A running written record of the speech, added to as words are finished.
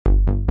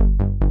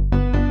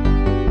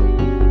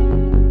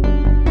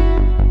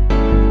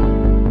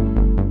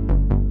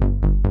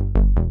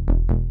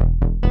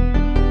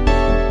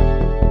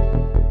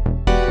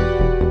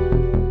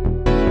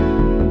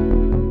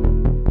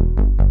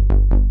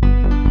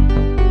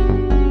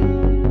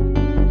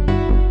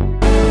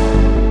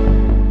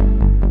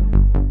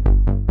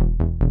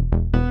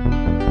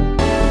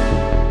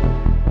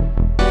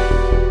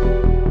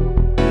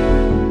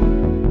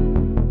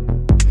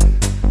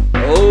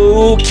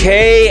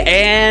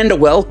And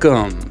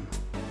welcome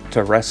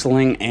to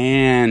Wrestling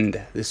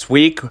And. This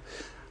week,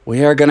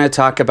 we are going to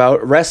talk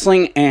about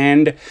Wrestling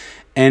and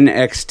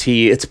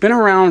NXT. It's been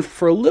around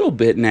for a little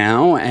bit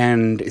now,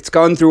 and it's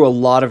gone through a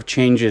lot of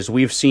changes.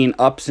 We've seen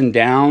ups and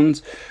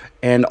downs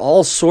and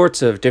all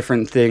sorts of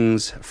different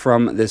things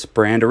from this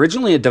brand.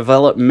 Originally a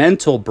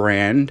developmental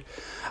brand,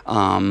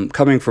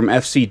 coming from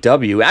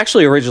FCW,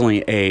 actually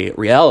originally a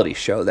reality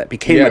show that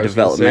became a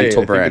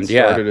developmental brand. It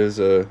started as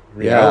a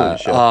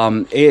reality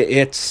show.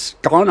 It's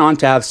gone on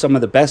to have some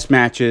of the best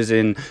matches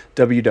in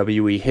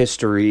WWE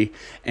history,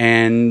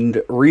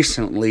 and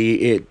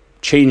recently it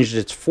changed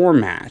its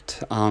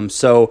format.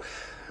 So,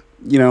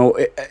 you know,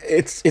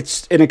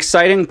 it's an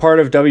exciting part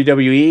of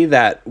WWE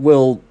that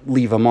will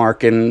leave a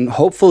mark, and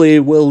hopefully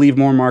will leave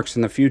more marks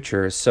in the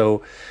future.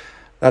 So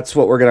that's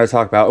what we're going to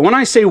talk about. And when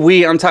I say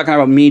we, I'm talking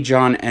about me,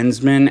 John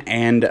Ensman,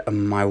 and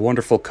my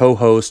wonderful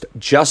co-host,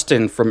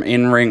 Justin from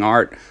In Ring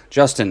Art.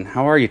 Justin,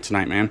 how are you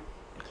tonight, man?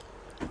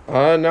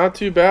 Not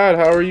too bad.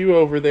 How are you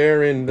over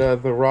there in the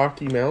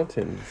Rocky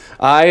Mountains?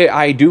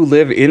 I do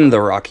live in the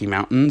Rocky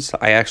Mountains.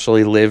 I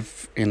actually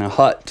live in a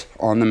hut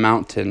on the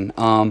mountain.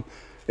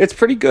 It's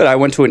pretty good. I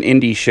went to an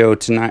indie show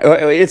tonight.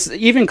 It's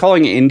even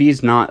calling it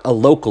indies, not a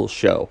local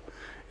show.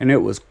 And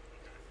it was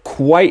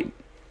quite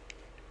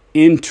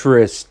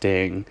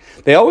interesting.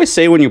 They always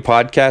say when you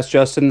podcast,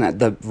 Justin, that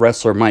the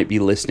wrestler might be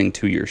listening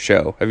to your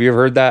show. Have you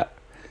ever heard that?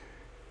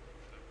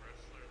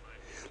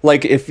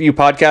 Like, if you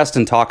podcast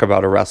and talk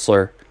about a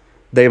wrestler,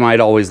 they might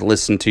always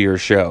listen to your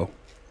show.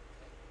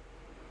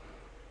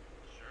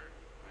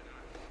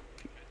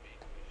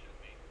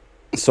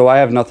 So I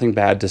have nothing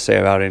bad to say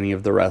about any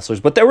of the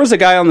wrestlers. But there was a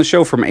guy on the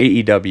show from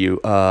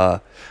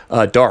AEW,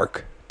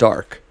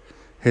 Dark.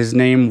 His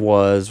name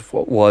was,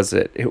 what was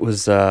it? It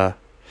was,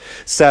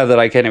 sad that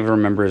I can't even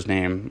remember his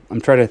name. I'm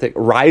trying to think.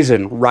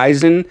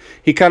 Ryzen.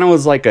 He kind of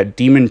was like a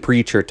demon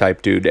preacher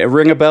type dude. It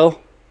ring a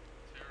bell?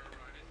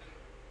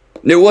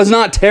 It was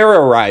not Terra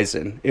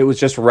Ryzen. It was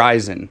just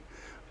Ryzen.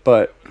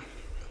 But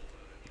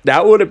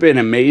that would have been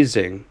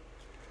amazing.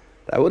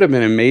 That would have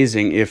been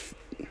amazing if...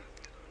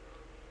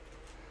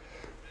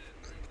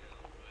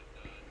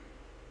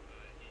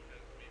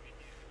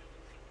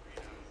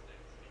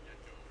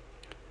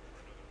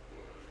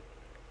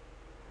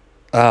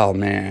 Oh,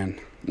 man.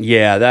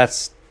 Yeah,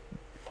 that's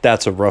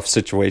a rough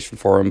situation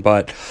for him.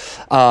 But,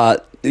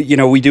 you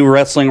know, we do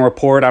Wrestling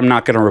Report. I'm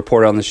not going to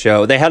report on the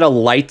show. They had a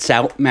Lights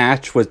Out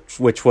match,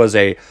 which was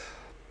a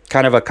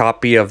kind of a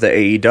copy of the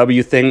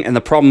AEW thing. And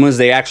the problem was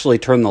they actually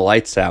turned the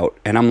lights out.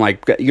 And I'm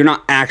like, you're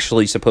not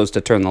actually supposed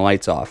to turn the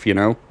lights off, you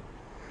know?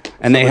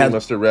 And Somebody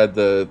must have read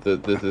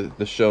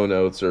the show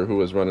notes or who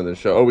was running the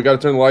show. Oh, we got to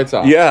turn the lights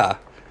off. Yeah.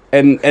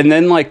 And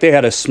then, like, they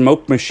had a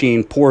smoke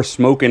machine pour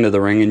smoke into the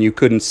ring and you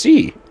couldn't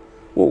see.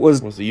 What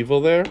was Evil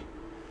there?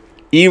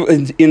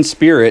 In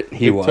spirit,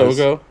 he was.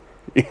 Togo?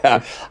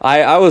 Yeah,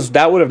 I was.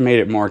 That would have made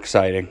it more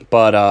exciting,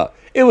 but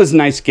it was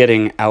nice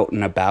getting out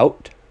and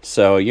about.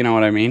 So you know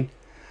what I mean.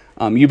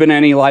 You been to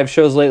any live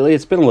shows lately?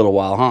 It's been a little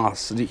while, huh?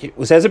 Has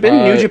it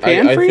been New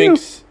Japan for you?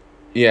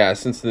 Yeah,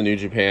 since the New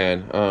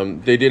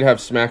Japan. They did have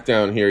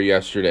SmackDown here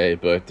yesterday,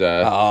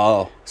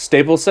 but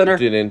Staples Center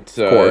didn't.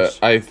 Of course.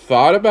 I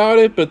thought about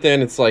it, but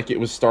then it's like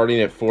it was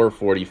starting at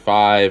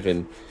 4:45,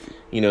 and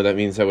you know that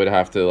means I would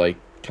have to like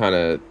kind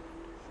of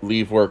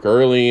leave work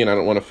early, and I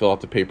don't want to fill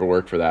out the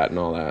paperwork for that and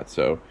all that.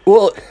 So,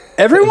 well,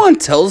 everyone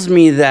tells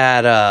me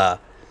that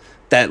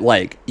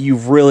like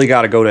you've really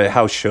got to go to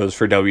house shows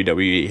for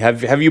WWE.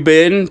 Have you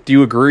been? Do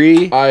you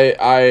agree?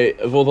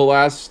 Well, the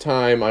last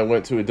time I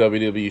went to a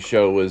WWE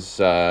show was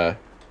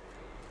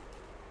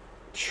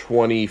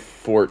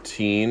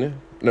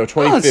 2014. No,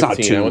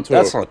 2015.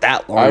 That's not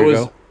that long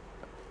ago.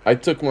 I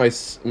took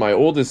my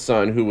oldest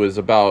son, who was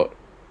about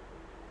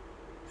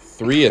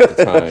 3 at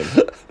the time.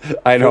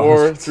 I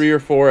know. 3 or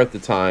 4 at the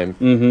time.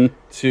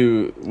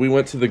 Mm-hmm. We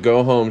went to the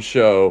Go Home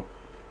show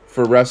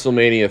for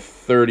WrestleMania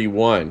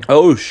 31.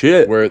 Oh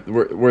shit! Where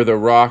the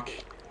Rock,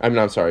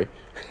 I'm sorry,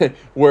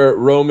 where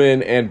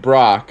Roman and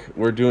Brock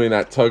were doing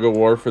that tug of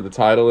war for the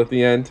title at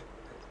the end.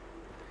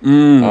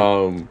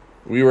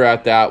 We were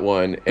at that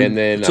one, and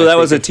then so that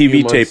was a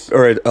TV tape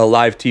or a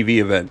live TV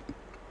event.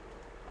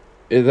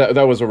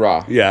 That was a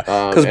Raw. Yeah,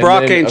 because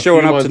Brock ain't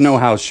showing up to no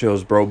house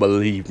shows, bro.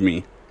 Believe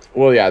me.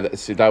 Well, yeah,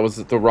 that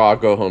was the Raw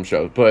Go Home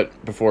show,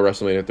 but before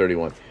WrestleMania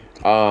 31.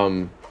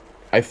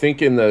 I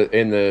think in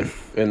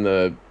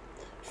the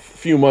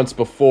few months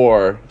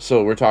before,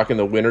 so we're talking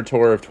the winter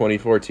tour of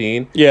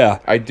 2014. Yeah,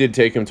 I did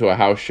take him to a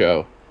house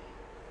show.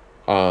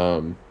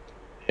 And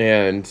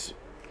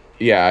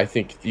yeah, I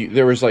think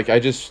there was like I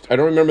don't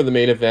remember the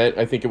main event.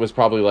 I think it was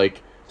probably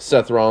like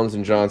Seth Rollins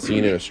and John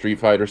Cena in a street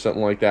fight or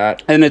something like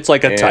that. And it's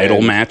like a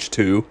title match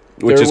too,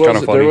 which is kind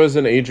of funny. There was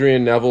an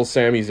Adrian Neville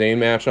Sami Zayn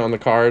match on the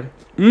card.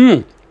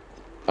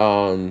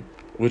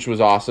 Which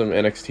was awesome.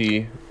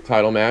 NXT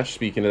title match.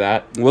 Speaking of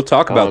that, we'll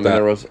talk about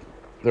that.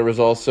 There was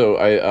also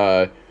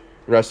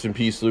rest in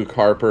peace Luke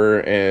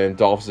Harper and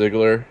Dolph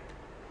Ziggler.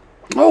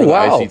 Oh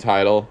wow! The IC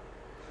title.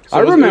 So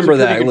I remember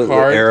that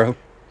card. era.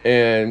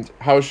 And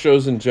house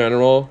shows in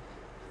general,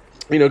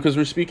 because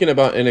we're speaking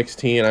about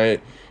NXT,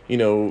 and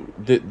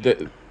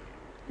the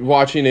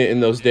watching it in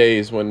those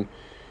days when,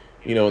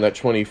 in that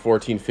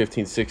 2014,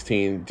 15,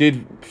 16,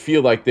 did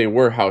feel like they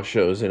were house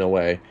shows in a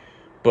way.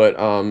 But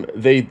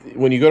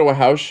when you go to a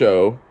house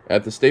show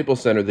at the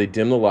Staples Center, they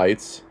dim the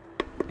lights,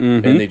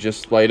 and they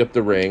just light up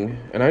the ring.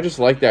 And I just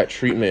like that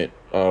treatment,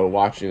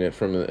 watching it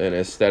from an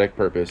aesthetic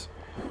purpose.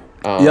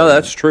 Yeah,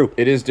 that's true.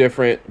 It is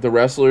different. The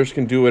wrestlers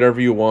can do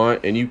whatever you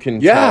want, and you can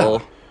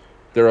tell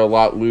they're a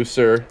lot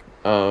looser.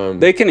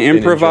 They can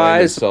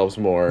improvise themselves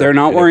more. They're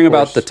not worrying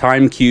about the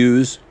time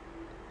cues.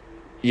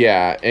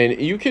 Yeah, and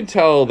you can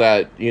tell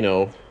that,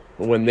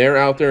 when they're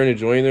out there and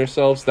enjoying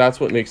themselves, that's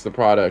what makes the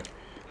product.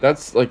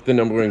 That's like the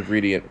number one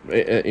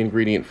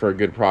ingredient for a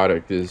good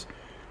product is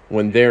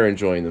when they're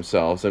enjoying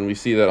themselves, and we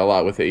see that a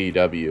lot with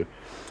AEW.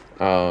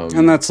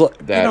 And that's like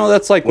when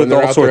with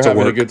they're all out sorts there of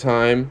having work. a good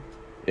time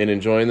and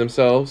enjoying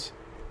themselves,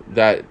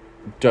 that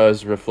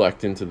does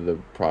reflect into the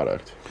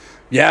product.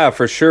 Yeah,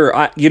 for sure.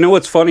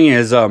 What's funny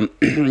is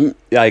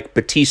like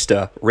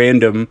Batista,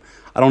 random.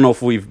 I don't know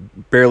if we've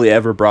barely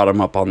ever brought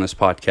him up on this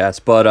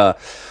podcast, but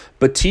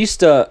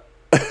Batista.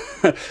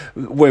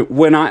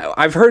 when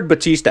I've heard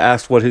Batista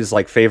asked what his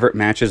like favorite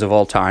matches of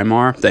all time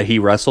are that he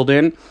wrestled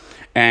in,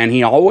 and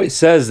he always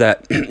says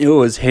that it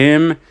was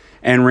him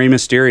and Rey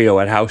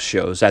Mysterio at house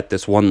shows at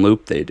this one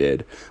loop they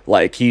did.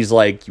 Like he's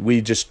like,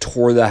 we just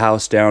tore the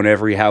house down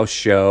every house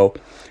show,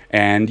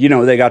 and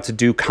they got to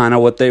do kind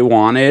of what they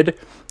wanted,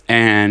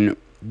 and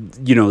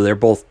they're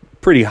both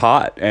pretty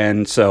hot,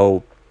 and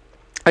so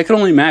I can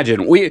only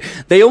imagine.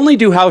 They only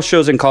do house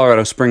shows in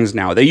Colorado Springs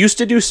now. They used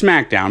to do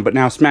SmackDown, but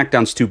now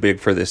SmackDown's too big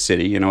for this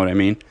city. You know what I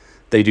mean?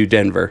 They do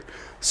Denver.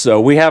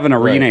 So we have an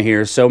arena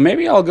here. So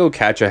maybe I'll go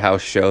catch a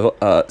house show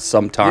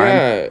sometime.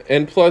 Yeah,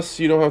 and plus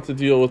you don't have to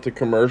deal with the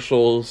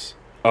commercials.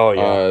 Oh,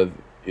 yeah.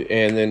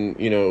 And then,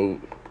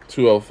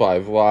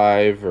 205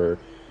 Live or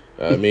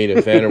Main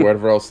Event or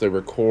whatever else they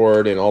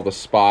record, and all the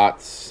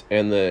spots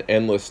and the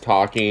endless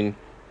talking.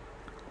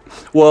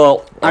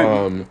 Well,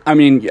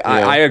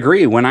 I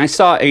agree. When I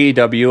saw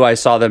AEW, I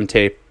saw them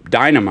tape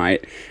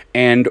Dynamite,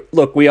 and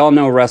look, we all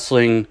know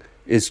wrestling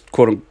is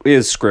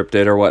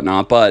scripted or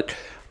whatnot, but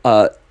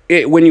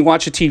when you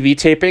watch a TV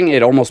taping,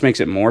 it almost makes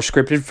it more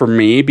scripted for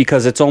me,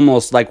 because it's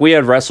almost like we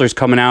had wrestlers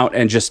coming out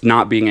and just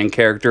not being in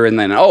character, and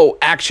then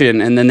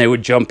action, and then they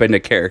would jump into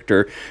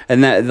character,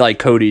 and that, like,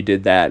 Cody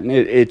did that, and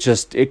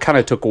it kind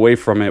of took away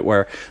from it,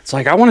 where it's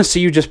like, I want to see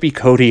you just be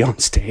Cody on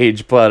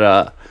stage,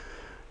 but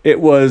it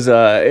was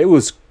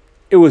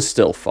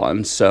still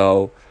fun.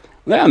 So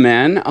yeah,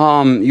 man.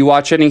 You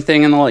watch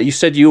anything you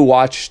said you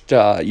watched?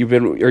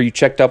 You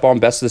checked up on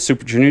Best of the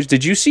Super Juniors?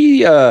 Did you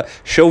see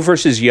Show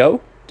versus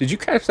Yo? Did you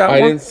catch that one?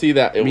 I didn't see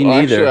that. Me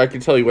neither. Actually, I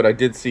can tell you what I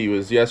did see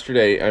was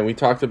yesterday, and we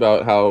talked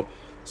about how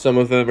some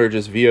of them are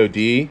just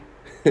VOD.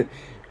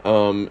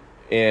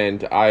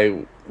 And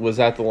I was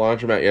at the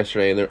laundromat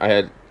yesterday,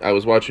 and I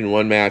was watching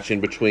one match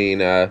in between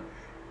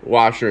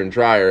washer and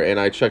dryer, and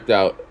I checked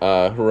out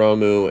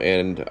Hiromu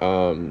and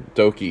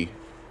Doki.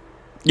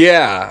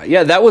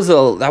 Yeah, that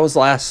was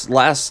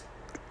last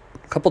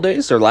couple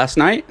days or last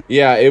night.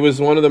 Yeah, it was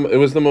it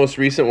was the most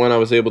recent one I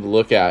was able to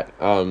look at,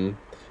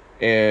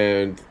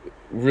 and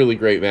really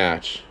great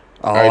match.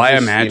 I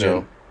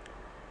imagine.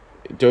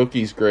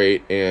 Doki's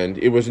great, and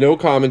it was no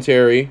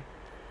commentary.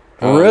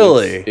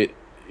 Really?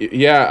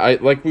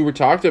 Like we were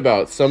talked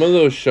about, some of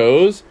those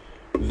shows,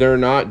 they're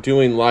not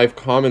doing live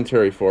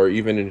commentary for,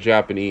 even in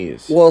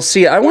Japanese. Well,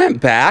 see, I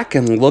went back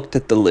and looked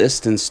at the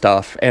list and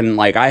stuff, and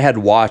like I had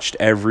watched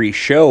every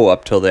show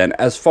up till then,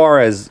 as far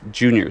as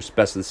juniors,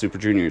 Best of the Super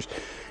Juniors.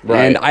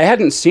 Right. And I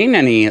hadn't seen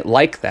any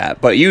like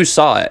that, but you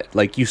saw it.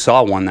 Like, you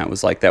saw one that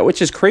was like that,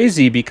 which is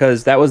crazy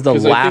because that was the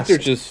last. I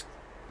think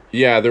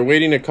they're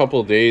waiting a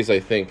couple days, I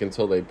think,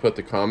 until they put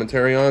the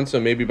commentary on. So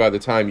maybe by the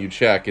time you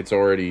check, it's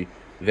already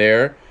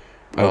there.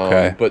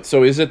 Okay. But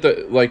so is it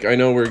I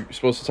know we're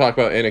supposed to talk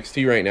about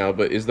NXT right now,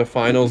 but is the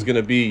finals going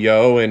to be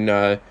Yo and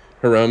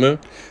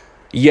Hiromu?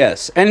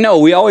 Yes. And no,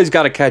 we always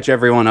got to catch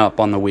everyone up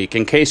on the week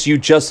in case you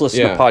just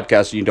listen to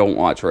podcasts and you don't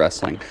watch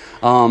wrestling.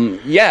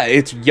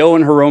 It's Yo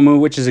and Hiromu,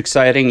 which is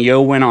exciting.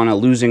 Yo went on a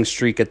losing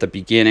streak at the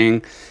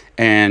beginning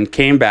and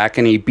came back,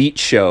 and he beat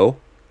Sho,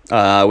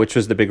 which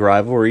was the big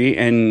rivalry,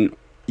 and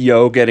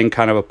Yo getting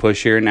kind of a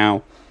push here.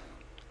 Now,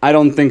 I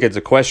don't think it's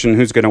a question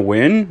who's going to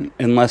win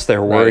unless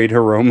they're worried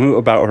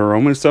about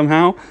Hiromu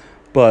somehow.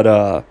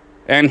 But,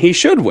 and he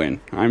should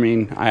win. I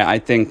mean, I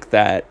think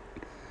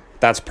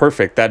that's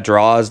perfect. That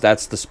draws,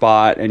 that's the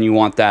spot, and you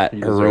want that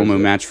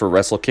Hiromu match for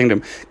Wrestle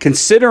Kingdom.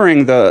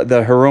 Considering the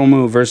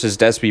Hiromu versus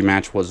Despy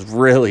match was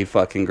really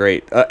fucking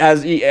great.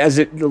 As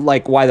it,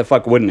 like, why the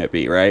fuck wouldn't it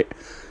be, right?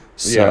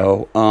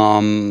 So,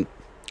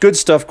 good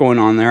stuff going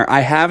on there. I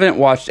haven't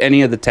watched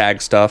any of the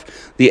tag stuff.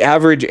 The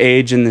average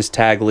age in this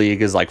tag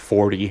league is like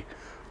 40.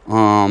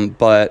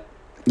 But,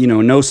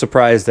 no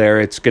surprise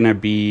there. It's going to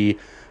be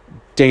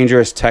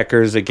Dangerous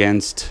Tekkers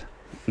against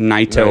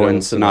Naito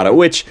and Sonata,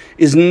 which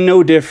is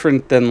no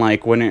different than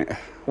like when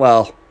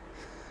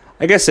I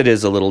I guess it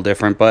is a little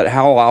different, but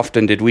how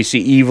often did we see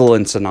Evil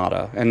and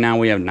Sonata? And now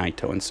we have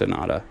Naito and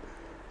Sonata.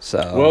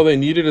 So Well, they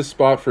needed a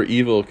spot for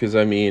Evil because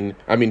I mean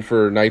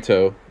for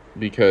Naito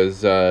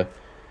because are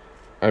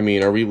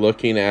we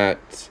looking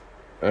at?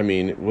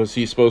 Was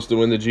he supposed to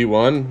win the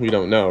G1? We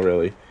don't know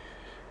really.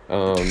 He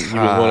was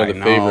one of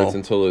the favorites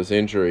until his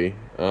injury.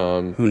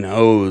 Who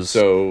knows?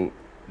 So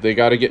they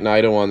got to get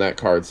Naito on that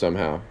card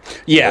somehow.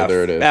 Yeah, so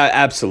there it is.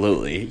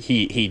 Absolutely.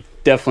 He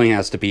definitely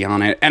has to be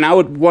on it, and I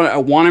would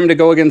want him to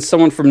go against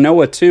someone from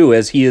Noah too,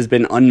 as he has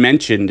been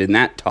unmentioned in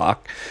that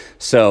talk.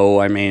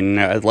 So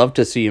I'd love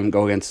to see him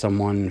go against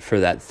someone for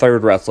that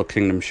third Wrestle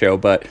Kingdom show,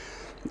 but.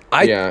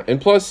 And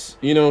plus,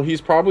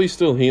 he's probably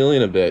still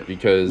healing a bit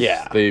because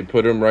they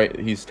put him right.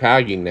 He's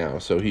tagging now,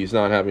 so he's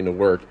not having to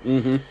work,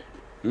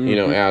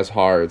 as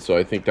hard. So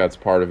I think that's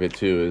part of it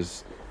too.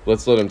 Is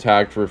let's let him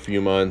tag for a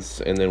few months,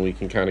 and then we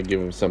can kind of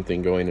give him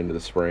something going into the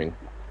spring.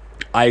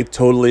 I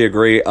totally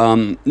agree.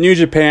 New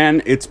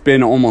Japan, it's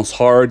been almost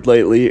hard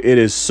lately. It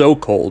is so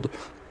cold.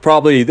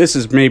 Probably this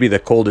is maybe the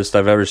coldest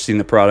I've ever seen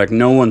the product.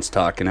 No one's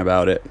talking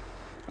about it.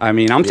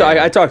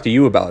 I talked to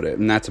you about it,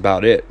 and that's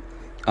about it.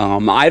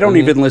 I don't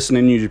even listen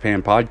to New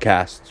Japan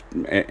podcasts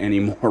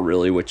anymore,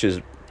 really, which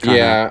is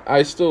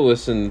I still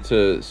listen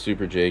to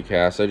Super J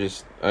Cast.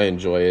 I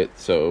enjoy it.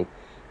 So,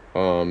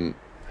 and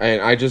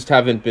I just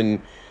haven't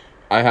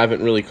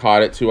really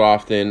caught it too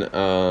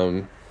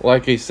often.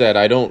 Like I said,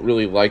 I don't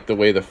really like the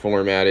way the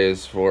format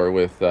is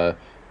the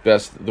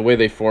way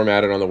they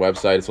format it on the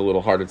website. It's a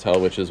little hard to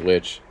tell which is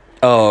which.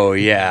 Oh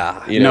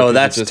yeah,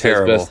 that's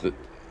terrible.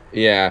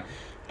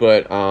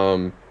 But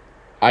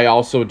I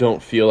also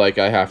don't feel like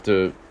I have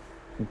to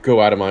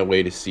go out of my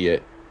way to see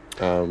it.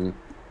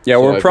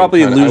 We're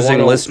probably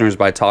losing listeners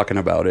by talking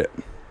about it.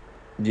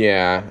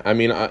 Yeah,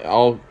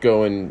 I'll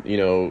go and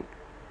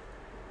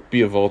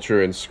be a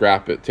vulture and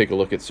scrap it, take a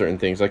look at certain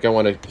things. Like I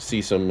want to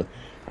see some.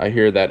 I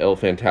hear that El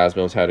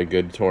Phantasmo's had a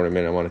good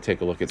tournament. I want to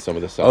take a look at some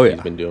of the stuff he's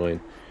been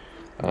doing.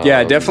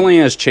 Definitely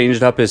has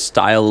changed up his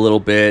style a little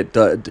bit.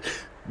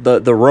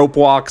 The rope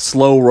walk,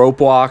 slow rope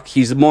walk,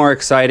 he's more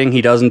exciting.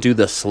 He doesn't do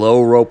the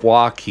slow rope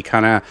walk. He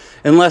kind of,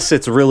 unless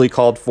it's really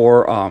called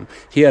for,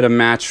 he had a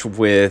match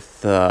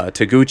with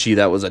Taguchi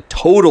that was a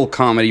total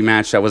comedy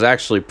match that was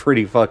actually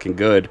pretty fucking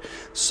good.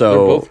 So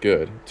they're both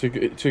good.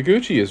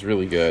 Taguchi is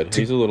really good.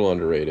 He's a little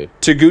underrated.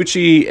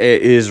 Taguchi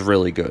is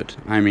really good.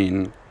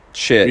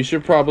 Shit. We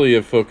should probably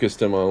have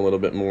focused him on a little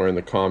bit more in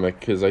the comic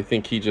because I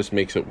think he just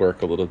makes it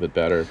work a little bit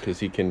better because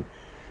he can...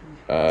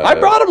 I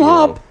brought him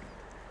up.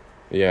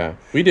 Yeah,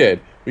 we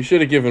did. We should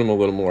have given him a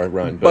little more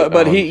run.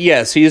 But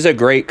he's a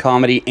great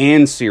comedy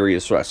and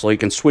serious wrestler. He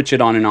can switch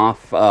it on and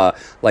off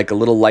like a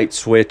little light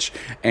switch.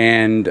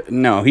 And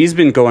no, he's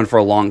been going for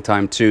a long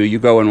time too. You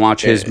go and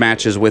watch his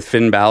matches with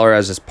Finn Balor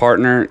as his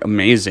partner.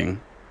 Amazing.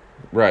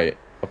 Right.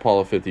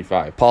 Apollo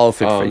 55. Apollo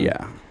 55,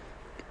 yeah.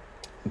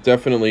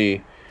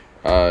 Definitely...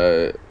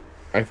 I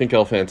think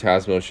El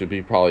Phantasmo should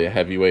be probably a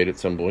heavyweight at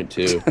some point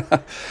too.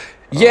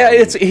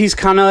 Yeah, he's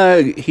kind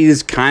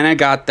of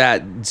got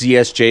that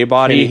ZSJ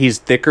body. He's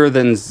thicker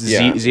than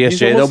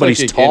ZSJ though, but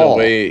he's tall. In a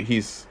way,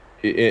 he's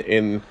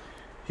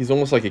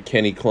almost like a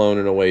Kenny clone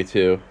in a way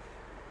too.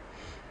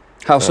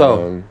 How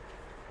so?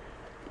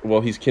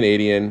 Well, he's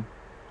Canadian.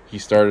 He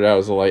started out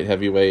as a light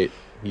heavyweight.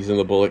 He's in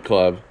the Bullet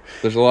Club.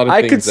 There's a lot of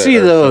things I could see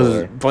those,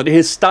 similar. But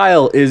his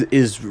style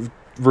is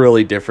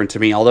really different to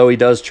me, although he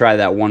does try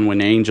that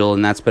one-win angel,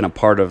 and that's been a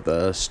part of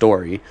the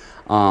story.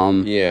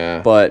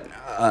 But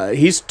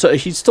he's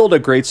told a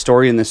great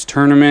story in this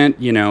tournament.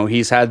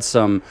 He's had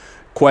some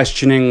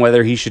questioning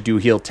whether he should do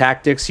heel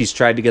tactics. He's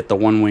tried to get the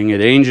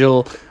one-winged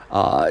angel.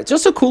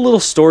 Just a cool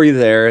little story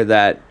there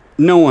that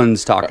no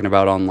one's talking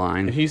about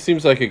online. He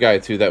seems like a guy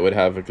too that would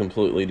have a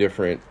completely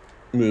different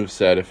move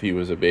set if he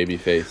was a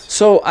babyface.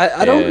 So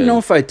I don't know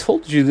if I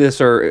told you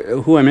this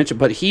or who I mentioned,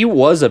 but he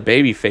was a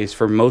babyface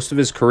for most of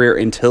his career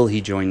until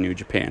he joined New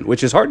Japan,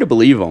 which is hard to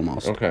believe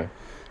almost. Okay.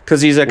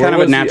 Because he's a kind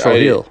of a natural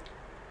heel.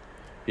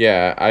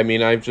 Yeah,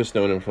 I've just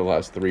known him for the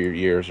last 3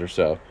 years or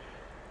so.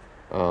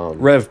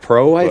 Rev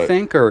Pro, I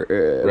think, or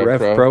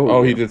Rev Pro.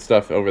 Oh, he did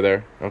stuff over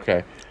there.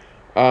 Okay.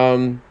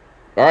 All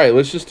right,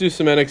 let's just do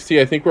some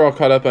NXT. I think we're all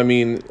caught up.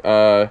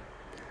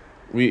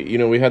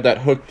 We had that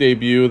Hook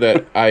debut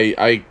that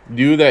I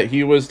knew that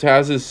he was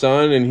Taz's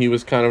son and he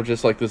was kind of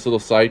just like this little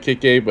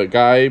sidekick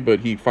guy, but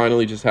he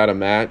finally just had a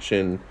match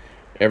and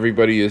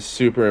everybody is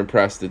super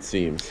impressed, it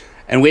seems.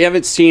 And we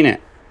haven't seen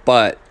it,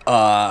 but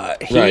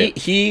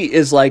he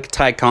is like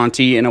Ty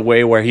Conti in a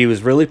way where he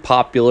was really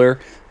popular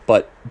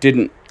but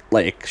didn't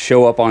like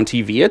show up on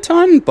TV a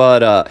ton,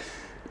 but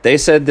they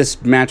said this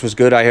match was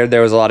good. I heard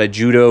there was a lot of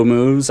judo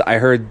moves. I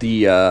heard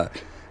the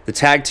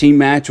tag team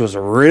match was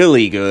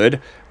really good,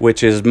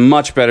 which is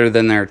much better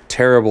than their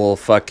terrible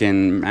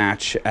fucking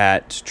match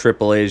at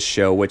AAA's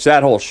show, which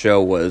that whole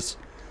show was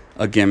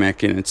a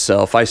gimmick in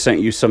itself. I sent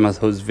you some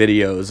of those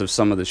videos of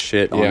some of the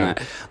shit on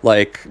that.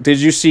 Like, did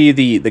you see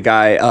the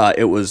guy,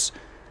 it was...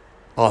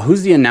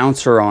 who's the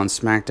announcer on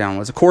SmackDown?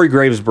 Was it Corey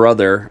Graves'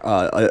 brother,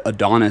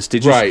 Adonis?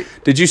 Did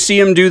you see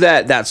him do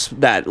that?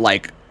 That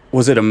like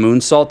Was it a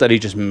moonsault that he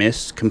just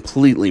missed?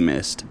 Completely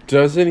missed.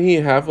 Doesn't he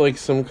have like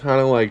some kind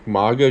of like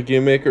MAGA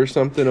gimmick or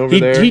something over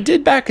there? He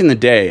did back in the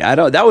day. I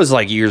don't. That was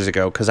like years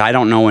ago because I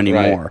don't know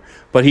anymore. Right.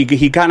 But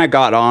he kind of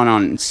got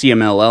on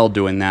CMLL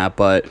doing that.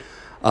 But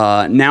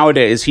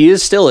nowadays he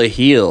is still a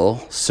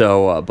heel.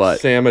 So, but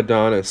Sam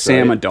Adonis.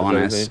 Sam right?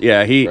 Adonis.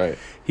 Yeah, he Right.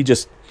 he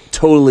just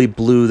totally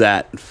blew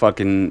that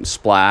fucking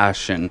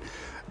splash, and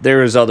there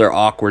was other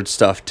awkward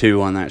stuff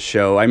too on that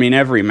show. I mean,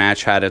 every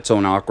match had its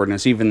own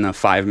awkwardness, even the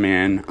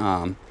 5-man.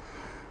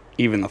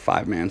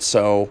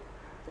 So,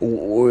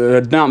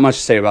 not much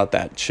to say about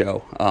that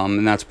show,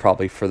 and that's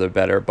probably for the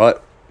better.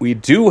 But we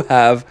do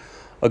have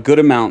a good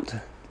amount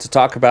to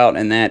talk about,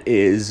 and that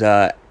is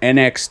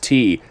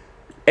NXT.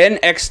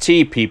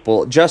 NXT,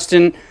 people.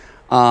 Justin,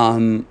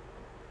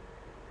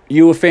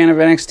 you a fan of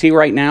NXT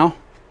right now?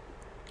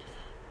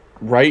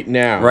 Right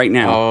now.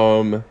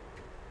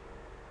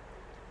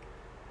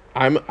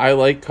 I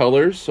like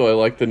colors, so I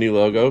like the new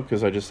logo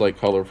because I just like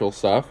colorful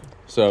stuff.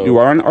 So You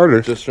are an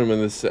artist. just from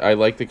this, I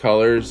like the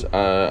colors.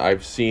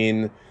 I've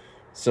seen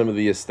some of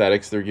the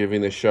aesthetics they're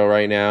giving the show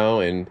right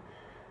now, and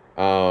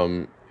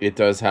it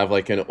does have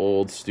like an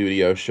old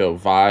studio show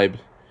vibe.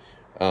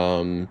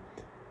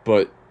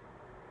 But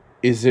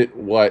is it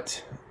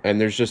what?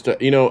 And there's just I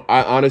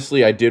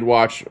honestly I did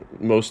watch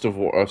most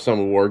of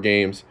some War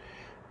Games,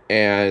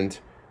 and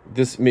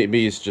this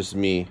maybe is just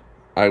me.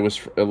 I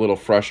was a little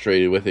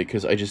frustrated with it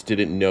because I just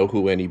didn't know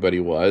who anybody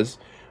was.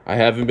 I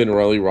haven't been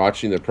really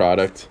watching the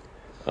product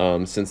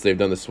since they've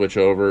done the switch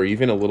over,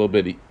 even a little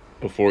bit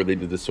before they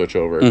did the switch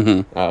over.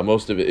 Mm-hmm.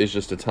 Most of it is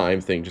just a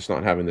time thing, just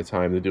not having the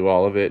time to do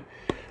all of it.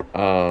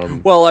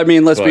 Well, I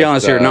mean, let's be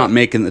honest here, not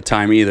making the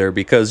time either,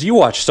 because you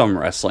watch some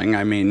wrestling.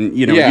 I mean,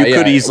 you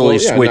could easily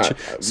switch.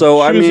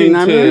 So, I'm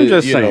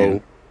just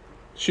saying.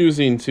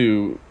 Choosing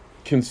to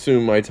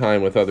consume my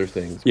time with other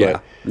things.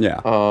 But,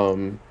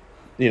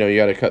 you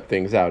got to cut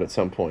things out at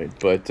some point.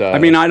 But I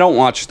mean, I don't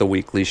watch the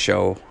weekly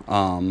show.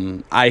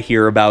 I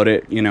hear about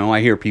it.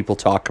 I hear people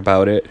talk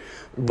about it.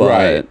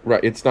 But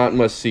right. It's not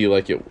must see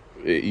like it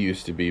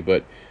used to be.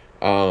 But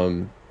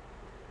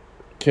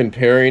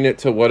comparing it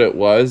to what it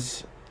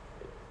was,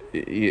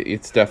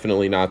 it's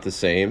definitely not the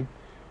same.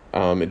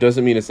 It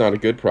doesn't mean it's not a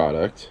good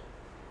product,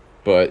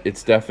 but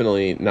it's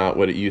definitely not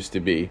what it used to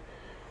be.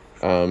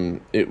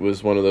 It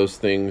was one of those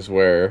things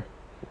where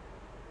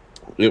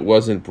it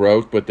wasn't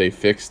broke, but they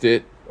fixed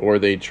it, or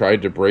they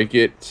tried to break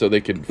it so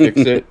they could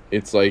fix it.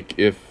 It's like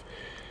if,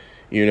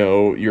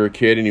 you're a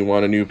kid and you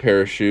want a new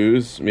pair of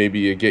shoes, maybe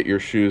you get your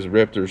shoes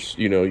ripped, or,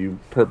 you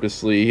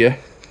purposely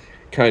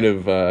kind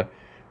of,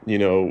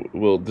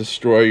 will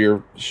destroy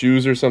your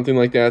shoes or something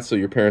like that so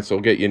your parents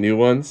will get you new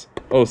ones.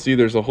 Oh, see,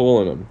 there's a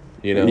hole in them,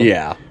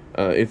 Yeah.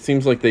 It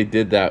seems like they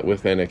did that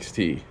with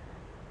NXT.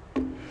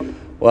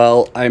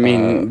 Well, I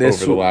mean, over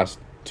the last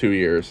 2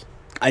 years.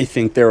 I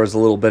think there was a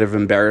little bit of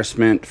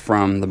embarrassment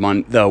from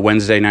the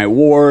Wednesday Night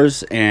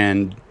Wars,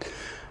 and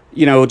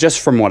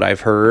just from what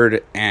I've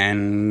heard,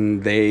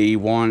 and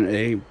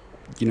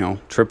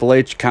Triple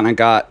H kind of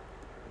got.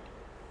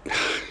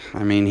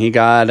 I mean, he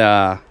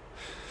got.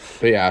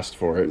 They asked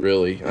for it,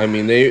 really. I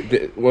mean,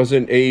 they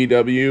wasn't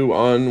AEW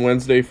on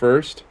Wednesday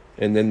first,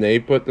 and then they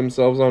put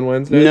themselves on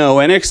Wednesday. No,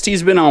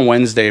 NXT's been on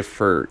Wednesday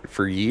for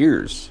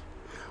years.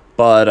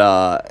 But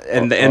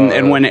and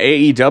when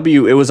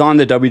AEW, it was on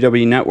the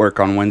WWE Network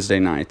on Wednesday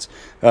nights.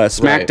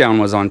 SmackDown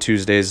was on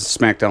Tuesdays.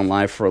 SmackDown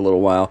Live for a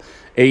little while.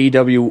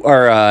 AEW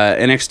or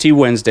NXT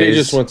Wednesdays. They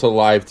just went to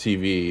live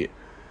TV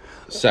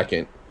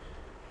second.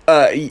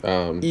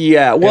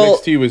 Yeah. Well,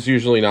 NXT was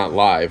usually not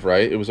live,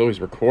 right? It was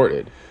always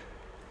recorded.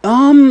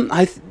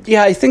 I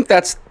think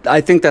that's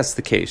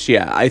the case.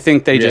 Yeah, I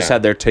think they just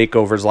had their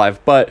takeovers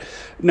live, but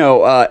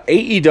no,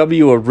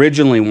 AEW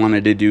originally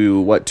wanted to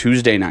do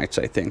Tuesday nights.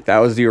 I think that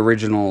was the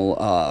original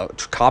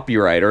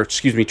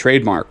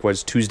trademark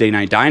was Tuesday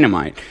Night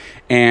Dynamite,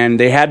 and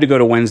they had to go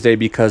to Wednesday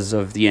because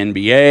of the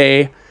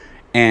NBA,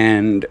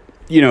 and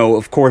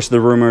of course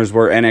the rumors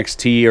were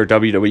NXT or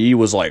WWE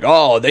was like,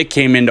 oh, they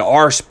came into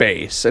our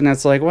space, and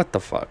it's like, what the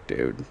fuck,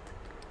 dude.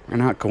 We're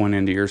not going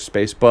into your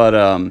space, but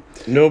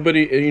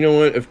nobody. You know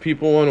what? If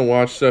people want to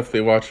watch stuff, they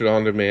watch it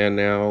on demand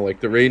now. Like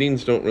the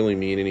ratings don't really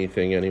mean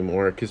anything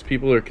anymore because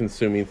people are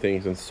consuming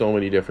things in so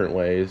many different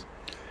ways.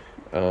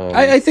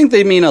 I think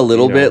they mean a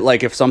little bit.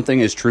 Like if something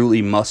is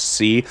truly must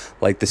see,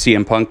 like the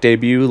CM Punk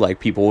debut, like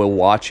people will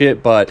watch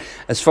it. But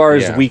as far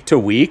as week to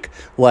week,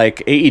 like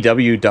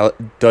AEW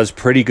does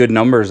pretty good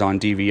numbers on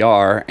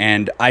DVR.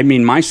 And I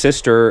mean, my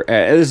sister,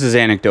 this is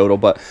anecdotal,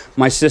 but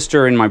my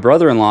sister and my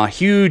brother-in-law,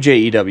 huge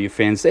AEW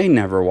fans, they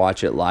never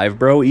watch it live,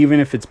 bro.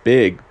 Even if it's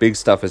big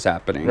stuff is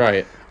happening.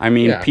 Right. I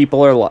mean,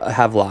 people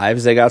have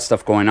lives, they got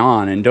stuff going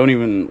on, and don't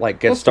even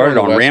get started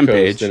on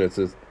Rampage. Coast,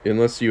 and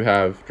unless you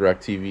have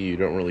DirecTV, you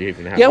don't really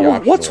even have. Yeah, well,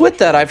 what's with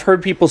that? I've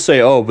heard people say,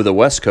 "Oh, but the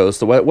West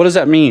Coast." What does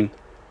that mean?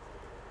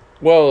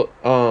 Well,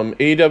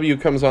 AEW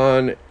comes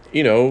on,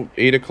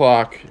 8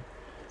 o'clock.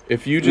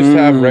 If you just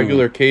have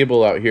regular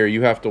cable out here,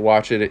 you have to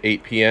watch it at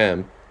 8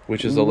 p.m.,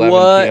 which is 11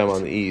 p.m.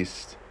 on the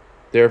East.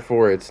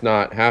 Therefore, it's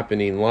not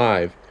happening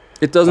live.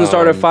 It doesn't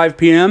start at 5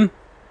 p.m.?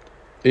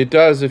 It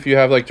does if you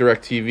have like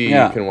DirecTV.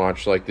 Yeah. You can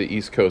watch like the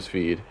East Coast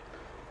feed.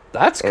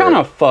 That's kind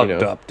of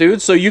fucked up,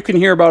 dude. So you can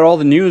hear about all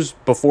the news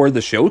before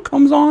the show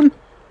comes on?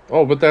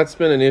 Oh, but that's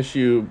been an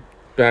issue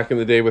back in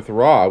the day with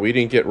Raw. We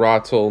didn't get Raw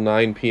till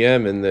 9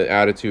 p.m. in the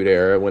Attitude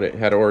Era when it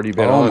had already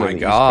been on the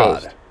East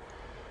Coast.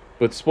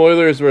 But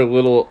spoilers were a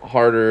little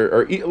harder,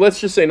 or let's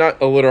just say not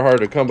a little harder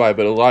to come by,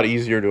 but a lot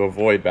easier to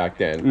avoid back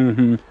then.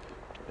 Mm-hmm.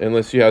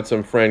 Unless you had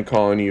some friend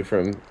calling you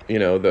from,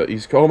 the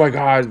East Coast. Oh my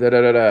God,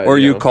 da-da-da-da. Or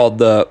you called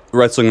the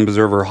Wrestling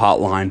Observer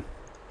hotline.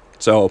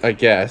 So I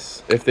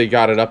guess, if they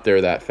got it up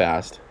there that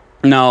fast.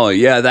 No,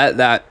 yeah,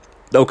 that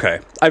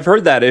okay. I've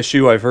heard that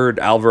issue. I've heard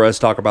Alvarez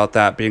talk about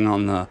that being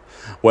on the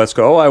West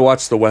Coast. Oh, I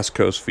watched the West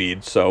Coast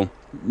feed, so...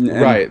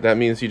 Right, that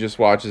means he just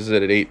watches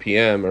it at 8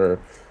 p.m. or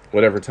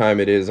whatever time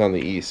it is on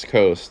the East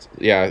Coast.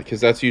 Yeah, because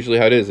that's usually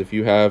how it is. If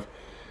you have,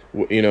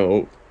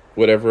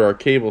 whatever our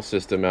cable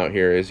system out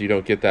here is, you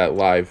don't get that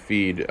live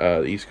feed,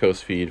 East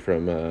Coast feed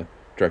from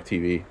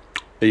DirecTV.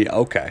 Yeah,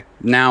 okay.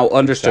 Now,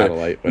 understood.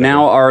 Satellite,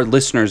 now our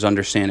listeners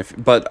understand.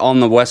 But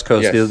on the West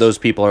Coast, Yes. those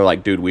people are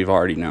like, dude, we've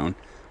already known.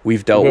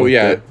 We've dealt with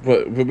it.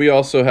 But we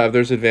also have,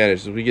 there's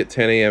advantages. We get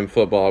 10 a.m.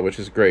 football, which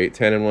is great.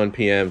 10 and 1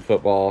 p.m.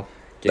 football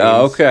games.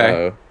 Oh,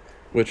 okay.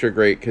 Which are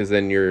great because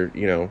then you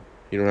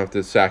don't have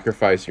to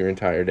sacrifice your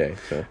entire day.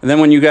 So. And then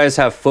when you guys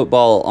have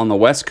football on the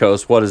West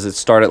Coast, what does it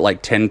start at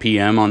like 10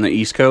 p.m. on the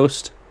East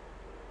Coast?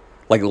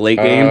 Like late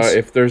games?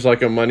 If there's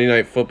like a Monday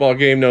Night Football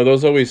game, no,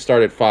 those always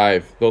start at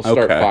 5. They'll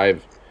start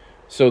 5.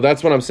 So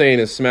that's what I'm saying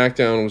is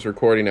SmackDown was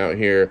recording out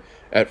here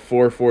at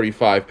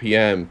 4:45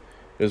 p.m.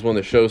 is when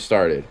the show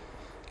started.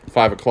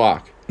 5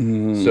 o'clock.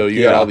 So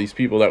you got all these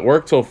people that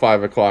work till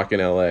 5 o'clock in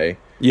LA.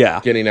 Yeah.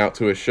 Getting out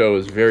to a show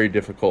is very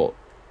difficult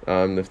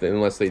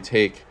unless they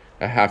take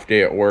a half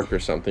day at work or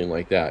something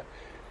like that.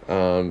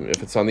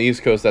 If it's on the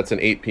East Coast, that's an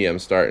 8 p.m.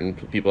 start,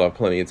 and people have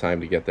plenty of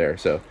time to get there.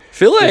 So I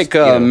feel like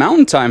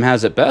Mountain Time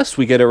has it best.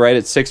 We get it right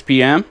at 6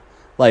 p.m.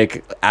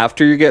 Like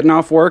after you're getting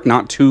off work,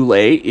 not too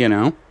late,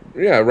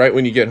 Yeah, right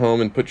when you get home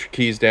and put your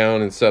keys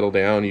down and settle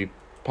down, you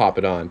pop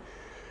it on.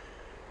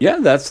 Yeah,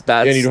 that's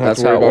and you don't have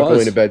to worry about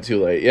going to bed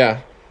too late.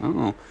 Yeah.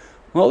 Oh,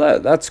 well,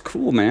 that's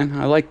cool, man.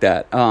 I like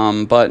that.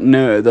 But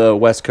no, the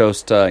West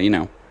Coast,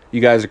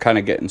 you guys are kind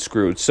of getting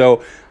screwed.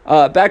 So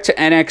back to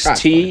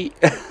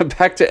NXT,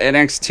 back to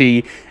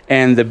NXT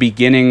and the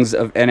beginnings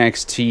of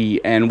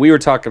NXT. And we were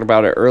talking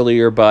about it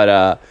earlier,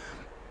 but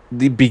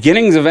the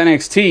beginnings of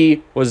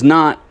NXT was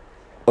not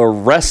a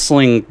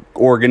wrestling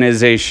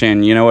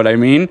organization. You know what I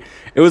mean?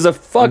 It was a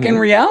fucking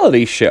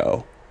reality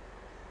show.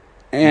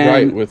 And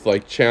right, with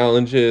like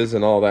challenges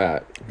and all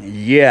that.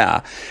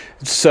 Yeah.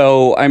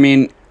 So, I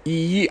mean,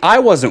 I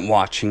wasn't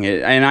watching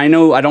it, and I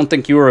don't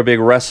think you were a big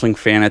wrestling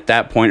fan at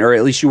that point, or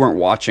at least you weren't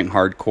watching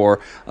hardcore.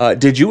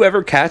 Did you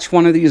ever catch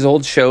one of these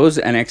old shows,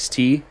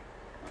 NXT?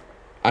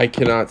 I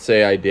cannot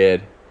say I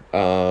did.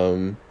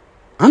 I'm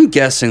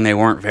guessing they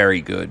weren't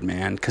very good,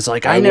 man, because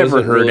I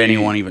never heard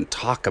anyone even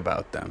talk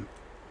about them.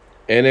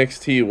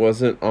 NXT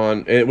wasn't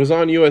on. It was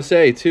on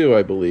USA too,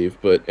 I believe,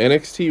 but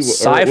NXT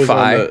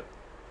Sci-Fi.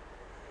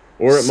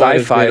 Or it might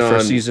have Sci-Fi been for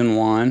on season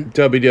 1.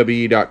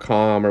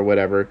 WWE.com or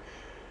whatever.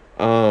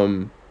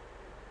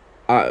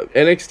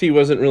 NXT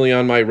wasn't really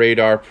on my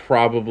radar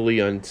probably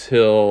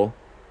until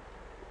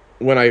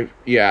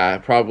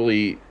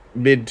probably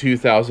mid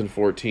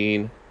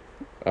 2014.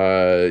 By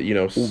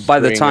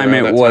the time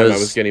I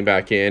was getting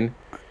back in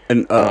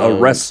a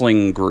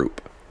wrestling group,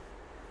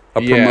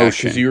 a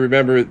promotion. Because you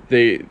remember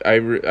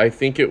I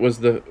think it was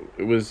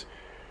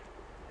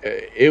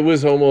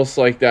almost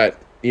like that.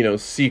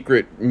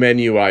 Secret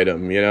menu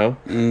item,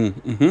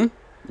 Mm-hmm.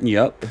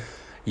 Yep.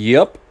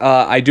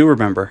 I do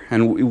remember,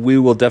 and we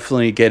will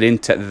definitely get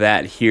into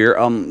that here.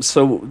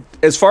 So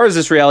as far as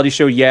this reality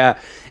show,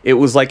 it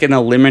was like an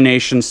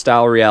elimination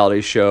style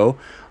reality show.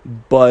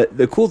 But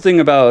the cool thing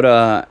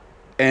about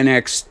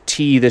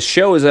NXT, this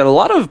show, is that a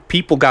lot of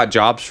people got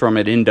jobs from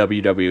it in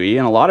WWE,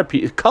 and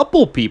a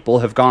couple people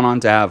have gone on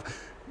to have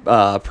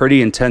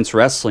pretty intense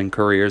wrestling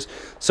careers.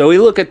 So we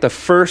look at the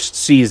first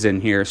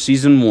season here,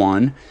 season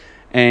 1.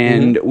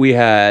 And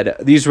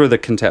these were the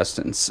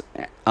contestants: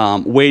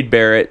 Wade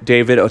Barrett,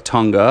 David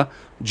Otunga,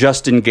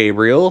 Justin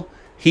Gabriel,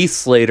 Heath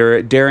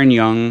Slater, Darren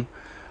Young,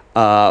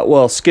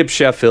 Skip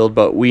Sheffield,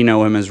 but we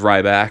know him as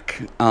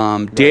Ryback,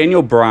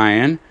 Daniel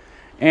Bryan,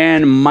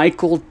 and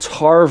Michael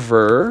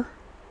Tarver,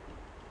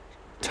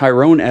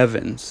 Tyrone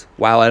Evans.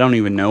 Wow, I don't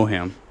even know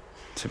him,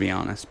 to be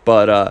honest.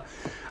 But,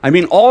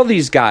 all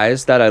these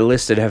guys that I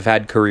listed have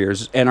had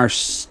careers and are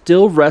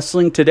still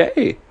wrestling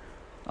today.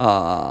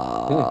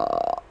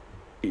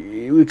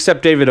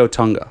 Except David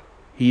Otunga.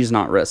 He's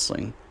not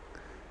wrestling.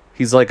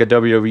 He's like a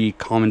WWE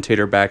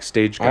commentator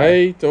backstage guy.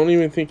 I don't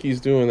even think he's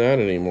doing that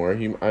anymore.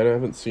 I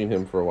haven't seen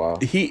him for a while.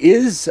 He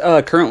is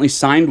currently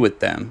signed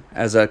with them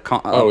as a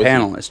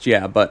panelist.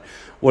 Yeah, but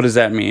what does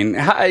that mean?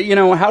 How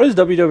does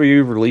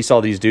WWE release all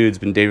these dudes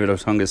when David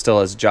Otunga still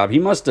has a job? He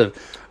must have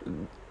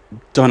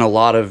done a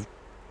lot of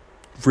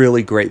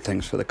really great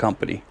things for the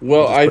company.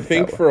 Well, I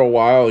think for a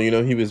while,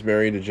 he was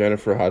married to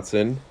Jennifer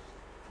Hudson.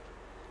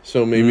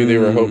 So maybe they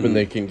were hoping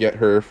they can get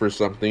her for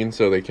something,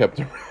 so they kept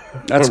her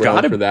That's around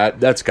gotta for that.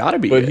 That's got to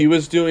be. But it. he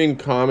was doing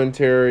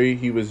commentary.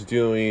 He was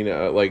doing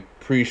like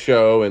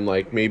pre-show and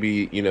like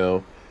maybe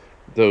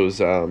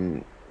those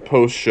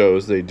post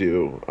shows they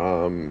do.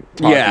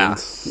 Talking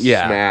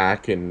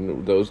smack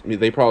and those.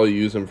 They probably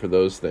use him for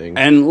those things.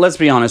 And let's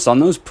be honest, on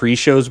those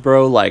pre-shows,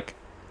 bro, like,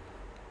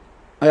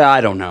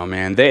 I don't know,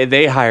 man.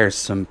 They hire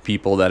some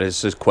people that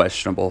is just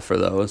questionable for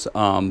those.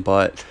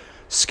 But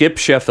Skip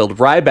Sheffield,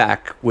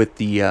 Ryback with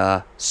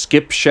the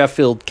Skip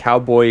Sheffield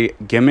cowboy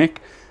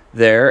gimmick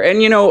there.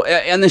 And,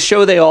 and the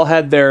show, they all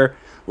had their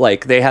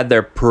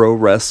pro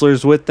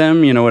wrestlers with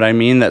them, you know what I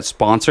mean, that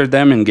sponsored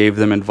them and gave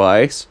them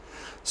advice.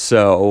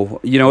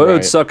 So, it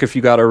would suck if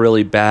you got a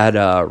really bad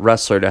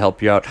wrestler to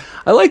help you out.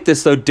 I like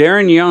this, though.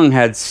 Darren Young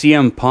had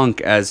CM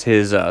Punk as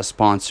his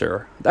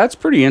sponsor. That's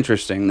pretty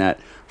interesting that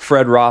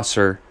Fred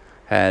Rosser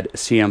had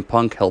CM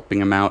Punk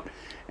helping him out.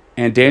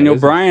 And Daniel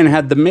Bryan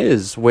had The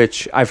Miz,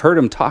 which I've heard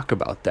him talk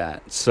about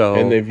that. So,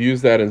 and they've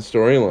used that in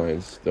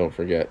storylines, don't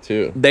forget,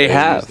 too. They've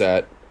used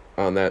that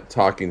on that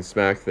Talking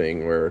Smack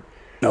thing where...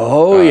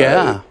 Oh,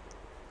 yeah.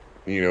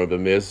 The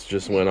Miz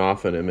just went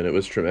off on him, and it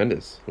was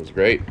tremendous. It was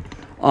great.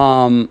 We're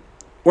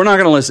not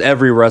going to list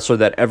every wrestler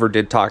that ever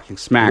did Talking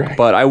Smack,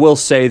 but I will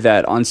say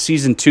that on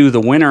season 2,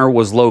 the winner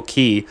was Low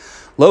Ki.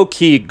 Low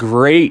Ki,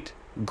 great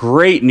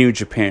New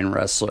Japan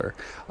wrestler.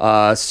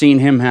 Seen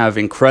him have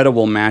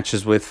incredible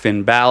matches with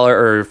Finn Balor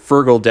or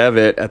Fergal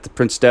Devitt at the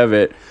Prince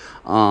Devitt.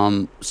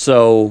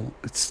 So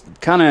it's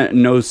kind of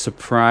no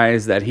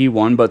surprise that he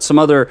won, but some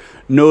other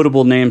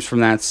notable names from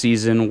that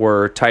season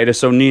were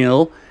Titus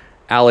O'Neil,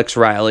 Alex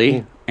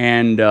Riley,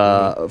 and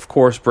of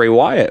course Bray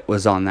Wyatt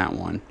was on that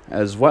one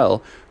as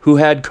well, who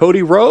had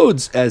Cody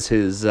Rhodes as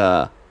his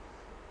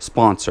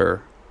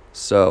sponsor.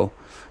 So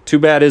too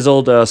bad his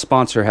old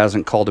sponsor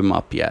hasn't called him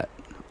up yet.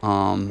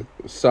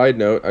 Side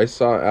note, I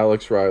saw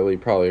Alex Riley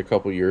probably a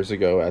couple years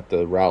ago at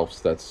the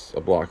Ralph's that's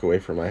a block away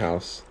from my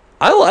house.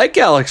 I like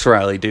Alex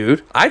Riley,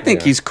 dude. I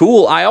think he's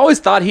cool. I always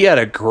thought he had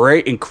a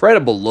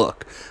incredible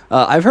look.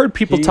 I've heard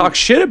people talk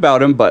shit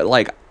about him, but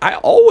I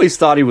always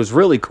thought he was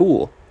really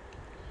cool.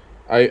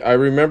 I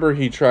remember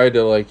he tried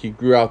to he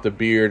grew out the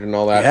beard and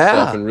all that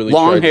stuff and really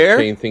tried to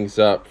change things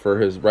up for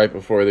his right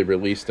before they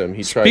released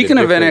him. Speaking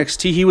of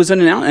NXT, he was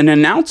an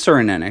announcer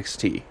in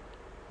NXT.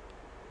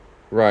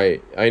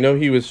 Right. I know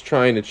he was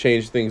trying to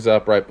change things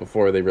up right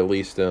before they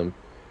released him.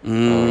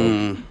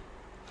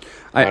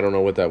 I don't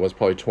know what that was,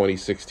 probably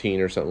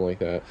 2016 or something like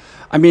that.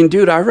 I mean,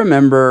 dude, I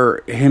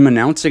remember him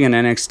announcing in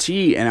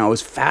NXT, and I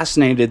was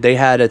fascinated. They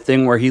had a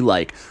thing where he,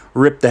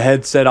 ripped the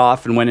headset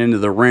off and went into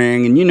the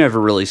ring, and you never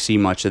really see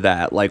much of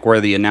that, where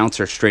the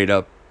announcer straight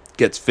up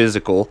gets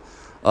physical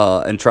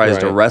and tries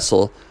to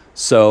wrestle.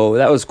 So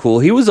that was cool.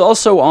 He was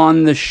also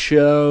on the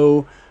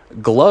show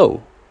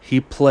Glow.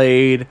 He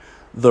played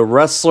the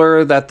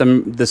wrestler that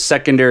the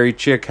secondary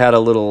chick had a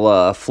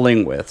little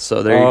fling with.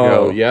 So there you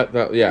go.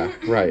 Yeah,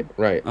 right.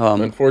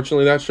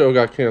 Unfortunately, that show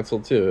got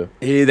canceled too.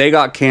 They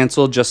got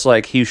canceled, just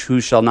like He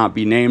Who Shall Not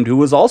Be Named, who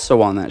was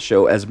also on that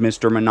show as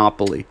Mr.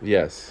 Monopoly.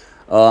 Yes.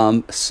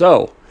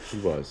 So he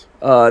was.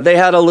 They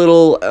had a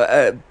little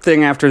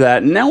thing after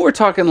that. Now we're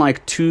talking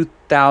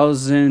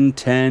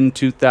 2010,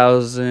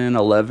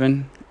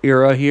 2011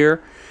 era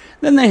here.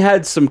 Then they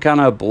had some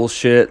kind of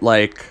bullshit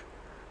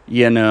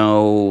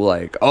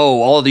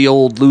all the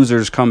old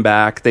losers come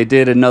back. They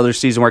did another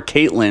season where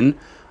Caitlyn,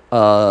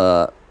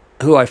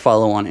 who I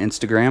follow on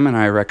Instagram, and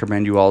I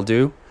recommend you all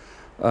do,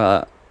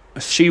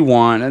 she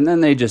won. And then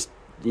they just,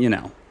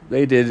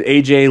 they did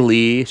AJ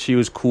Lee. She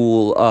was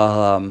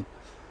cool.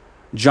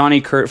 Johnny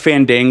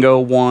Fandango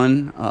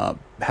won,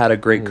 had a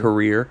great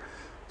career.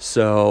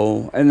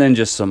 So, and then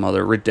just some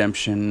other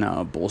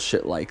redemption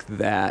bullshit like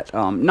that.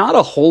 Not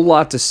a whole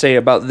lot to say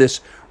about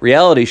this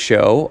reality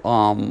show.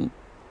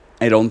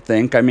 I don't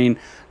think. I mean,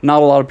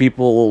 not a lot of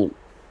people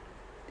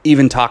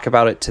even talk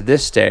about it to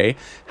this day.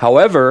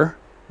 However,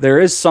 there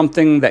is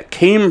something that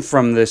came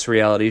from this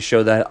reality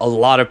show that a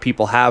lot of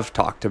people have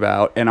talked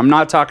about. And I'm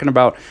not talking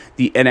about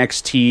the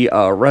NXT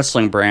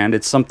wrestling brand.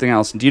 It's something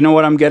else. Do you know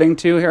what I'm getting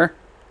to here?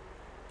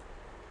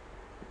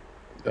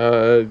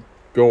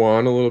 Go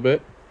on a little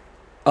bit.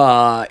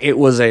 It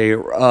was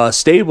a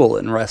stable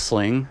in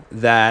wrestling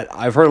that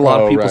I've heard a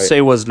lot of people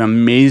say was an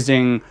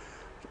amazing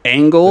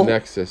angle. The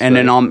Nexus, and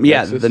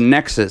right? the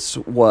Nexus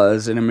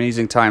was an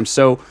amazing time.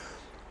 So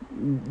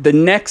the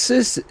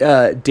Nexus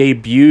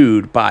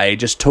debuted by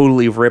just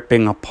totally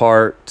ripping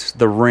apart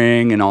the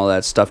ring and all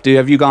that stuff.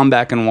 Have you gone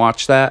back and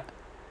watched that?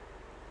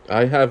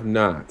 I have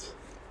not.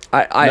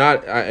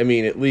 I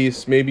mean, at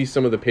least maybe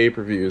some of the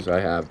pay-per-views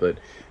I have, but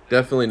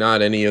definitely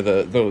not any of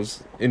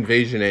those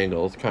invasion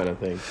angles kind of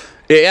thing.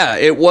 Yeah,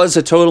 it was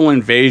a total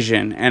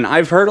invasion, and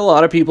I've heard a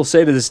lot of people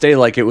say to this day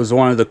it was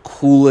one of the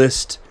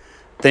coolest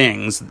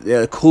things,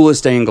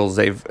 coolest angles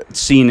they've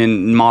seen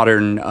in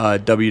modern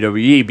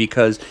WWE,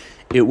 because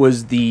it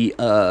was the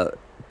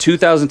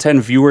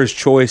 2010 Viewers'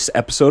 Choice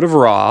episode of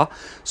Raw.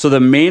 So the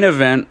main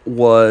event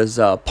was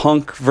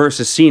Punk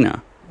versus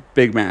Cena,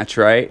 big match,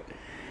 right?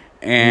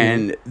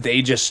 and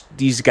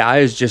these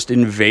guys just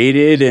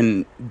invaded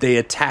and they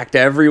attacked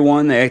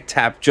everyone. They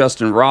attacked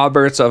Justin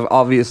Roberts.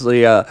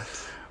 Obviously,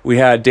 we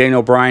had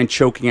Daniel Bryan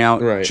choking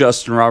out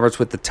Justin Roberts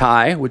with the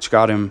tie, which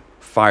got him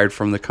fired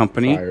from the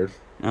company.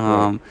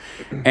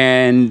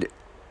 And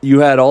you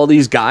had all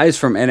these guys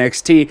from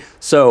NXT.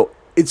 So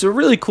it's a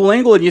really cool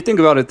angle. And you think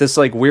about it, this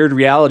like weird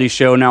reality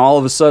show. Now, all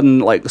of a sudden,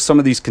 like some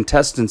of these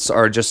contestants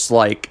are just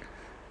like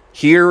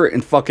here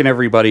and fucking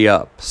everybody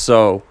up.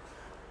 So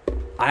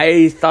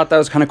I thought that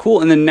was kind of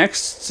cool. And the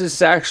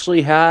Nexus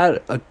actually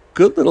had a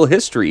good little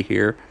history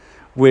here,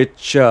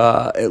 which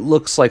it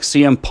looks like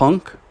CM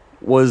Punk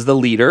was the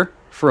leader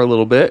for a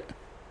little bit.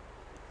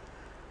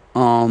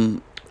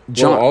 Well,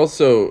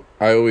 also,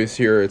 I always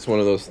hear it's one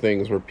of those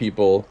things where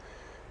people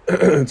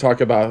talk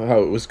about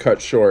how it was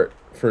cut short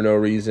for no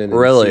reason. And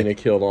really? Cena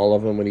killed all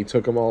of them when he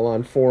took them all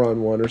on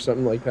 4-on-1 or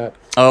something like that.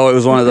 Oh, it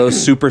was one of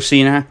those Super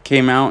Cena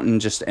came out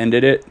and just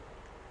ended it?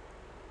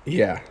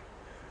 Yeah.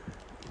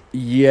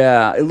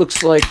 Yeah, it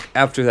looks like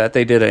after that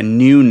they did a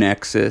new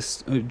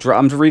Nexus.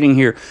 I'm reading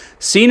here.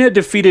 Cena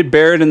defeated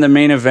Barrett in the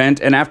main event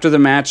and after the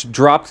match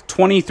dropped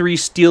 23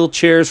 steel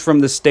chairs from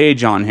the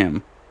stage on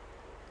him.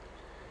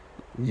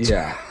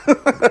 Yeah.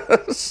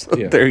 So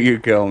there you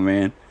go,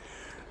 man.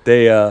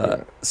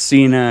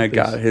 Cena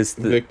got his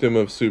victim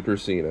of Super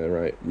Cena,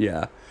 right?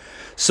 Yeah.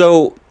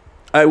 So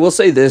I will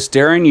say this: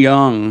 Darren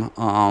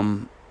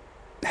Young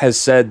has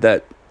said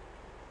that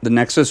the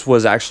Nexus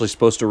was actually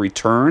supposed to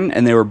return,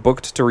 and they were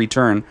booked to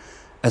return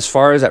as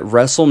far as at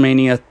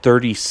WrestleMania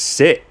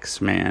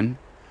 36, man.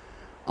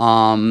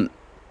 And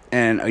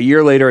a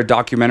year later, a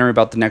documentary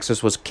about the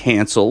Nexus was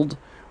canceled,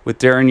 with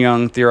Darren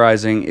Young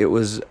theorizing it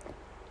was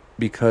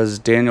because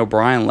Daniel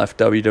Bryan left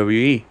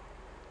WWE.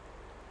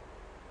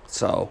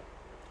 So,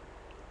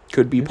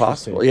 could be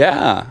possible.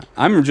 Yeah,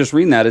 I'm just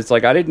reading that. It's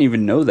like, I didn't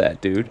even know that,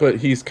 dude. But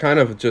he's kind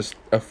of just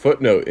a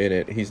footnote in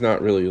it. He's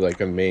not really like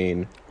a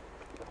main...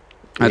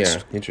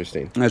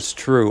 interesting. That's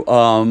true.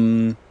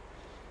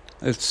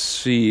 Let's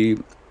see.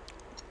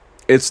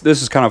 This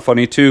is kind of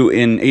funny, too.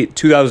 In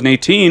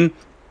 2018,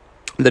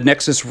 the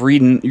Nexus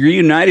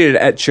reunited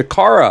at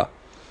Chikara,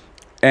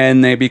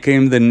 and they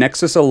became the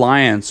Nexus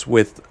Alliance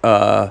with...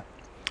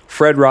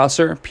 Fred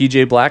Rosser,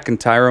 PJ Black, and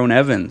Tyrone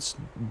Evans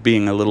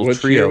being a little trio.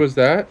 What year was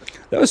that?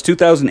 That was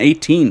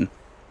 2018.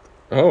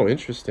 Oh,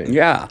 interesting.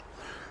 Yeah.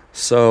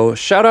 So,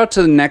 shout out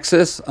to the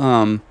Nexus.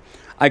 I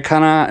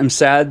kind of am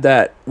sad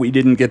that we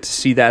didn't get to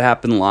see that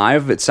happen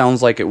live. It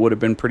sounds like it would have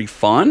been pretty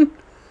fun.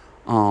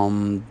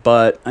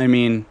 But, I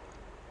mean,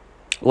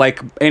 like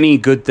any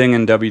good thing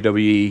in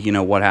WWE, you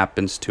know, what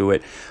happens to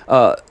it.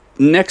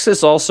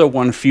 Nexus also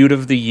won Feud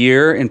of the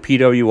Year in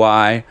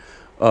PWI.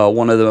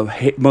 One of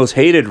the most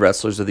hated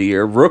wrestlers of the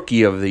year,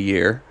 Rookie of the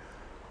Year.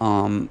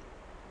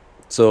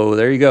 So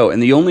there you go.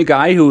 And the only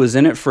guy who was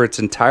in it for its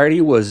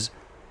entirety was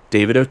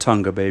David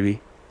Otunga,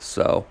 baby.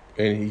 So.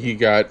 And he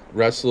got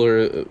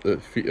wrestler,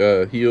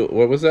 heel,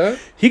 what was that?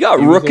 He got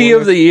Rookie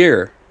of the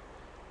Year.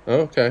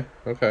 Oh, okay.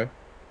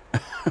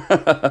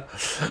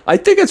 I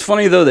think it's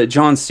funny, though, that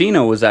John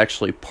Cena was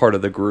actually part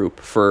of the group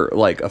for,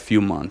 like, a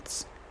few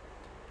months.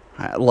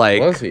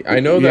 Was he? I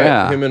know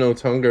that him and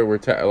Otunga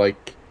were,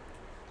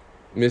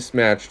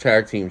 mismatched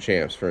tag team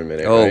champs for a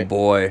minute. Oh, right?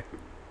 Boy.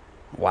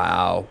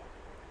 Wow.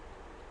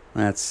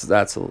 That's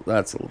a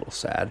little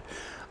sad.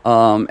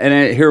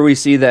 Here we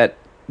see that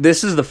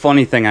this is the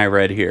funny thing I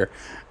read here.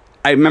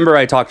 I remember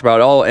I talked about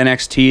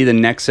NXT, the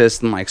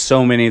Nexus, and like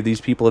so many of these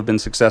people have been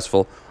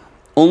successful.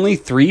 Only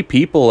 3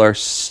 people are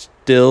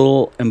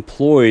still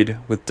employed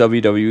with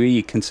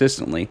WWE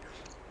consistently.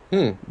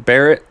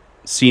 Barrett,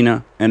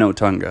 Cena, and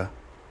Otunga.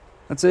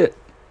 That's it.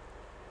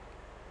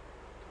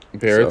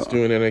 Barrett's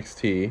doing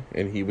NXT,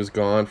 and he was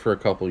gone for a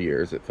couple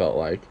years, it felt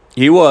like.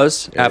 He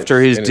was,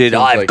 after his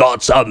I've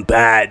got some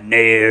bad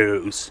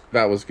news.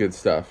 That was good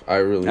stuff. I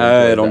really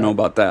I don't know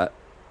about that.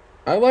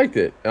 I liked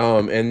it.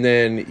 And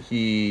then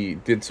he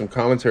did some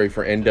commentary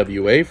for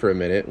NWA for a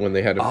minute when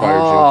they had to fire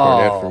Jim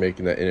Cornette for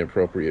making that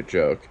inappropriate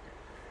joke.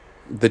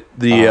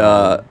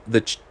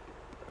 The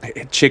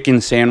chicken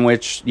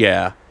sandwich,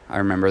 yeah, I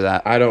remember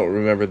that. I don't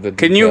remember the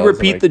details. Can you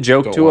repeat the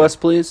joke to us,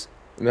 please?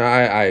 No,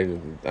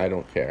 I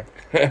don't care.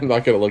 I'm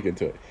not going to look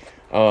into it.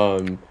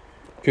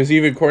 Because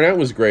even Cornette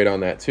was great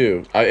on that,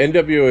 too.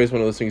 NWA is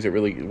one of those things that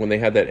really, when they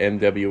had that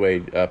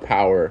NWA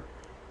Power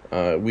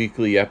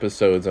weekly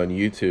episodes on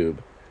YouTube,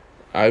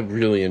 I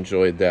really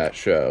enjoyed that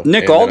show.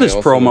 Nick Aldis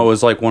promo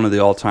is like one of the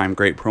all-time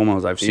great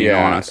promos I've seen,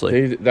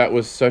 honestly. That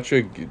was such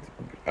a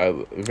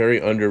very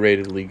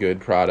underratedly good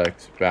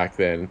product back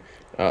then.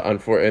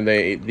 And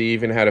they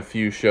even had a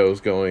few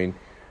shows going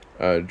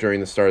during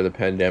the start of the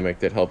pandemic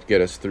that helped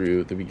get us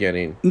through the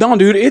beginning. No,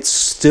 dude, it's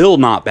still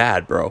not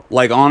bad, bro.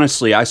 Like,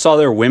 honestly, I saw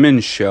their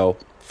women's show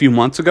a few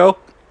months ago.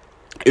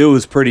 It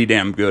was pretty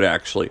damn good,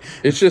 actually.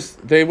 It's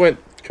just, they went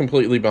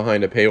completely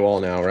behind a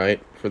paywall now,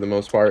 right? For the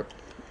most part.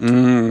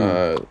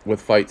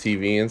 With Fight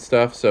TV and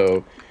stuff,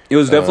 so... It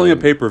was definitely a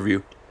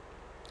pay-per-view.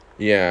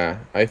 Yeah,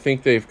 I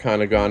think they've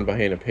kind of gone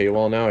behind a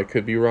paywall now. I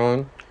could be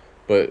wrong.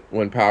 but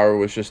when Power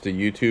was just a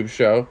YouTube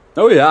show.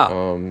 Oh yeah,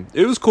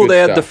 it was cool. They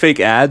had the fake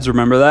ads.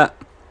 Remember that?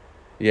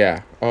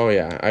 Yeah. Oh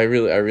yeah. I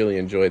really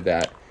enjoyed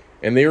that.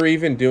 And they were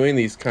even doing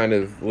these kind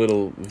of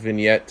little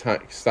vignette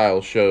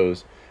style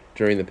shows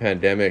during the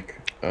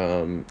pandemic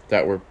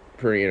that were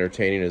pretty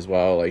entertaining as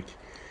well. Like,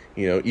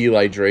 you know,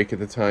 Eli Drake at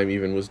the time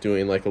even was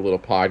doing like a little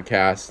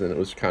podcast, and it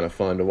was kind of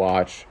fun to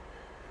watch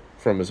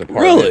from his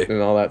apartment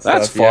and all that stuff.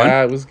 That's fun.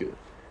 Yeah, it was good.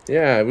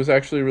 Yeah, it was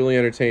actually really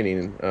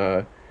entertaining.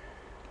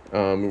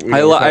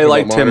 I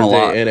liked him a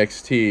lot.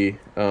 NXT.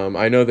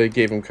 I know they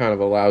gave him kind of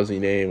a lousy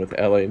name with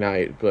LA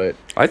Knight, but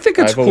I think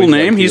it's a cool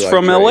name. He's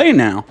from LA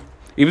now,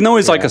 even though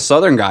he's like a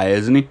Southern guy,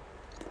 isn't he?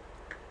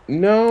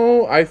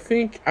 No, I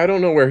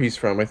don't know where he's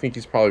from. I think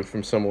he's probably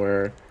from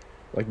somewhere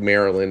like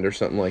Maryland or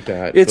something like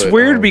that. It's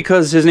weird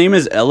because his name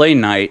is LA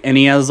Knight, and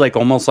he has like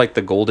almost like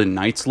the Golden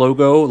Knights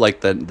logo,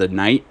 like the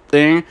Knight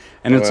thing,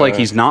 and it's like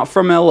he's not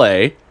from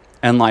LA.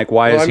 And like,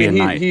 why is he a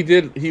Knight?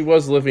 He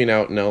was living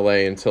out in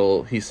LA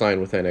until he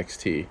signed with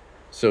NXT.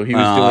 So he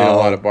was doing a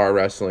lot of bar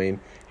wrestling.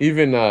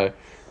 Even my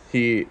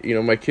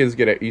kids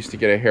used to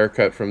get a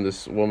haircut from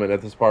this woman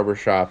at this barber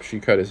shop. She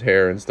cut his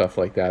hair and stuff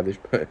like that.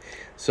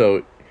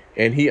 So,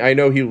 and I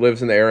know he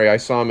lives in the area. I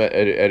saw him at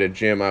a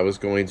gym I was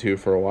going to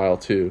for a while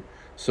too.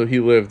 So he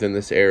lived in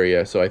this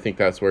area. So I think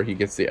that's where he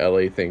gets the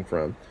LA thing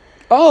from.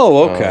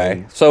 Oh,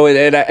 okay. So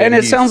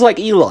it sounds like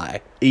Eli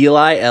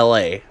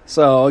LA.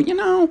 So, you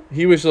know,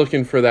 he was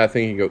looking for that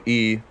thing. You go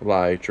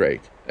Eli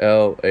Drake,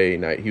 LA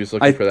Knight. He was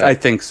looking for that. I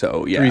think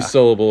so. Yeah,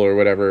 3-syllable or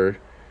whatever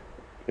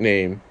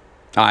name.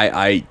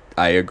 I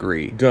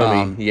agree.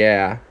 Dummy.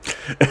 Yeah.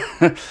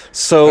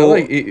 So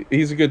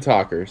he's a good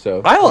talker.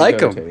 So I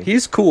like him.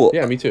 He's cool.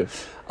 Yeah, me too.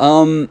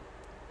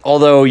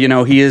 Although, you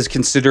know, he is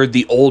considered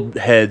the old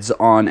heads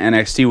on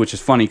NXT, which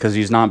is funny because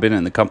he's not been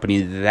in the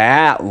company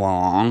that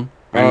long.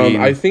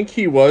 I think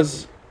he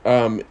was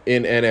in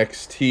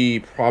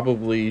NXT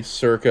probably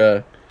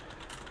circa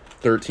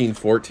 13,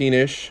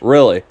 14-ish.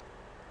 Really?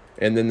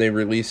 And then they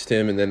released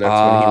him, and then that's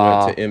when he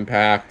went to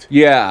Impact.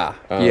 Yeah,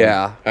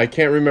 yeah. I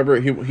can't remember.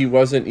 He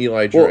wasn't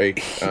Eli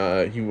Drake.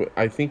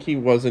 I think he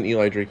wasn't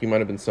Eli Drake. He might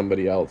have been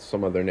somebody else,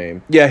 some other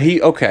name. Yeah,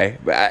 okay.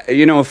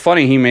 You know,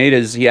 funny he made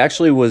is he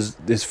actually was,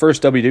 his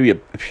first WWE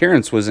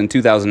appearance was in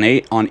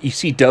 2008 on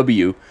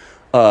ECW.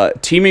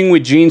 Teaming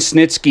with Gene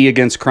Snitsky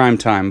against Crime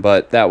Time,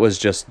 but that was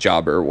just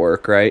jobber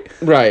work, right?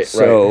 Right.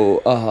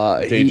 So,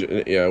 what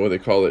they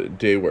call it,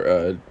 day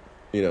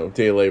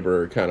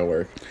laborer kind of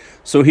work.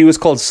 So he was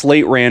called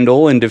Slate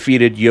Randall and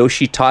defeated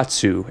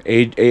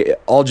Yoshitatsu,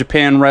 All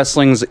Japan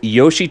Wrestling's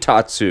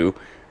Yoshitatsu,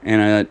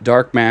 in a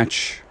dark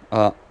match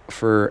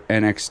for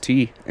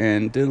NXT,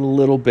 and did a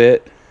little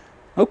bit.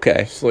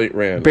 Okay. Slate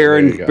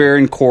Randall.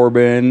 Baron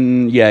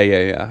Corbin.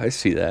 Yeah. I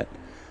see that.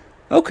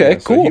 Okay,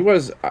 so cool. He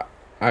was.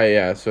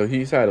 So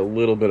he's had a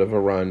little bit of a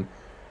run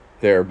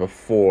there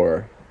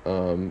before.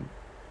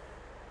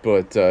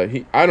 But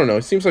I don't know.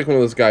 He seems like one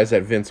of those guys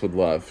that Vince would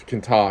love.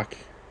 Can talk.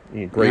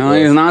 Great look.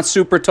 He's not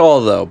super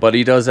tall, though, but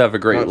he does have a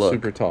great look.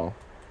 Not super tall.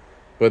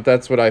 But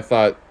that's what I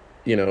thought.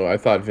 I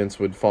thought Vince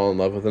would fall in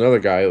love with another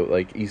guy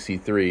like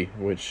EC3,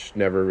 which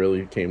never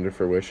really came to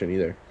fruition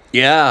either.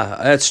 Yeah,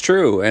 that's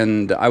true.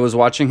 And I was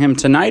watching him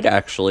tonight,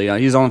 actually.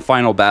 He's on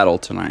Final Battle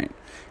tonight.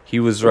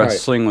 He was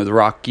wrestling with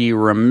Rocky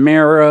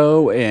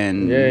Romero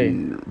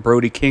and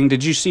Brody King.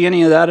 Did you see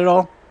any of that at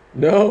all?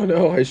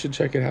 No. I should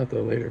check it out,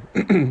 though, later.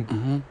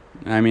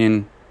 I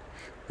mean,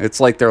 it's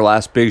like their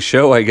last big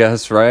show, I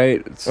guess,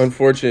 right?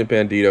 Unfortunate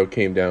Bandito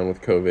came down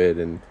with COVID,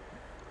 and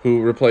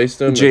who replaced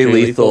him? Jay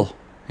Lethal.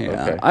 Yeah,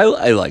 okay.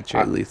 I like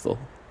Jay Lethal.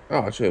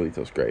 Oh, Jay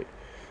Lethal's great.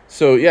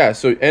 So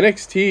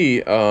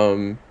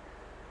NXT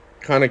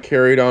kind of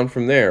carried on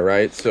from there,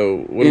 right? So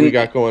what do we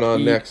got going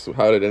on next?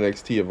 How did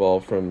NXT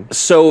evolve from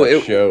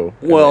show?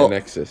 Well,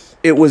 Nexus?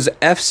 It was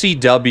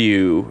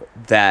FCW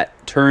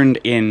that turned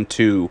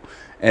into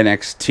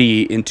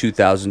NXT in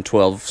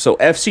 2012. So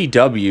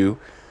FCW,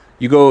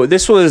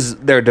 this was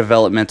their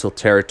developmental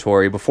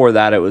territory. Before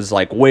that, it was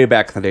like way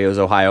back in the day, it was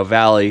Ohio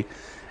Valley.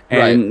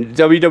 And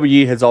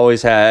WWE has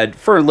always had,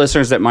 for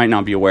listeners that might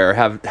not be aware,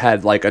 have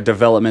had like a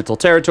developmental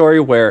territory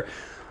where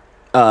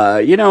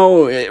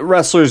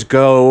wrestlers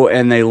go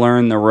and they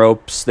learn the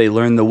ropes, they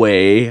learn the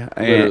way.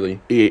 Literally.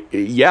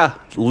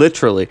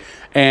 Literally.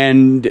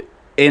 And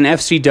in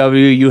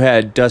FCW, you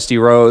had Dusty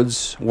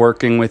Rhodes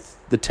working with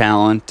the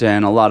talent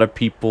and a lot of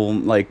people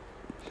like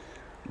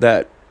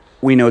that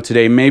we know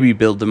today, maybe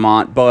Bill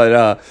DeMott.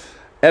 But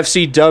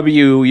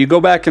FCW, you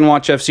go back and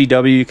watch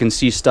FCW, you can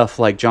see stuff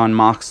like Jon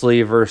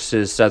Moxley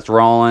versus Seth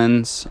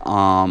Rollins.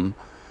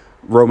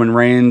 Roman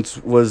Reigns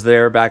was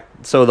there back,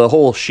 so the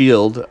whole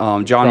Shield.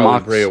 Jon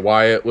Moxley, Bray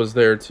Wyatt was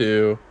there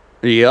too.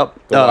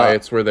 Yep, the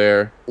Wyatts were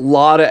there.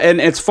 And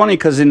it's funny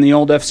because in the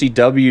old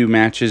FCW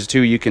matches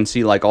too, you can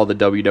see like all the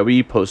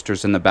WWE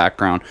posters in the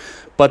background.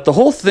 But the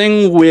whole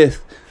thing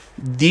with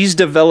these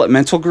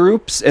developmental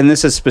groups, and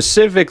this is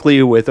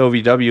specifically with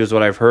OVW, is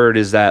what I've heard,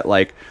 is that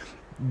like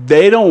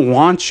they don't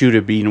want you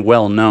to be too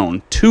well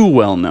known.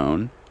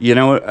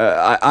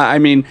 I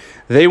mean,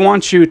 they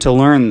want you to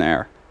learn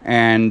there.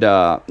 and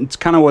it's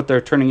kind of what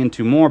they're turning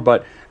into more.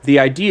 But the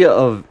idea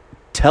of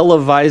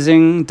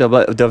televising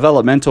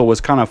developmental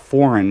was kind of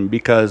foreign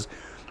because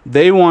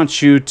they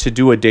want you to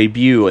do a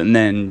debut and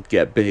then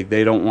get big.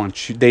 They didn't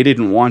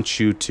want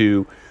you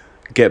to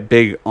get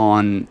big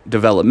on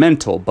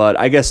developmental, but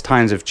I guess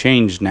times have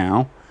changed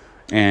now,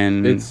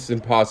 and it's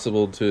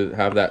impossible to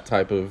have that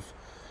type of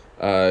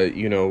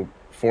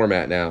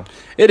format now.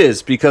 It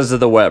is because of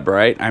the web,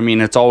 right? I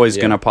mean, it's always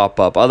going to pop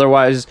up.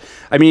 Otherwise,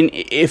 I mean,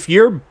 if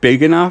you're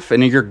big enough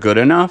and you're good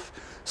enough,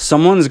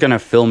 someone's going to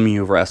film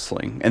you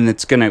wrestling, and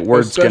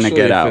word's going to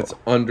get out. Especially if it's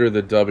under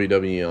the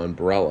WWE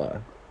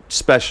umbrella.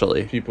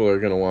 Especially. People are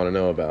going to want to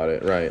know about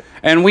it, right?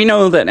 And we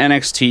know that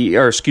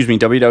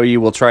WWE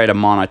will try to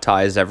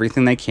monetize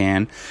everything they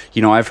can.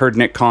 You know, I've heard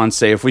Nick Khan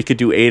say if we could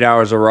do 8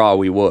 hours of Raw,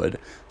 we would.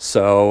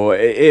 So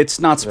it's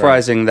not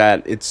surprising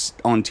that it's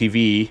on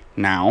TV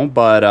now,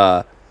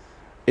 but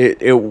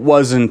it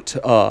wasn't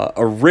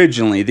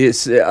originally.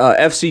 This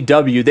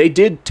FCW, they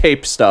did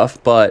tape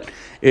stuff, but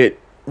it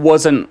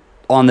wasn't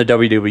on the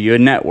WWE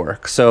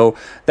network. So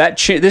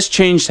this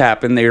change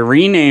happened. They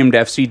renamed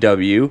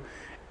FCW,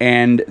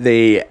 and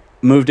they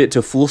moved it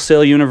to Full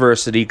Sail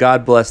University.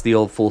 God bless the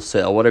old Full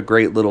Sail. What a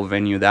great little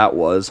venue that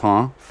was,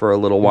 huh? For a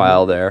little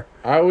while there.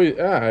 I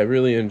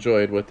really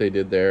enjoyed what they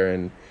did there,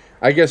 and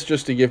I guess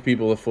just to give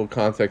people the full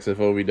context of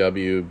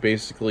OVW,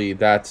 basically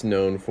that's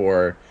known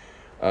for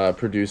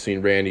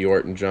producing Randy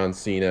Orton, John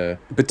Cena,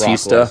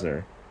 Batista, Brock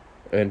Lesnar,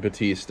 and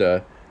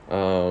Batista.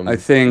 I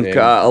think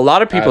a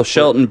lot of people.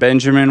 Shelton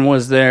Benjamin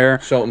was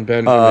there. Shelton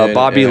Benjamin.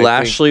 Bobby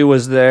Lashley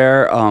was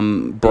there.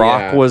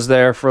 Brock was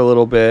there for a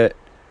little bit.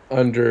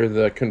 Under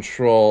the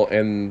control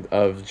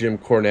of Jim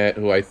Cornette,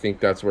 who I think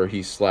that's where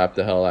he slapped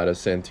the hell out of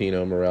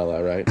Santino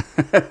Marella, right?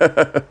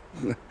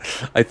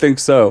 I think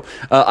so.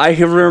 I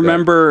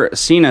remember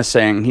Cena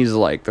saying, he's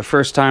like, the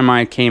first time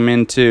I came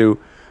into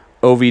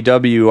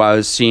OVW, I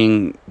was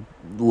seeing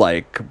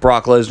like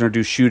Brock Lesnar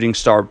do shooting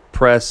star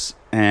press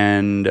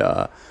and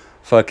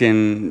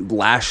fucking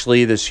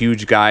Lashley, this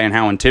huge guy, and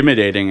how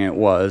intimidating it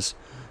was.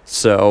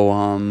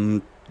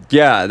 So,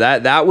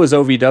 that was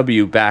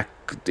OVW back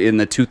in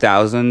the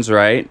 2000s,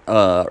 right?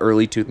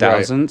 Early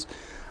 2000s.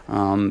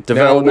 Right.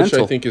 Developmental. Now, which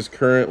I think is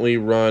currently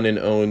run and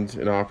owned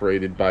and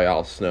operated by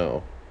Al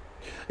Snow.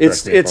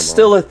 It's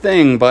still a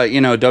thing, but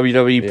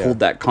WWE pulled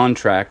that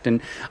contract,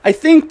 and I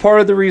think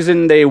part of the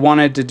reason they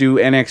wanted to do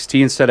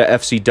NXT instead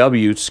of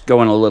FCW,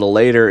 going a little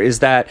later, is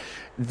that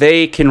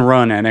they can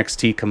run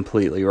NXT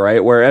completely,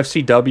 right? Where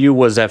FCW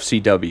was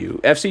FCW.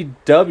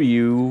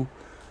 FCW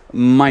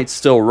might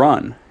still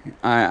run,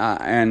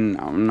 and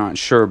I'm not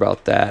sure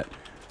about that.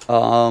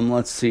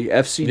 Let's see,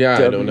 FCW. Yeah,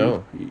 I don't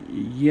know.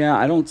 Yeah,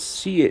 I don't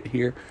see it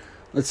here.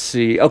 Let's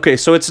see. Okay,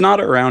 so it's not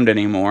around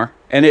anymore,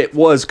 and it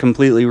was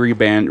completely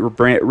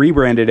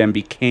rebranded and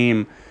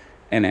became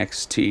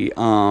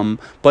NXT.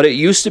 But it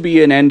used to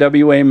be an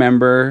NWA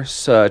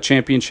members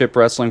championship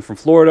wrestling from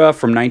Florida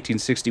from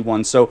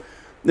 1961. So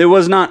it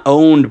was not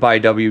owned by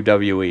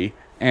WWE,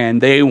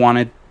 and they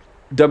wanted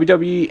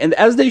WWE, and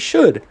as they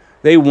should,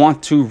 they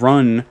want to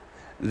run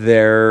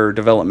their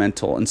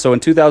developmental. And so in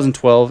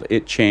 2012,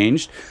 it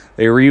changed.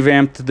 They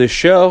revamped the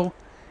show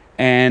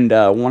and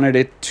wanted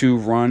it to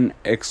run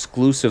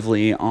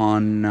exclusively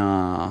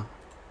on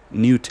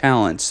new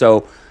talent.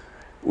 So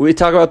we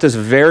talk about this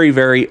very,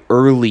 very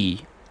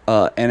early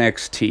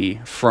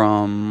NXT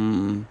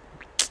from,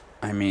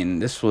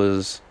 this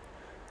was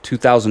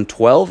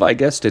 2012, I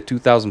guess, to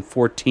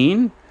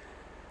 2014.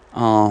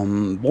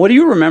 What do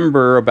you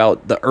remember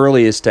about the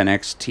earliest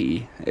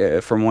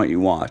NXT from what you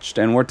watched?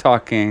 And we're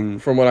talking...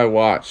 From what I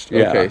watched.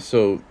 Yeah. Okay,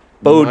 so...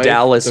 Bo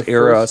Dallas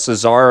era,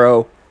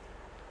 Cesaro.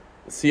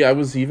 See, I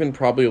was even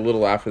probably a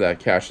little after that,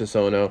 Cassius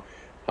Ohno.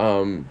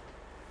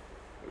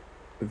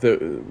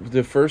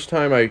 The first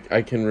time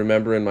I can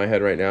remember in my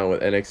head right now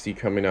with NXT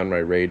coming on my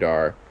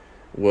radar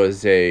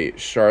was a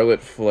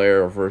Charlotte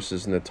Flair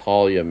versus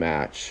Natalya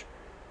match.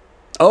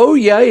 Oh,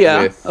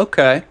 yeah.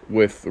 Okay.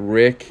 With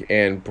Rick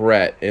and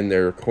Brett in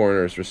their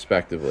corners,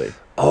 respectively.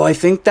 Oh, I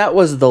think that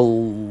was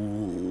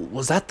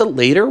Was that the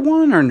later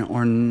one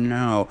or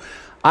no?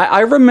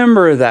 I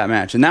remember that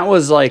match, and that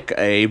was like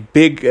a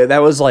big... That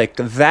was like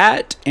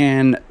that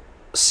and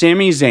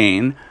Sami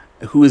Zayn,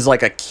 who is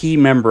like a key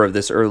member of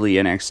this early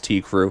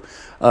NXT crew.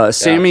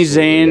 Sami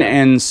Zayn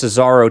and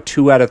Cesaro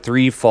 2 out of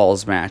 3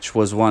 falls match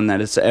was one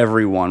that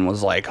everyone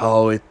was like,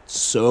 oh, it's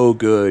so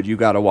good. You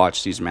got to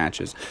watch these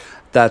matches.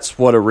 That's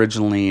what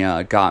originally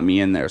got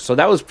me in there. So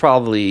that was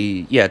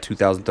probably,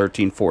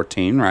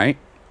 2013-14, right?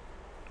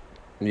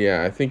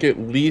 Yeah, I think at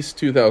least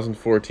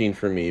 2014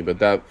 for me, but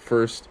that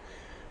first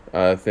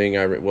thing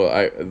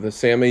the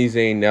Sami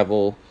Zayn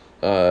Neville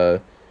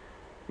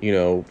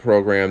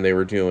program they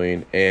were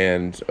doing,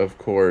 and of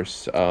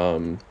course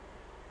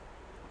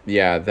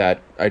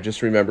that I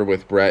just remember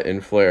with Brett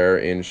and Flair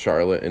in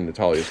Charlotte and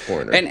Natalya's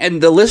corner.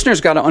 And the listeners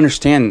got to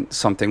understand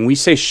something. We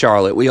say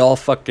Charlotte, we all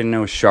fucking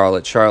know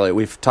Charlotte.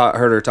 We've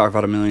heard her talk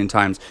about a million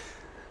times.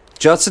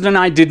 Justin and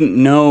I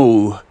didn't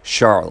know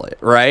Charlotte,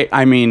 right?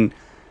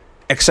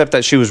 Except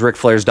that she was Ric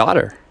Flair's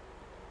daughter.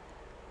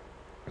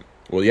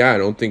 Well, yeah, I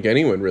don't think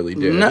anyone really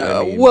did.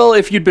 No, I mean, well,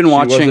 if you'd been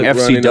watching wasn't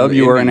running in the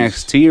FCW or Indies.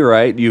 NXT,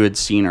 right, you had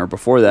seen her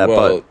before that.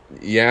 Well,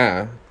 But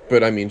yeah,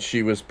 but I mean,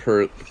 she was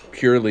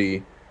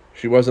purely.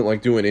 She wasn't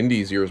like doing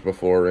indies years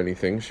before or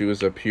anything. She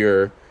was a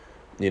pure,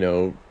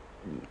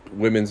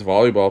 women's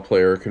volleyball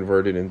player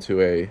converted into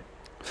a.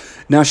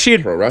 now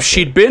Pro wrestler.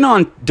 she'd been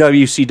on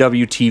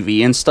WCW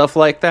TV and stuff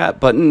like that,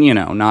 but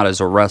not as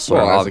a wrestler.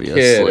 Well, as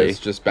obviously, a kid, it's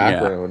just Yeah.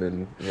 background,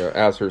 and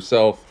as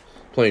herself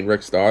playing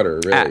Rick's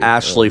daughter, really.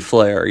 Ashley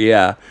Flair,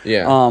 yeah.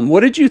 Yeah. What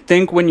did you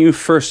think when you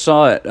first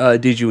saw it?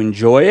 Did you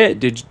enjoy it?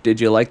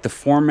 Did you like the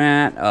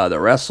format, the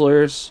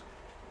wrestlers?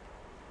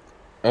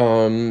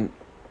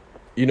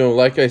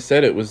 Like I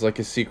said, it was like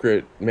a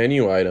secret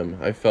menu item.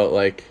 I felt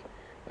like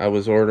I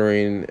was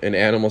ordering an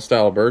animal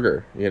style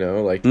burger,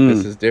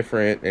 this is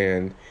different.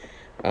 And,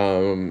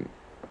 it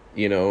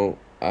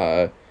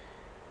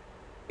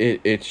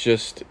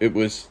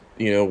was,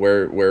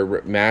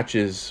 where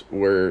matches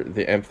were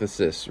the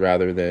emphasis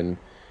rather than,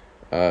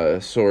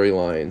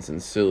 storylines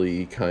and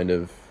silly kind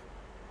of,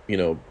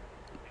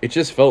 it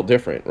just felt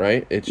different,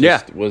 right? It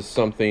just was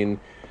something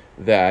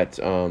that,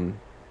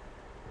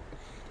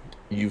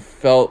 you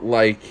felt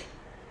like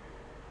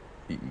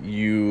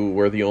you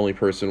were the only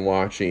person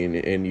watching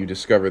and you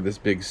discovered this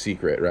big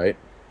secret, right?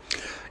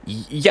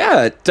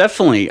 Yeah,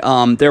 definitely.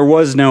 There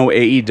was no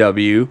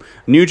AEW.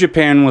 New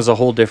Japan was a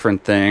whole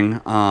different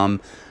thing.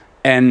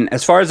 And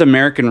as far as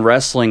American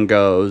wrestling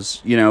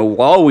goes,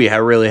 all we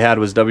really had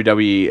was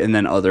WWE and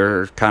then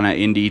other kind of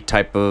indie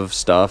type of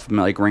stuff,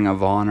 like Ring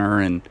of Honor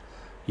and,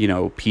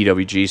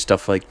 PWG,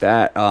 stuff like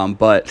that.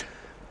 But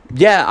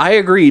yeah, I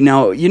agree.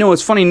 Now,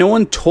 it's funny. No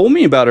one told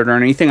me about it or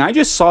anything. I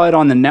just saw it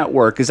on the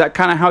network. Is that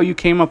kind of how you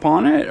came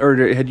upon it,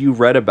 or had you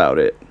read about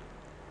it?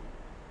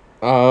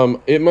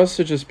 It must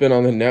have just been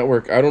on the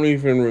network. I don't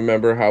even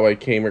remember how I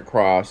came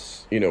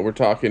across, we're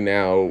talking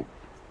now,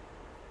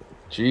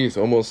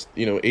 almost,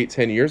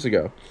 8-10 years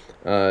ago.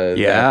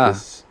 Yeah.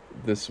 That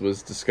this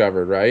was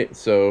discovered, right?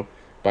 So,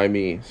 by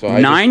me. So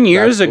 9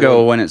 years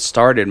ago when it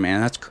started,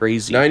 man. That's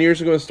crazy. 9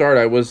 years ago it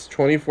started.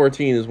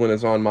 2014 is when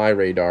it's on my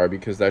radar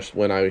because that's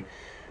when I,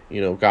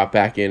 got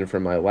back in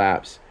from my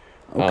lapse.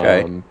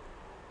 Okay.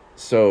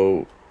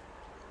 So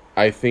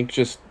I think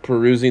just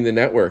perusing the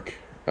network.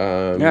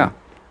 Yeah.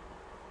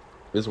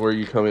 Is where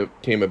you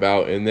came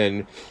about, and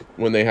then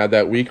when they had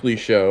that weekly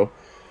show,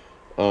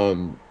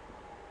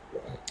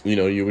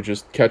 you would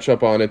just catch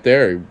up on it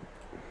there.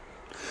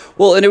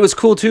 Well, and it was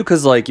cool too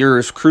because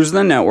you're cruising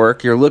the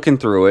network, you're looking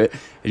through it,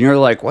 and you're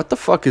like, "What the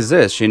fuck is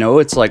this?"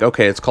 It's like,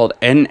 okay, it's called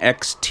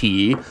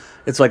NXT.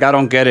 It's like, I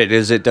don't get it.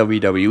 Is it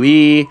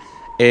WWE?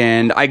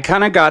 And I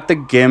kind of got the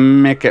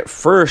gimmick at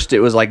first. It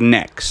was like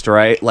next,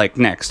 right? Like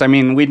next. I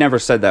mean, we never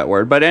said that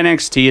word, but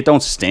NXT, it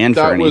don't stand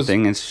for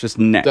anything. It's just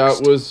next.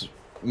 That was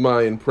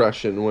my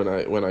impression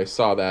when I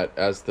saw that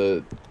as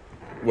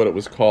what it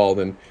was called,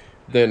 and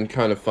then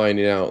kind of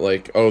finding out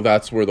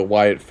that's where the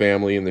Wyatt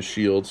family and the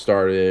Shield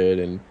started,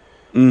 and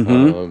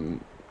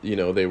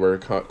they were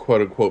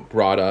quote unquote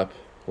brought up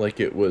like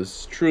it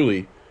was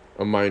truly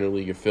a minor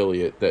league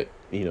affiliate that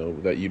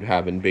that you'd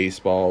have in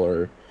baseball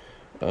or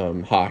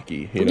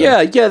hockey.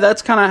 Yeah,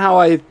 that's kind of how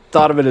I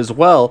thought of it as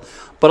well.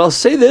 But I'll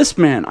say this,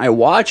 man, I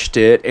watched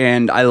it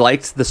and I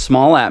liked the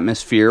small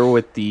atmosphere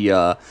with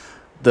the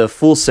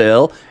Full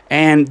Sail,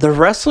 and the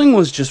wrestling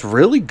was just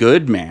really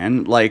good,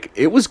 man.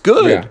 It was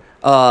good.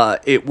 Yeah.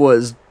 It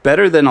was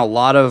better than a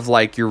lot of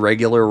your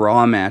regular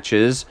Raw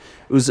matches.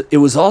 It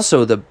was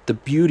also the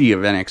beauty of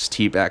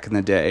NXT back in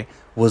the day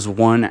was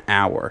 1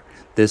 hour.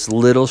 This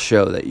little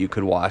show that you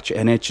could watch,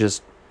 and it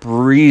just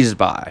breezed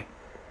by.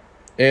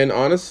 And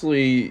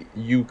honestly,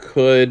 you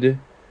could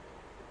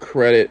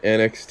credit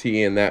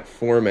NXT in that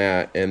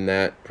format and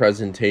that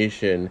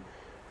presentation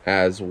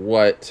as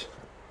what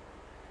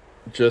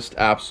just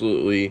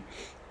absolutely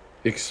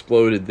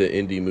exploded the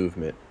indie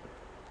movement.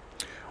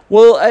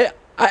 Well,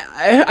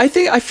 I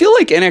feel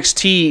like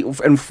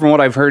NXT, and from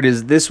what I've heard,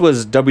 is this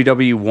was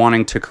WWE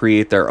wanting to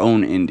create their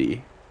own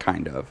indie,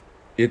 kind of.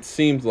 It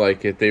seemed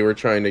like it. They were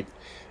trying to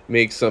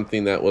make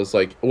something that was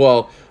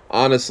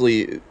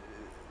honestly,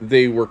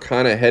 they were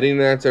kind of heading in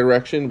that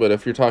direction. But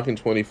if you're talking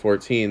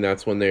 2014,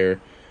 that's when they're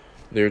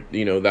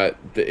that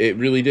it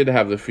really did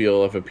have the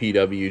feel of a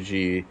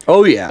PWG.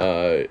 Oh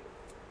yeah.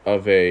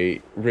 Of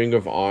a Ring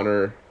of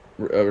Honor,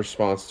 a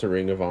response to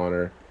Ring of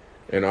Honor,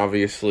 and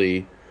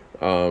obviously,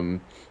 the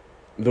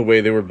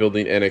way they were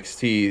building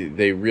NXT,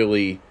 they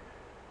really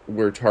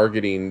were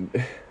targeting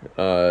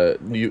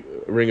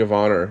Ring of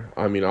Honor.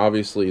 I mean,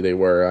 obviously they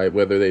were.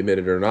 Whether they admit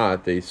it or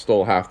not, they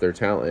stole half their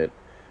talent.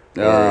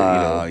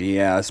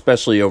 Yeah,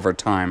 especially over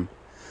time.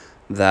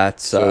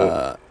 That's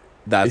if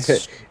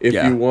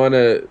you want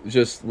to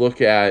just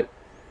look at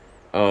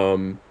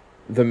the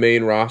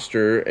main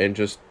roster and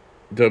just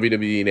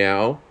WWE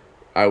now,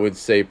 I would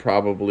say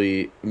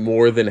probably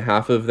more than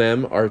half of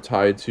them are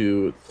tied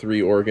to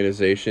 3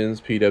 organizations: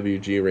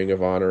 PWG, Ring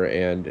of Honor,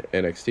 and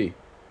NXT.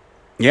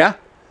 Yeah,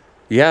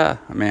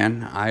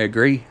 man, I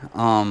agree.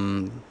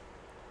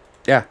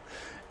 Yeah.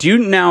 Do you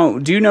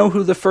know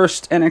who the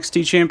first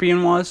NXT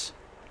champion was?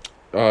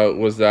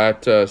 Was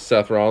that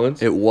Seth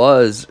Rollins? It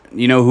was.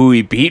 You know who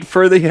he beat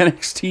for the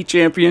NXT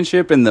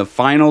Championship in the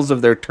finals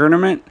of their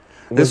tournament?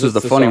 This was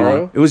the funny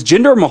one. It was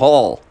Jinder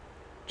Mahal.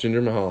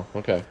 Jinder Mahal.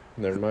 Okay,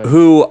 never mind.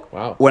 Who,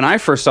 wow. When I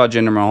first saw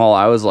Jinder Mahal,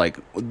 I was like,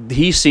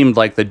 he seemed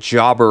like the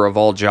jobber of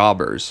all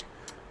jobbers.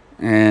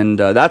 And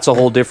that's a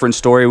whole different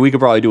story. We could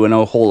probably do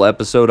a whole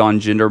episode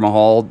on Jinder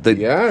Mahal.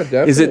 Yeah,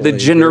 definitely. Is it the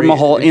Jinder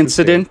Mahal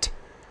incident?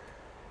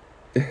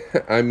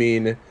 I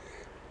mean,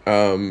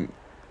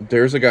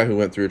 there's a guy who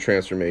went through a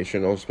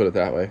transformation. I'll just put it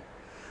that way. I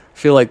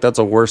feel like that's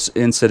a worse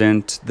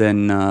incident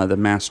than the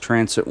mass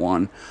transit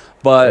one.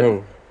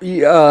 But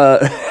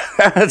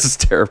that's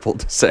terrible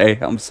to say.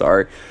 I'm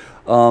sorry.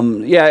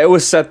 It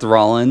was Seth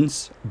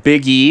Rollins.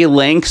 Big E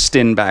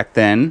Langston back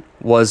then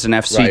was an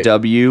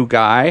FCW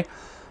guy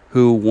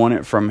who won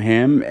it from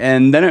him.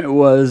 And then it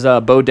was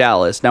Bo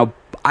Dallas. Now,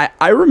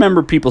 I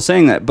remember people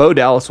saying that Bo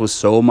Dallas was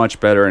so much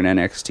better in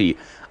NXT.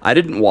 I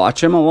didn't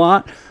watch him a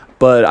lot,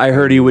 but I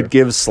heard he would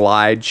give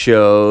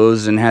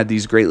slideshows and had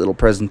these great little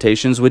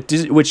presentations,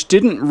 which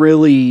didn't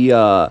really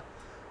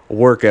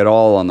work at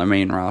all on the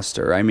main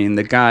roster. I mean,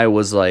 the guy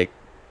was like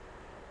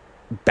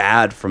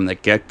bad from the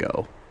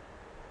get-go.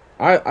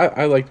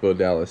 I liked Bo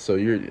Dallas, so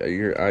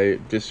I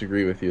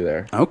disagree with you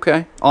there.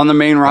 Okay, on the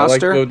main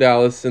roster, I liked Bo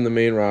Dallas in the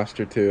main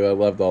roster too. I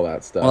loved all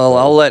that stuff. Well,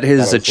 I'll let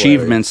his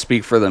achievements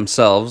speak for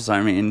themselves.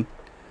 I mean,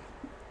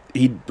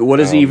 what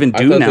does he even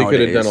do nowadays? I thought they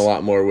could have done a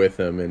lot more with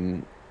him,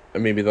 and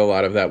maybe a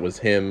lot of that was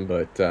him.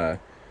 But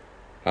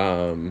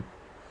I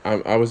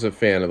was a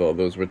fan of all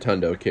those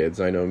Rotundo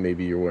kids. I know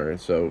maybe you weren't,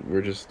 so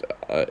we're just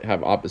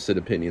have opposite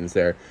opinions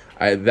there.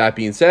 That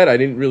being said, I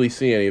didn't really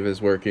see any of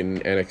his work in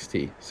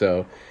NXT,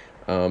 so.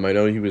 I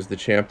know he was the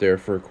champ there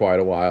for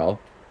quite a while.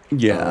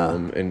 Yeah.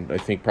 And I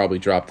think probably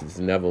dropped it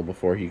to Neville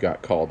before he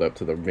got called up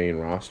to the main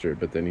roster.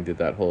 But then he did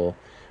that whole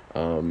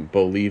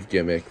Believe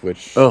gimmick,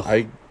 which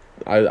I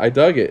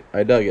dug it.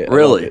 I dug it.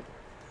 Really?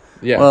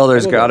 Yeah. Well,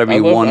 there's got to be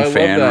one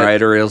fan,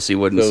 right? Or else he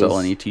wouldn't sell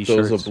any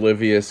T-shirts. Those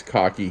oblivious,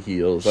 cocky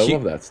heels. I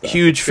love that stuff.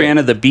 Huge fan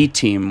of the B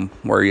Team,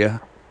 were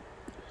you?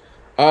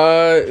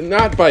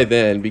 Not by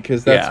then,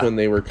 because that's when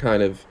they were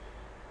kind of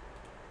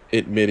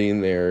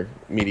admitting their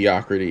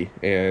mediocrity,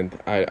 and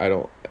I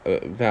don't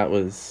that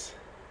was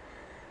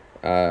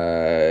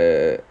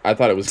I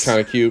thought it was kind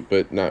of cute,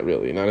 but not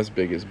really, not as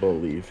big as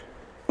Believe.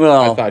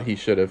 Well, I thought he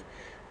should have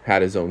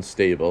had his own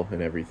stable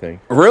and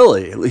everything.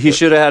 Really? He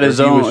should have had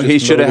his own. He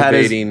should have had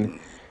his.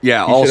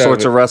 Yeah, all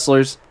sorts of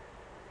wrestlers.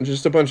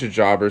 Just a bunch of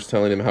jobbers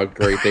telling him how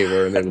great they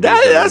were, and they would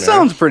that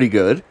sounds pretty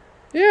good.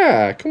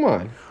 Yeah, come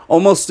on.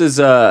 Almost as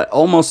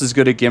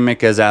good a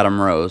gimmick as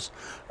Adam Rose.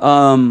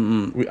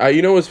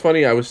 You know what's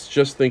funny? I was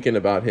just thinking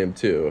about him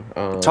too.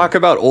 Talk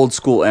about old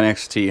school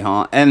NXT,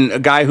 huh? And a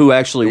guy who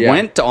actually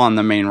went on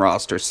the main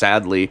roster,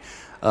 sadly,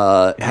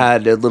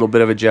 had a little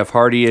bit of a Jeff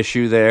Hardy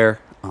issue there.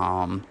 He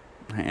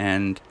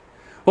had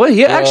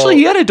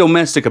a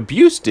domestic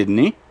abuse, didn't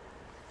he?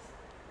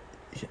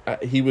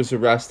 He was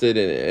arrested,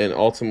 and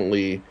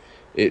ultimately,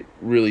 it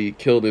really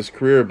killed his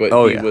career. But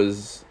he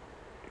was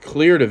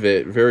cleared of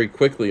it very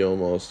quickly,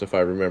 almost, if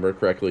I remember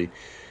correctly.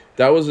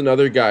 That was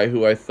another guy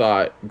who I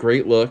thought,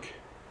 great look,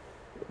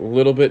 a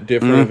little bit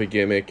different of a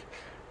gimmick.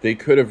 They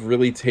could have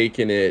really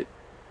taken it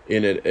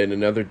in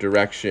another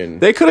direction.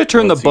 They could have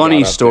turned the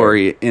bunny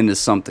story into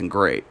something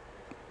great.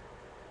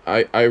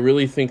 I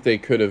really think they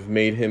could have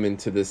made him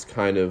into this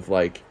kind of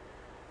like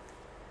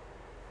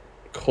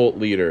cult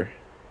leader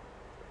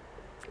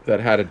that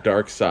had a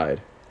dark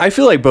side. I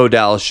feel like Bo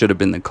Dallas should have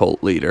been the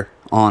cult leader,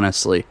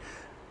 honestly.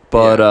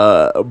 But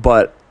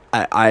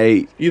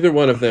I either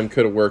one of them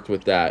could have worked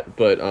with that,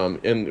 but a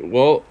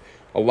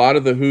lot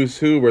of the who's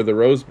who were the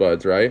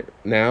Rosebuds, right?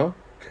 Now?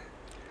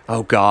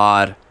 Oh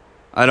God.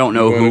 I don't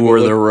know who were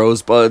the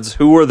Rosebuds.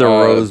 Who were the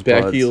Rosebuds?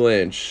 Becky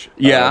Lynch.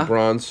 Yeah.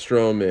 Braun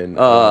Strowman.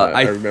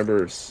 I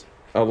remember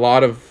a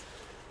lot of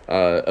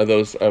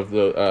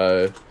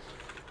the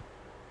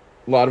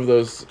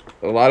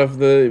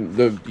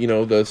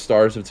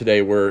stars of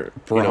today were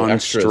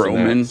extras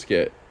Strowman. In that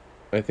skit.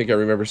 I think I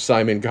remember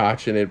Simon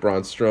Gotch in it,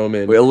 Braun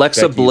Strowman.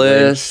 Alexa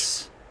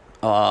Bliss.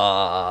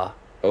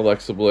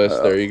 Alexa Bliss,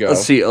 there you go.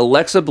 Let's see,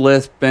 Alexa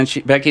Bliss,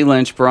 Becky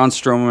Lynch, Braun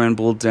Strowman,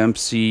 Bull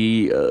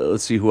Dempsey.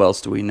 Let's see, who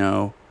else do we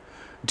know?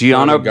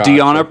 Deanna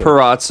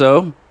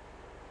Purrazzo.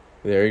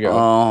 There you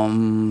go.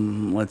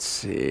 Let's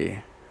see.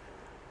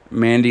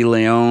 Mandy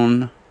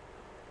Leon.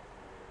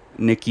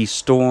 Nikki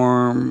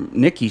Storm.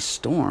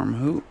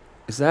 Who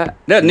is that?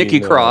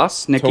 Nikki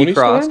Cross. Nikki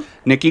Cross. Storm?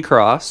 Nikki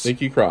Cross.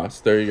 Nikki Cross.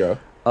 There you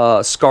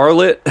go.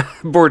 Scarlett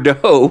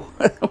Bordeaux,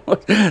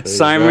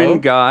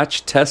 Simon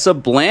Gotch, Tessa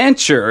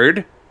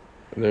Blanchard.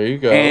 There you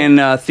go.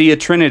 And Thea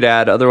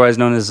Trinidad, otherwise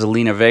known as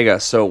Zelina Vega.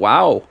 So,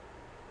 wow.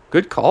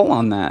 Good call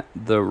on that.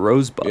 The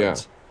Rosebuds. Yeah.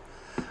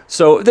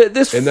 So,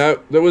 this... And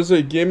that was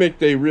a gimmick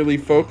they really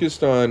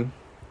focused on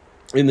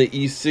in the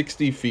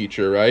E60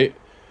 feature, right?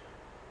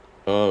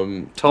 Tell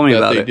me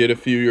about it. That they did a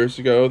few years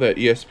ago, that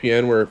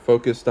ESPN were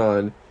focused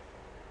on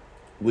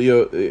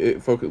Leo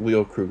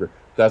Kruger.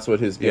 That's what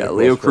his gimmick was.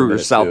 Leo Kruger,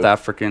 South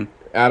African.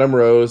 Adam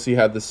Rose, he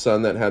had the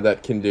son that had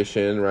that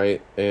condition,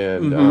 right?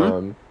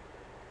 And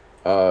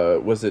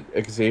was it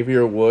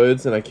Xavier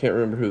Woods? And I can't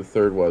remember who the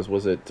third was.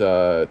 Was it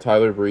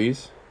Tyler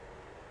Breeze?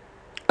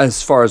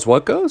 As far as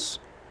what goes?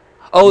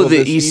 Oh, Well,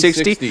 the this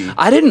E60.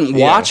 I didn't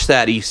watch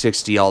that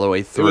E60 all the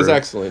way through. It was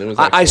excellent.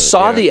 I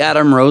saw the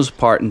Adam Rose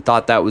part and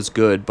thought that was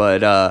good,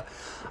 but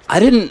I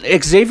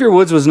didn't. Xavier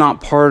Woods was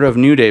not part of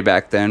New Day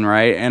back then,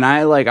 right? And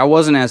I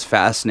wasn't as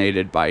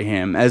fascinated by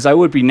him as I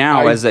would be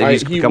now, as that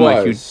he's become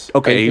a huge.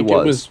 Okay, he was.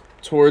 It was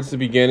towards the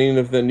beginning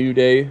of the New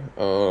Day.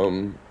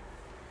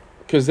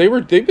 Because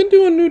they've been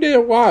doing New Day a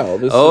while.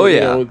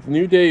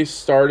 New Day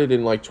started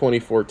in like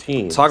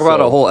 2014. Talk about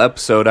a whole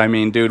episode. I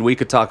mean, dude, we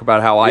could talk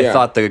about how I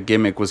thought the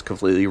gimmick was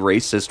completely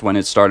racist when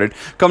it started.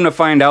 Come to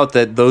find out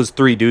that those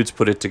three dudes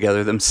put it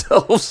together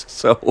themselves.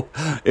 So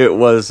it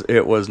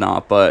was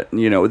not. But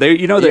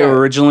they were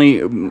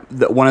originally,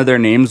 one of their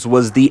names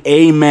was the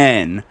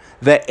Amen.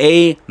 The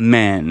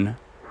Amen.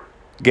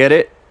 Get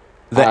it?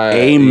 The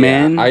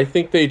Amen. Yeah. I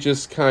think they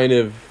just kind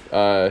of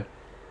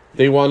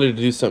they wanted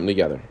to do something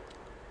together.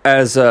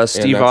 As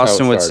Steve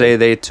Austin would say,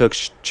 they took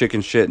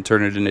chicken shit and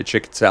turned it into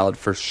chicken salad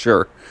for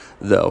sure,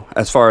 though,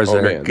 as far as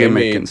their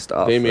gimmick and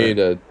stuff. They made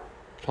a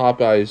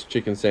Popeye's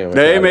chicken sandwich.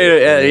 They made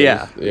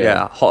it,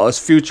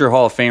 future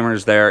Hall of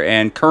Famers there,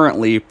 and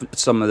currently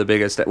one of the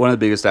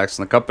biggest acts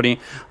in the company,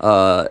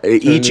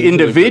 each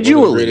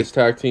individually. One of the greatest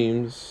tag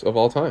teams of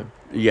all time.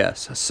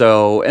 Yes,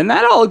 so, and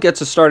that all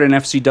gets a start in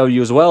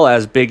FCW as well,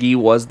 as Big E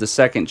was the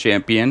second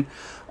champion.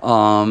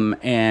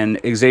 And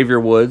Xavier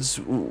Woods,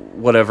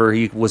 whatever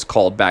he was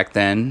called back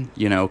then,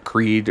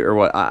 Creed or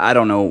what, I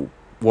don't know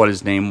what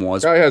his name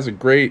was. Guy has a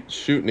great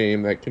shoot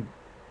name that could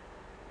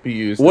be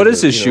used. What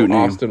is his shoot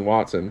name? Austin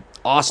Watson.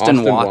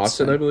 Austin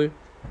Watson, I believe.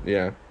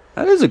 Yeah.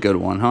 That is a good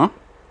one, huh?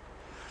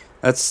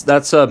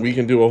 We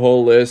can do a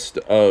whole list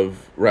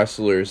of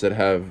wrestlers that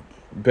have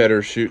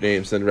better shoot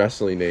names than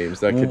wrestling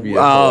names. That could be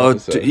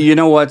you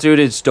know what,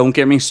 dude? Don't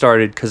get me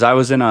started, because I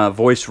was in a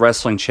Voice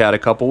Wrestling chat a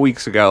couple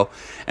weeks ago,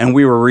 and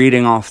we were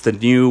reading off the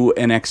new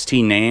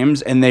NXT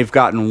names, and they've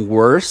gotten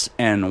worse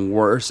and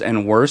worse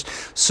and worse.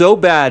 So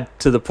bad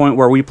to the point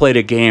where we played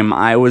a game.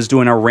 I was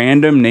doing a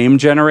random name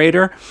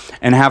generator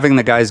and having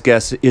the guys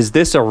guess, is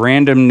this a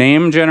random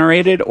name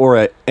generated or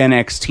a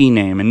NXT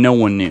name? And no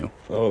one knew.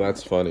 Oh,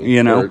 that's funny.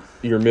 Or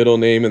your middle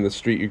name and the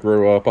street you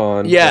grew up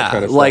on. Yeah, that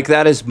kind of like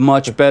that is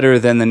much better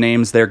than the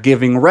names they're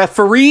giving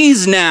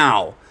referees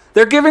now.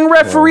 They're giving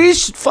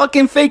referees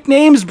fucking fake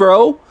names,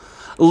 bro.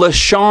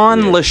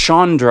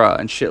 Lashandra,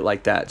 and shit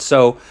like that.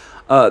 So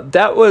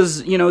that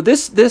was,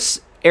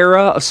 this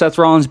era of Seth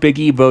Rollins, Big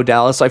E, Bo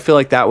Dallas, I feel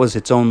like that was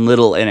its own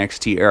little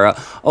NXT era,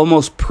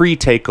 almost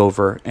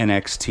pre-TakeOver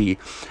NXT.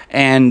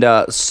 And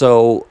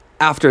so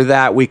after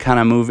that, we kind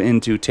of move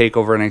into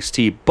TakeOver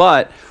NXT,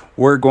 but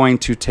we're going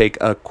to take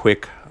a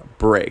quick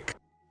break.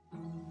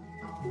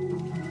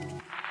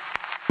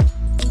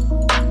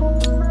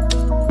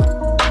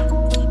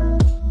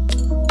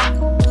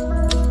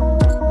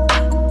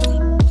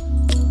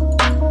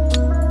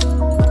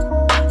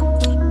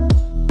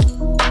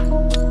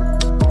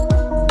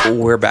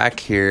 We're back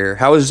here.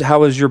 How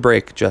was your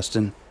break,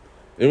 Justin?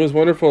 It was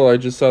wonderful. I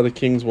just saw the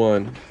Kings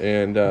won,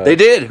 and they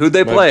did. Who'd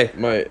they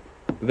play?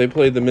 They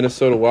played the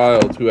Minnesota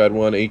Wild, who had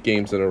won 8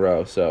 games in a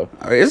row. So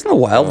isn't the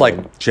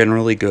Wild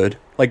generally good?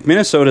 Like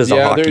Minnesota's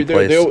a hockey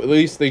place. At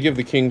least they give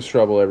the Kings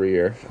trouble every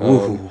year.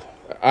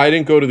 I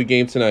didn't go to the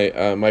game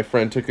tonight. My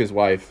friend took his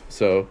wife,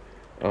 so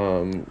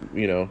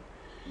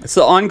it's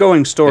the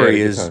ongoing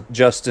story is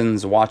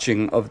Justin's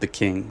watching of the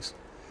Kings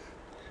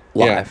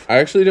live. Yeah, I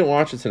actually didn't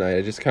watch it tonight.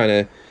 I just kind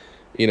of,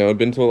 I've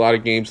been to a lot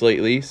of games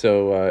lately,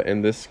 so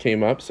and this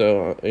came up,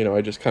 so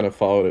I just kind of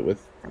followed it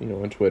with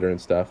on Twitter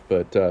and stuff,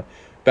 but.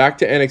 Back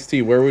to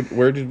NXT.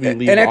 Where did we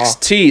leave off?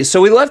 NXT.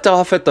 So we left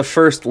off at the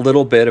first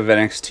little bit of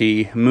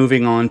NXT,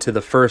 moving on to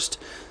the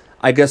first,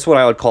 I guess what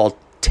I would call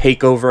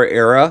TakeOver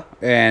era,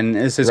 and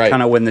this is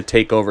kind of when the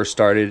TakeOver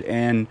started.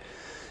 And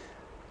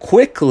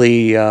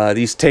quickly,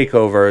 these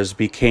TakeOvers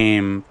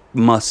became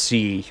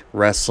must-see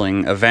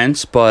wrestling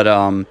events. But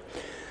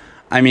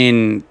I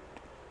mean,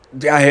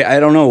 I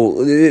don't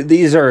know.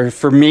 These are,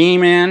 for me,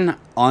 man.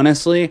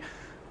 Honestly.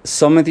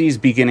 Some of these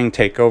beginning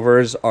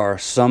takeovers are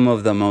some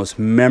of the most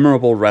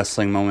memorable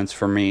wrestling moments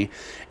for me.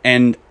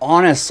 And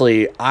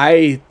honestly,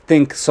 I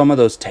think some of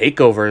those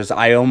takeovers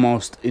I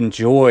almost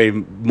enjoy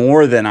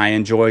more than I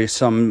enjoy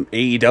some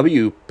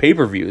AEW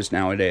pay-per-views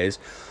nowadays.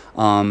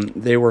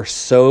 They were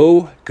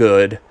so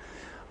good.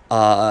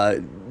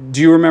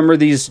 Do you remember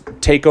these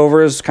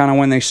takeovers kind of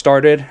when they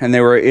started? And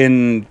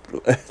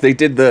they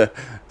did the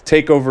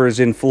takeovers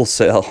in Full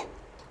Sail.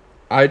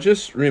 I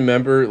just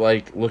remember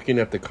looking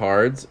at the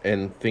cards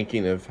and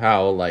thinking of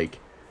how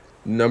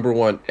number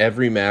one,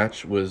 every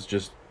match was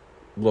just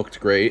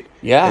looked great.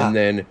 Yeah. And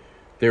then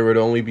there would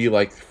only be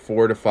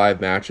 4 to 5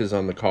 matches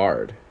on the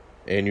card.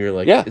 And you're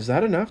like, is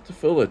that enough to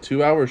fill a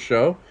 2-hour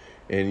show?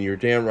 And you're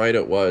damn right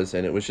it was.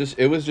 And it was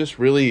just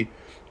really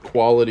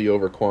quality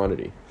over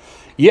quantity.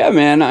 Yeah,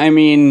 man. I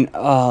mean,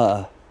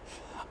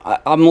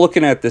 I'm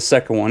looking at the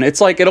second one. It's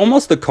like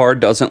the card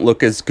doesn't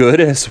look as good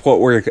as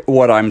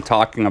what I'm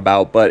talking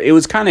about, but it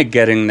was kind of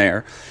getting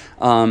there.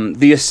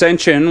 The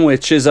Ascension,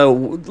 which is a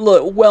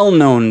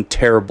well-known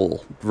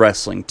terrible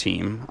wrestling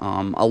team.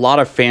 A lot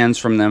of fans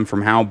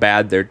from how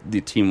bad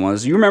the team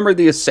was. You remember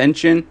the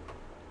Ascension?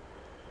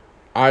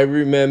 I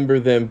remember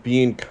them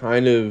being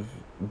kind of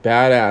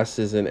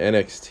badasses in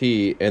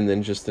NXT and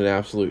then just an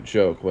absolute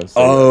joke once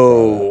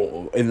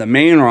they in the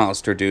main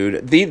roster,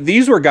 dude.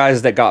 These were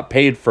guys that got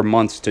paid for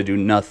months to do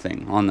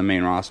nothing on the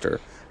main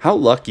roster. How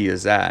lucky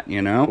is that,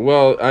 you know?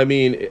 Well, I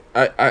mean,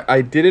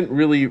 I didn't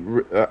really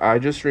I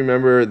just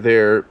remember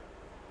the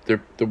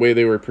way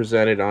they were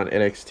presented on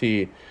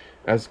NXT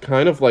as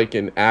kind of like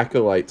an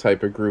acolyte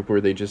type of group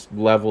where they just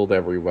leveled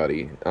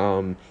everybody.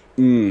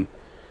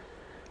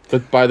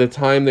 But by the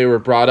time they were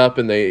brought up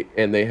and they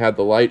had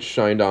the light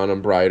shined on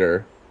them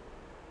brighter,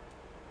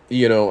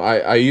 you know,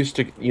 I used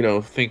to, you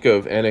know, think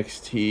of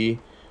NXT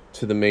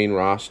to the main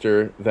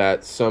roster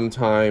that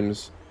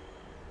sometimes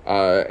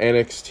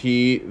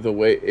NXT, the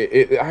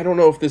way I don't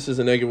know if this is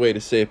a negative way to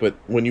say it, but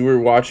when you were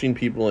watching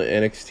people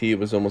in NXT, it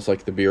was almost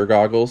like the beer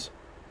goggles.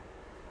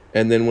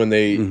 And then when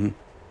they,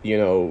 you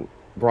know,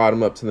 brought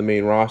them up to the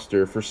main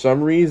roster, for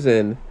some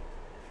reason,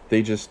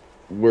 they just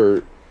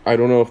were. I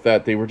don't know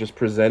if they were just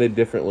presented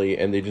differently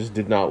and they just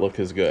did not look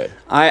as good.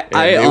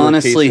 I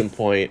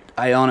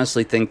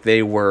honestly think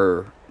they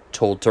were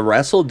told to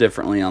wrestle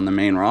differently on the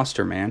main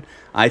roster, man.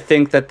 I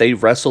think that they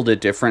wrestled a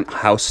different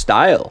house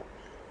style.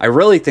 I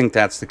really think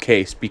that's the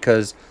case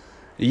because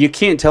you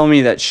can't tell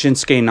me that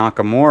Shinsuke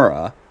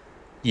Nakamura,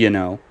 you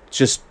know,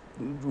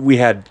 we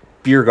had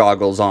beer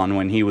goggles on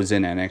when he was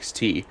in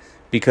NXT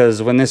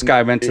because when this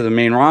guy went to the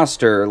main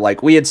roster,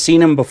 like we had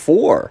seen him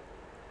before.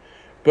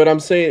 But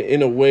I'm saying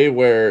in a way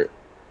where,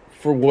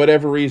 for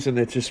whatever reason,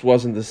 it just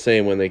wasn't the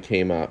same when they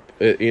came up,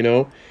 you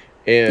know?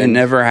 And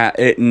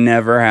it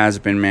never has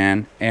been,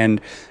 man. And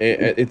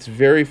it's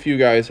very few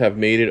guys have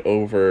made it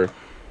over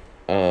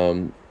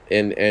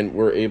and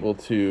were able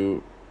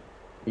to,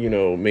 you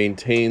know,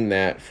 maintain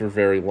that for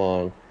very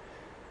long.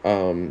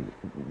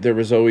 There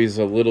was always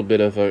a little bit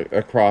of a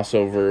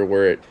crossover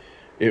where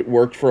it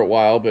worked for a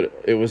while,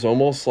 but it was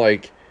almost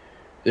like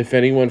if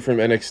anyone from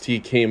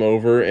NXT came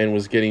over and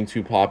was getting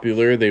too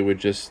popular, they would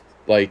just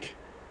like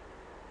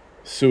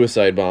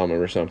suicide bomb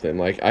him or something.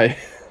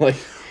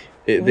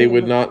 They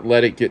would not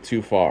let it get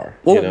too far.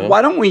 Well, you know?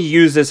 Why don't we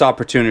use this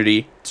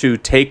opportunity to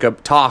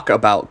talk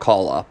about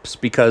call-ups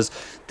because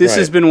this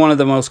has been one of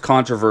the most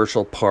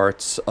controversial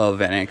parts of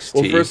NXT.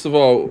 Well, first of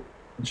all,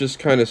 just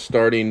kind of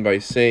starting by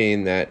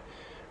saying that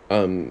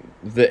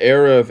the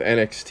era of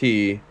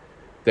NXT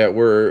that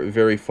we're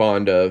very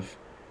fond of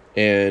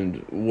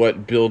and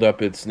what built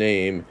up its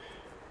name,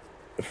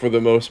 for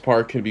the most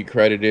part, can be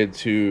credited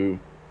to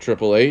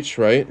Triple H,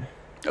 right?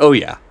 Oh,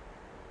 yeah.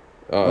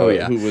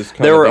 Who was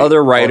there were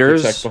other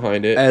writers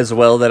behind it as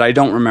well that I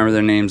don't remember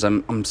their names.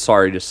 I'm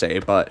sorry to say,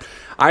 but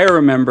I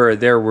remember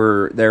there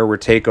were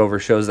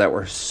takeover shows that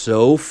were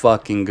so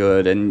fucking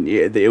good, and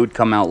it would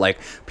come out like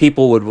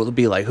people would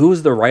be like,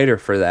 "Who's the writer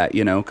for that?"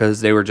 You know,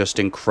 because they were just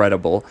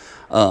incredible.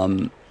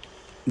 You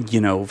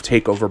know,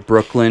 Takeover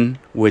Brooklyn,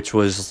 which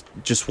was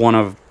just one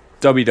of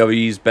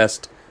WWE's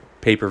best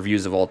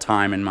pay-per-views of all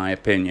time, in my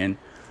opinion.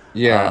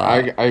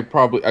 Yeah,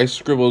 I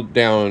scribbled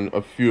down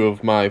a few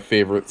of my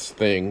favorites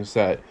things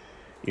that,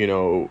 you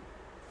know,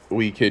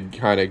 we could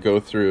kind of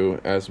go through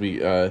as we,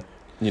 dive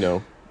in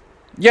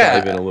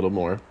a little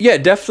more. Yeah,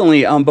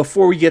 definitely.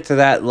 Before we get to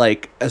that,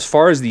 like, as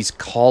far as these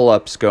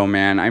call-ups go,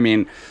 man, I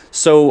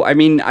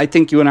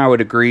think you and I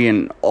would agree,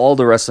 and all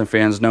the wrestling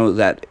fans know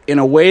that, in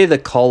a way, the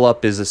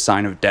call-up is a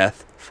sign of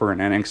death for an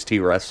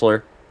NXT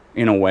wrestler,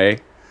 in a way.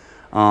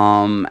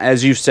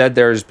 As you said,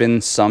 there's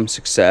been some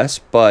success,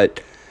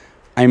 but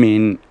I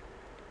mean,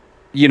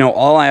 you know,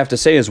 all I have to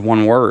say is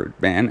one word,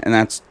 man, and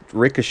that's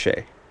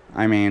Ricochet.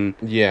 I mean,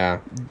 yeah,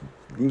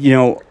 you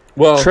know,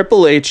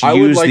 Triple H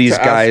used these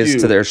guys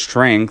to their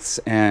strengths,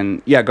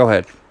 and yeah, go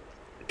ahead.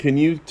 Can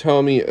you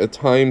tell me a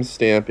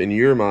timestamp in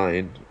your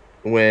mind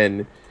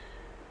when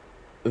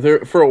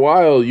for a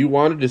while you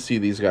wanted to see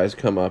these guys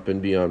come up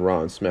and be on Raw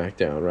and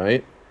SmackDown,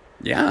 right?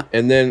 Yeah,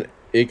 and then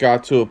it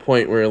got to a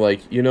point where, like,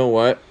 you know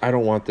what? I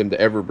don't want them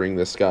to ever bring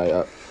this guy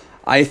up.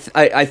 I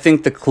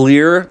think the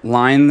clear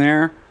line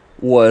there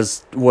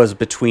was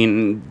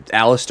between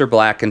Aleister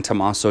Black and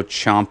Tommaso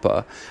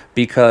Ciampa,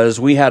 because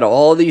we had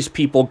all these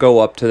people go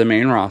up to the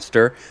main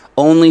roster.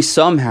 Only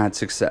some had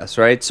success,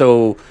 right?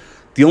 So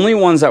the only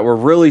ones that were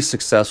really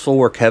successful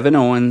were Kevin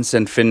Owens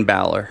and Finn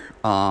Balor.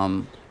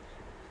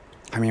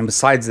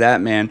 Besides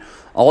that, man,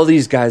 all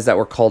these guys that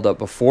were called up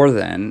before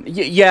then,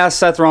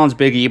 Seth Rollins,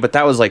 Big E, but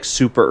that was like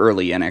super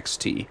early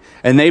NXT,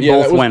 and they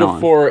both went on.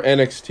 Before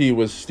NXT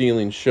was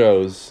stealing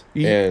shows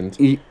and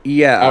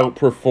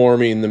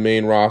outperforming the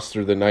main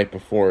roster the night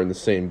before in the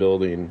same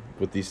building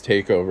with these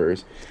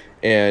takeovers.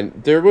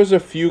 And there was a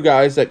few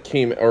guys that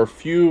a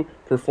few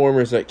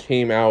performers that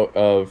came out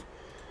of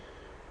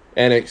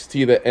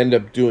NXT that end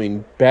up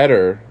doing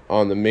better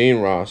on the main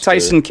roster.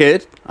 Tyson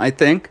Kidd, I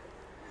think.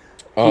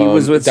 He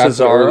was with that's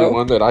the early Cesaro.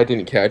 one that I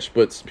didn't catch,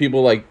 but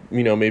people like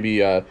maybe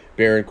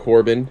Baron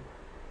Corbin.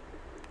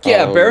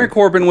 Yeah, Baron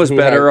Corbin was who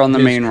better had- on the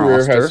his main career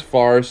roster. Has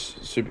far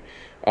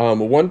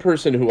one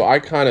person who I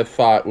kind of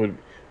thought would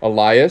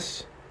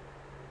Elias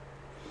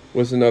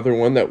was another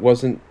one that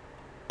wasn't.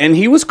 And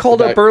he was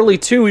called up that- early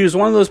too. He was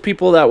one of those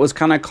people that was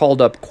kind of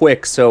called up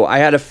quick. So I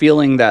had a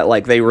feeling that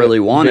like they really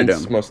wanted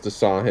Vince him. must have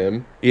saw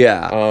him.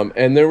 Yeah.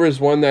 And there was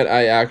one that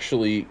I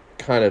actually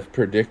kind of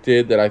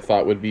predicted that I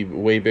thought would be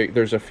way big.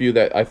 There's a few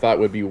that I thought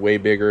would be way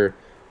bigger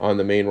on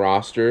the main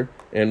roster,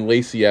 and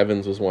Lacey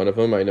Evans was one of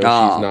them. I know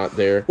she's not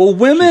there. Well,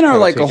 women She's are kinda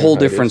like a taking whole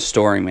hiatus. different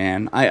story,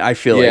 man. I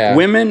feel Yeah. like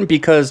women,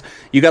 because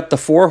you got the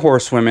 4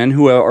 horsewomen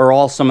who are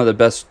all some of the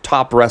best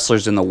top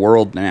wrestlers in the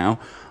world now,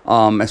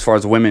 as far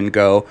as women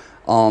go.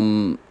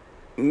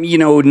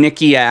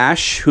 Nikki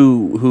Ash,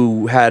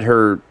 who had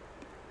her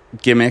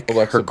gimmick,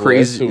 Alexa her Bliss,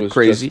 crazy, who was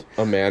crazy. just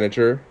a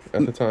manager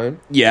at the time.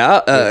 Yeah,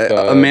 With,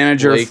 a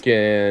manager. Blake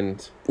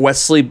and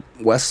Wesley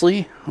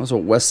was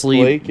it Wesley?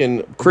 Blake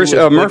and Chris who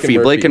was Murphy.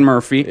 Blake and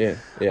Murphy.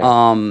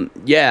 Yeah.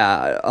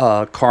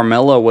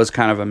 Carmella was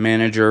kind of a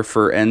manager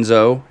for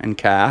Enzo and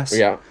Cass.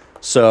 Yeah.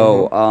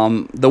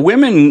 So the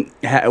women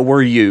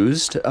were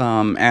used,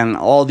 and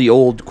all the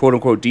old quote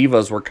unquote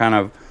divas were kind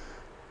of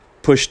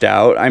pushed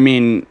out. I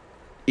mean,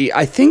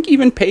 I think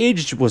even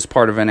Paige was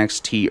part of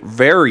NXT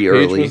very Paige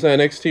early. was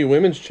NXT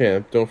Women's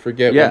Champ. Don't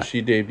forget Yeah. when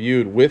she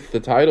debuted with the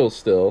title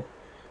still.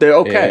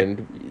 Okay,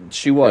 And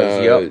she was.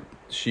 Yep.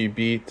 she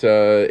beat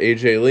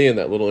AJ Lee in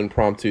that little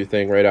impromptu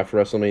thing right after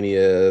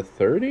WrestleMania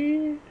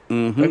 30.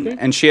 I think.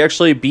 And she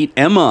actually beat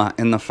Emma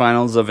in the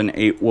finals of an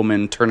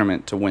 8-woman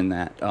tournament to win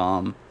that.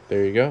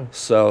 There you go.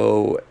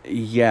 So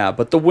yeah,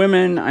 but the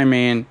women, I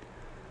mean,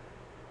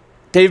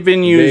 they've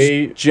been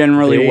used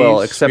generally they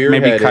well, except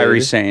maybe spearheaded-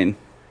 Kairi Sane.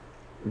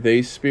 They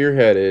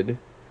spearheaded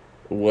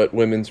what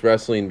women's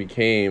wrestling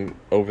became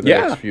over the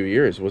Yeah. next few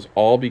years. Was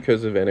all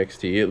because of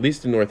NXT, at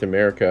least in North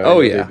America. I Oh, know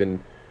yeah. they've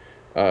been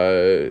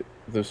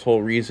this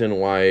whole reason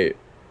why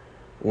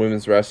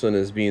women's wrestling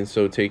is being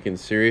so taken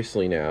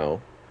seriously now,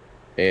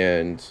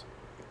 and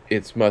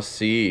it's must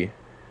see.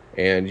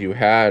 And you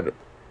had,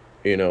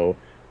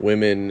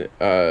 women.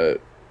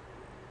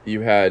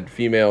 You had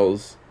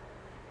females.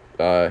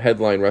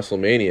 Headline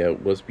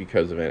WrestleMania was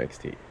because of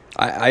NXT.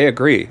 I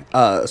agree.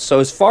 So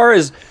as far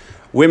as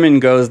women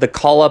goes, the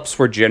call-ups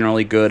were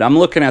generally good. I'm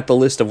looking at the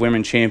list of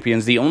women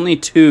champions. The only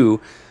 2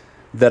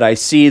 that I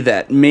see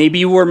that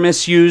maybe were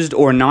misused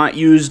or not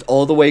used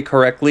all the way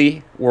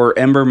correctly were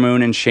Ember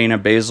Moon and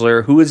Shayna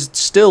Baszler, who is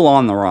still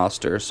on the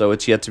roster, so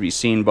it's yet to be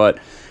seen. But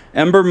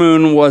Ember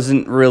Moon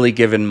wasn't really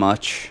given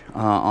much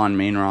on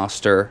main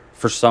roster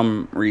for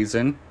some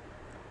reason.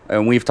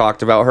 And we've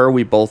talked about her.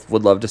 We both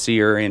would love to see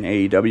her in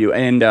AEW.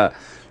 And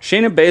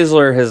Shayna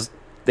Baszler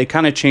they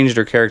kind of changed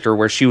her character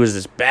where she was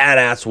this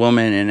badass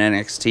woman in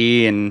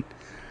NXT, and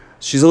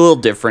she's a little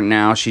different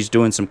now. She's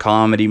doing some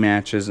comedy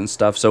matches and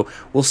stuff. So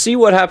we'll see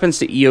what happens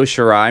to Io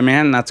Shirai,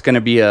 man. That's going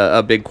to be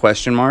a big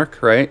question mark,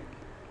 right?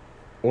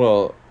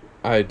 Well,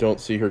 I don't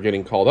see her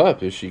getting called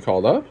up. Is she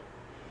called up?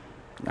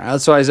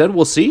 That's why I said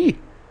we'll see.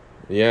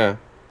 Yeah.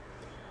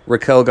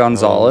 Raquel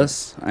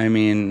Gonzalez. I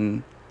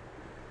mean,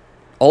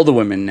 all the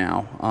women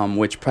now,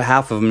 which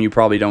half of them you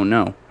probably don't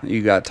know.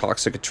 You got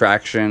Toxic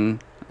Attraction,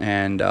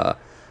 and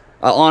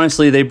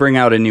honestly, they bring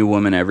out a new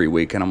woman every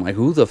week, and I'm like,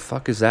 who the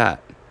fuck is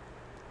that?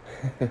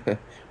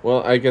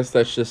 Well, I guess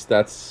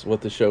that's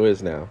what the show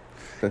is now.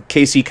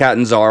 Casey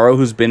Catanzaro,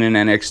 who's been in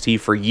NXT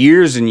for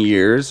years and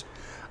years.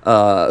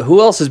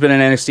 Who else has been in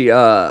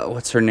NXT?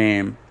 What's her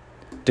name?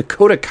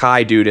 Dakota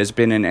Kai, dude, has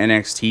been in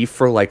NXT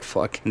for like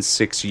fucking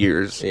 6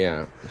 years.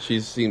 Yeah,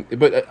 she's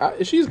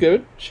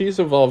good. She's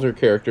evolved her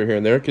character here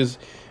and there, because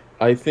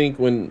I think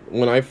when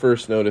I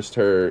first noticed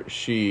her,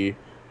 she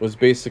was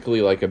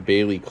basically like a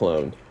Bailey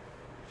clone.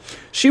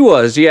 She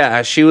was,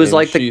 yeah. She was And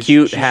like the she's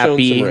cute, shown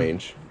happy, some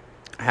range.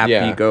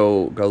 happy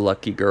go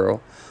lucky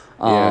girl.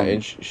 Yeah,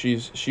 and she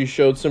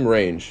showed some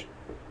range,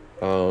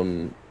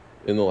 in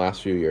the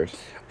last few years.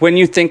 When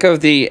you think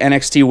of the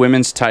NXT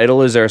Women's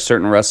title, is there a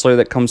certain wrestler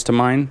that comes to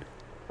mind?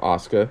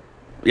 Asuka.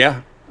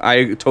 Yeah,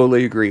 I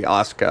totally agree.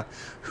 Asuka,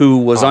 who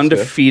was Asuka.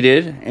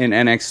 undefeated in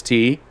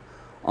NXT.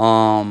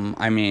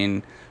 I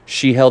mean,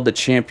 she held the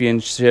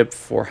championship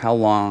for how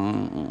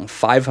long?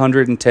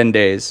 510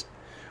 days,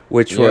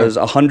 which was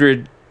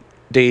 100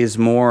 days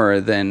more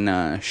than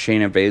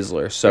Shayna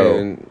Baszler. So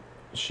And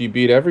she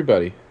beat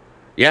everybody.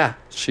 yeah,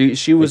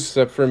 she was.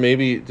 Except for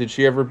maybe, did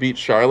she ever beat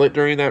Charlotte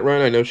during that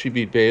run? I know she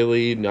beat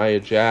Bailey, Nia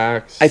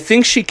Jax. I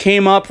think she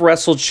came up,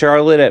 wrestled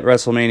Charlotte at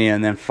WrestleMania,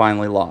 and then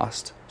finally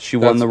lost. She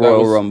won the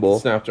Royal Rumble.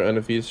 Snapped her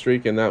undefeated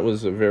streak, and that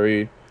was a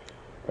very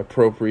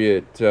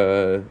appropriate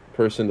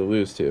person to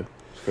lose to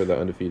for the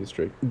undefeated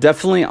streak.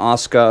 Definitely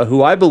Asuka,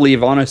 who I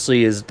believe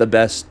honestly is the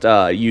best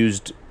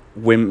used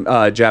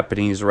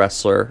Japanese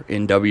wrestler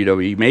in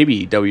WWE,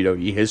 maybe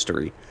WWE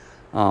history.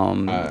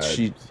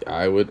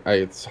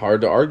 It's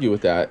hard to argue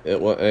with that.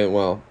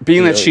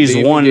 Being that she's they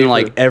even won gave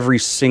like her- every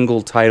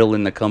single title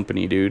in the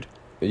company, dude,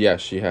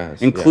 Yes, she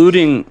has,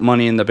 including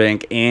Money in the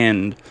Bank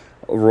and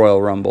Royal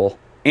Rumble.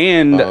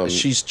 And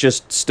she's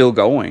just still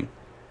going.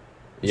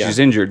 Yeah. She's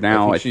injured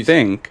now, I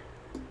think.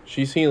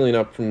 She's healing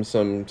up from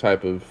some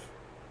type of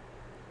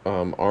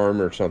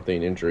arm or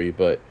something injury,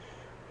 but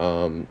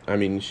I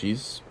mean,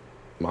 she's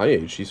my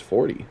age. She's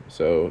 40,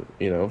 so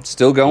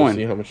still going. We'll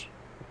see how much.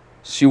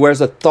 She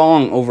wears a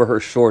thong over her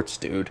shorts,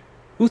 dude.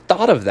 Who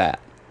thought of that?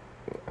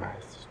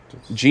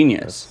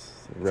 Genius.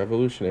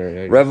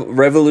 Revolutionary.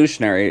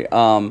 Revolutionary.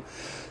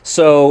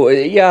 So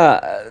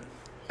yeah,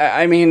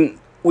 I mean,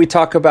 we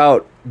talk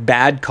about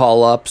bad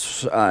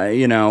call-ups.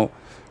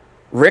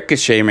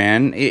 Ricochet,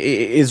 man.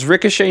 Is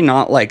Ricochet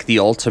not like the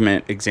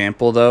ultimate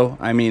example, though?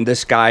 I mean,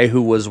 this guy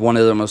who was one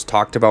of the most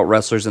talked about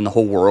wrestlers in the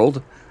whole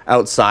world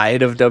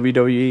outside of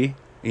WWE.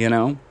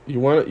 You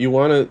want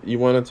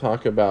to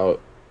talk about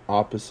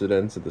opposite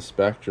ends of the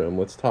spectrum.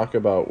 Let's talk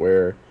about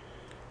where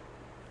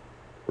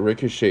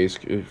Ricochet's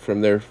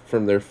from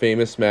their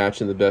famous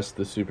match in the Best of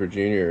the Super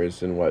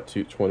Juniors in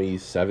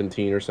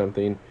 2017 or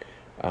something.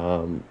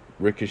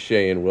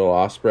 Ricochet and Will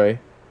Ospreay.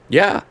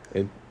 Yeah,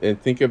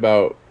 and think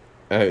about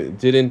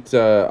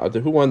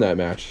who won that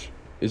match?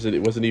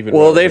 It wasn't even.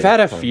 Well, they've had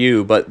a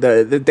few, but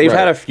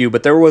had a few,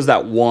 but there was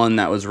that one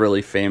that was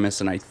really famous,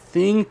 and I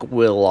think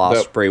Will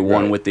Ospreay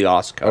won with the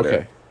Os Cutter.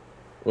 Okay.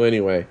 Well,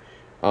 anyway,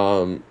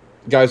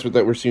 guys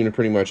that we're seeing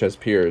pretty much as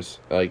peers,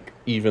 like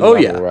even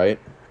level, right?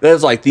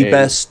 That's like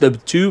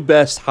the two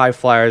best high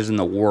flyers in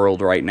the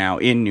world right now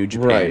in New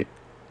Japan. Right.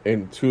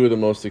 And two of the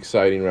most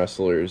exciting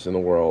wrestlers in the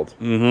world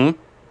to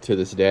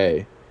this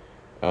day.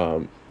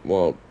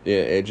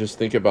 Just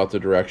think about the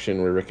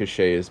direction where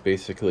Ricochet is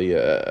basically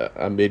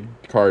a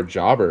mid-card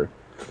jobber.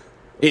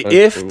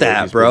 If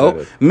that,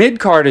 bro.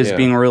 Mid-card is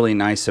being really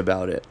nice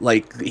about it.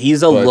 Like,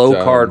 he's a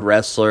low-card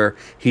wrestler.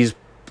 He's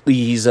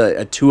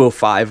a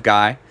 205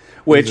 guy.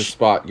 Which, he's a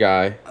spot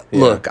guy. Yeah.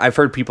 Look, I've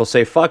heard people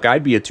say, "Fuck,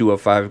 I'd be a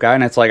 205 guy,"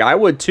 and it's like I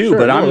would too. Sure,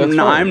 but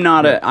I'm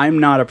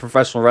not a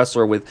professional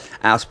wrestler with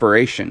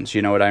aspirations.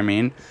 You know what I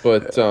mean?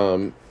 But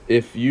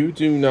if you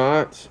do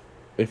not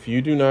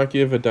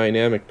give a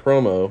dynamic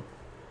promo,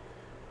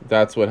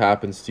 that's what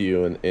happens to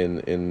you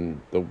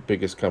in the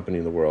biggest company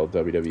in the world,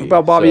 WWE. What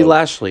about Bobby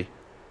Lashley?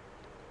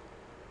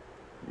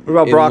 What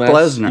about Brock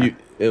Lesnar?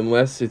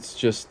 Unless it's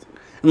just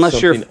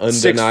unless you're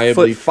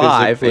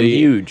 6'5" and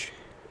huge,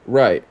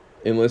 right?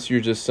 Unless you're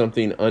just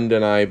something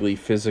undeniably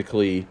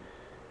physically.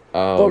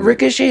 But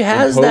Ricochet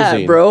has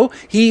imposing. That, bro.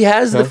 He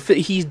has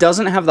he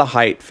doesn't have the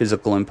height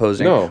physical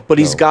imposing, but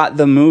he's got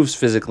the moves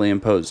physically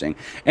imposing.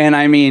 And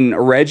I mean,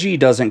 Reggie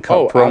doesn't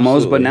cut promos,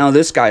 absolutely. But now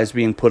this guy is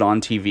being put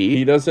on TV.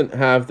 He doesn't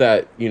have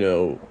that,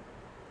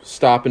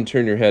 stop and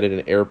turn your head at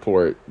an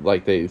airport,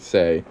 like they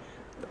say.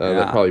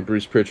 That probably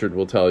Bruce Pritchard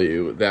will tell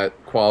you, that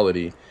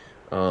quality.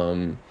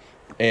 And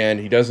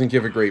he doesn't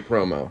give a great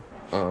promo.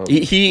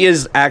 He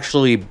is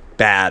actually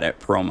bad at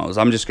promos.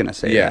 I'm just gonna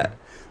say that.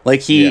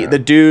 Like the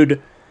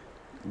dude,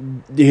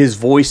 his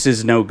voice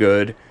is no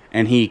good,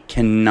 and he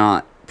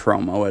cannot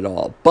promo at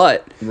all.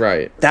 But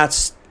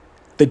that's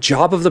the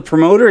job of the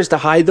promoter, is to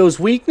hide those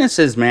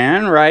weaknesses,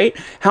 man. Right?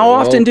 How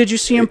often did you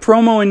see him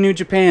promo in New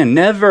Japan?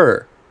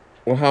 Never.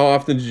 Well, how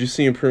often did you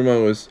see him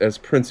promo as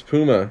Prince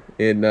Puma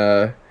in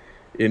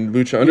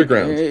Lucha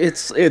Underground?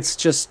 It's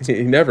just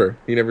he never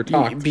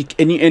talked.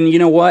 And you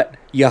know what?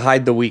 You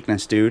hide the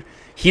weakness, dude.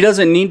 He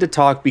doesn't need to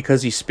talk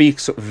because he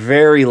speaks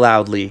very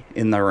loudly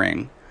in the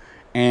ring.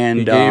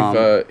 And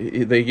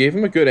they gave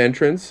him a good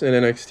entrance in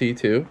NXT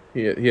too.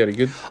 He had a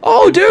good.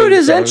 Dude,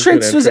 his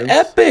entrance was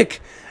epic.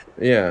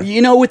 Yeah.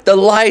 With the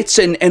lights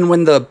and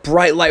when the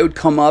bright light would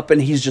come up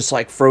and he's just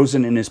like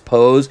frozen in his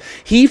pose,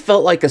 he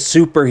felt like a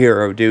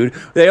superhero, dude.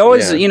 They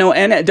always, and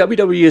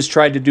WWE has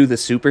tried to do the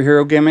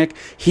superhero gimmick.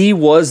 He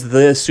was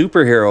the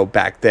superhero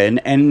back then,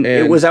 and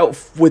it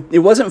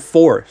wasn't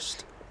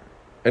forced.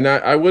 And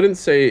I wouldn't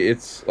say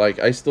it's like,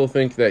 I still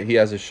think that he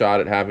has a shot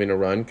at having a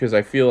run because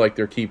I feel like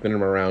they're keeping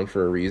him around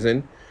for a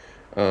reason.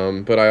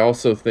 But I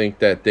also think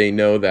that they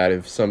know that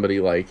if somebody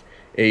like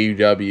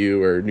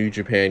AEW or New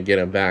Japan get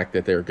him back,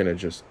 that they're going to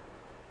just,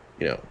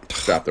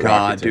 stop the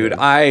rocket. Dude,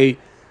 I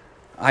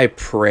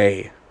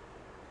pray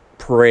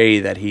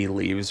that he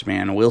leaves,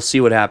 man. We'll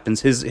see what happens.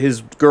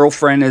 His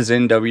girlfriend is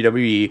in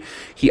WWE.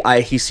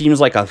 He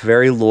seems like a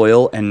very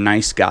loyal and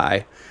nice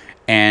guy.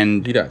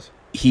 And he does.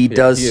 He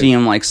does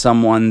seem like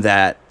someone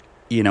that,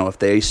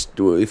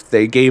 if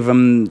they gave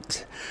him,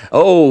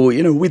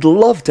 we'd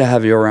love to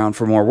have you around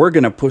for more. We're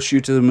going to push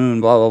you to the moon,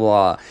 blah, blah,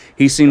 blah.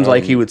 He seems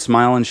like he would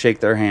smile and shake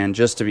their hand,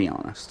 just to be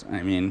honest.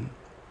 I mean,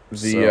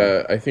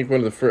 I think one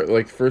of the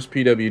first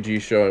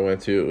PWG show I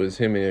went to, it was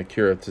him and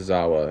Akira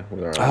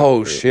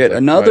Tozawa. Shit.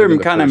 Another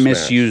kind of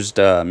misused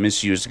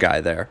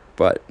guy there,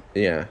 but.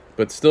 Yeah,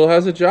 but still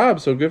has a job,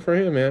 so good for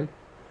him, man.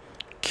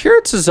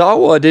 Akira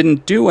Tozawa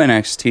didn't do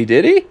NXT,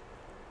 did he?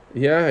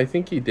 Yeah, I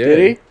think he did. Did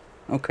he?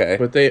 Okay.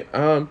 But they,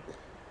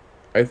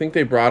 I think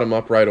they brought him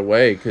up right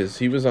away because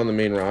he was on the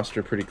main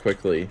roster pretty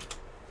quickly.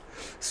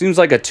 Seems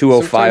like a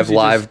 205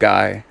 Live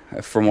guy,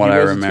 from what I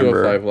remember. He was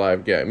a 205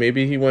 Live guy.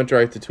 Maybe he went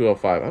right to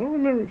 205. I don't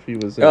remember if he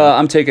was.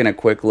 I'm taking a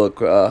quick look.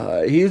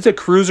 He's a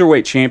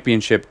Cruiserweight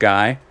Championship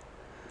guy.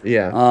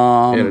 Yeah,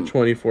 and a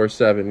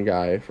 24/7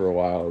 guy for a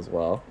while as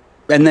well.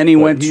 And then he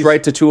went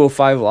right to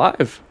 205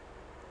 Live.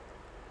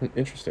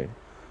 Interesting.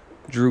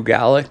 Drew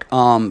Gallic.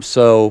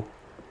 So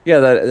yeah,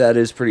 that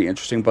is pretty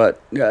interesting.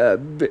 But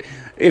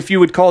if you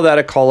would call that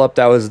a call up,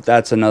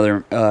 that's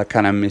another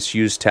kind of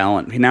misused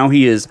talent. Now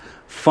he is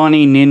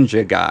funny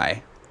ninja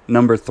guy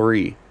number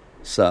 3.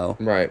 So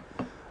right.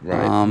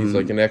 He's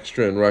like an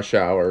extra in Rush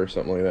Hour or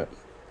something like that.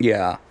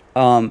 Yeah.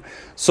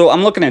 So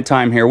I'm looking at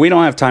time here. We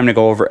don't have time to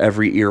go over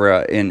every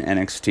era in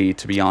NXT,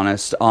 to be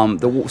honest.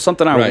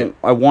 Something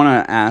I want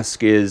to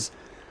ask is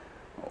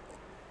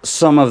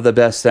some of the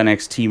best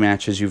NXT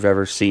matches you've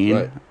ever seen.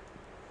 Right.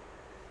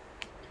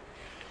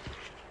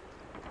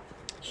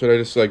 Should I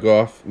just go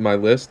off my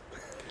list?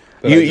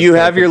 You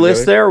have your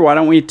list there? Why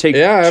don't we take...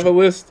 Yeah, I have a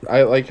list. I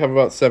have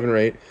about 7 or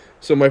 8.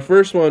 So my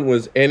first one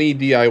was any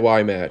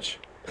DIY match.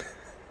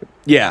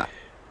 Yeah.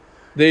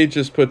 They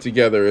just put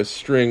together a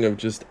string of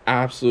just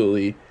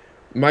absolutely,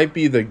 might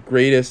be the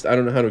greatest, I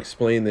don't know how to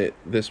explain it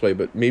this way,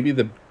 but maybe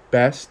the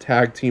best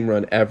tag team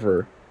run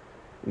ever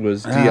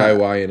was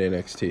DIY and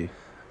NXT.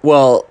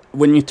 Well,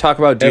 when you talk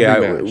about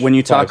DIY,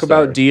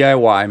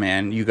 DIY,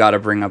 man, you got to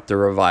bring up the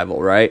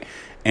Revival, right?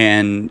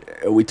 And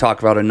we talk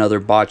about another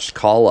botched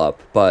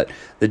call-up, but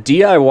the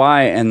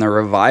DIY and the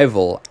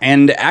Revival,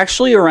 and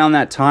actually around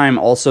that time,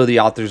 also the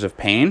Authors of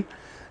Pain,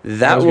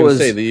 I was going to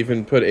say, they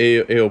even put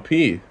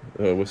AOP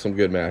with some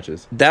good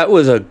matches. That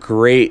was a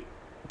great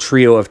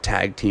trio of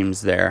tag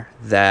teams there.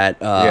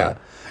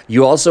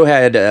 You also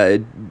had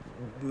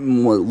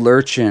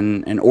Lurch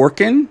and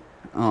Orkin,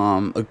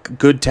 a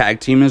good tag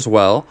team as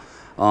well.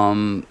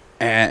 And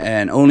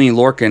Oni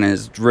Lorcan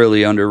is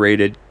really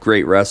underrated,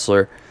 great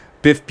wrestler.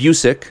 Biff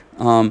Busick.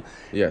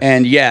 Yes.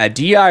 And yeah,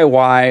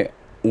 DIY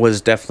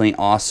was definitely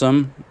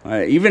awesome.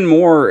 Even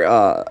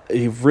more,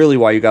 really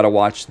why you got to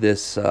watch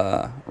this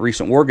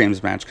recent War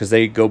Games match, because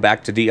they go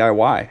back to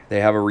DIY.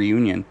 They have a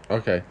reunion.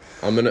 Okay,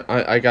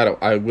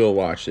 I will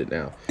watch it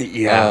now.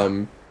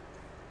 Yeah.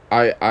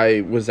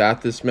 I was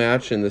at this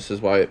match, and this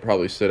is why it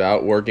probably stood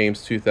out. War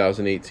Games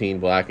 2018,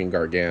 Black and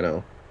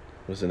Gargano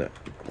was a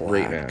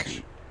great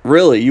match.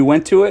 Really, you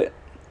went to it?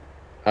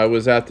 I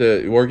was at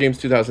the War Games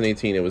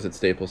 2018. It was at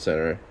Staples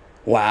Center.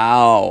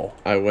 Wow.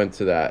 I went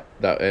to that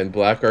and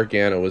Black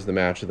Gargano was the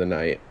match of the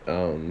night.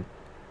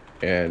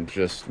 And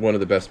just one of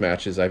the best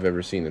matches I've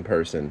ever seen in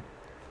person,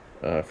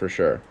 for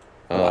sure.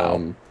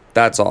 Wow.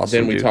 That's awesome.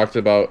 Then we talked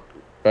about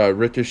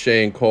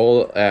Ricochet and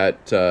Cole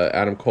at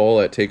Adam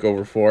Cole at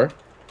TakeOver 4.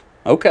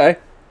 Okay.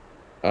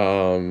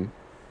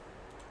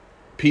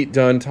 Pete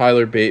Dunne,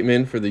 Tyler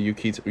Bateman for the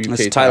UK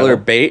It's Tyler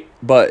Bate,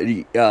 but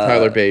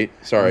Tyler Bate.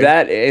 Sorry,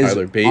 that is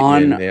Tyler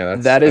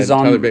Bateman.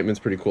 Tyler Bateman's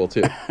pretty cool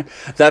too.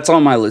 That's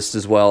on my list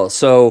as well.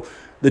 So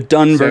the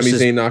Dunne versus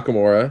Sami Zayn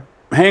Nakamura.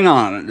 Hang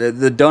on,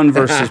 the Dunne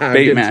versus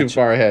Bate match. Too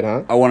far ahead,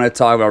 huh? I want to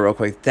talk about real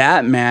quick.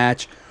 That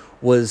match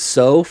was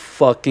so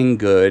fucking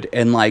good,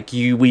 and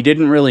we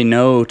didn't really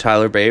know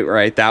Tyler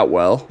Bate that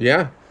well.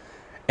 Yeah,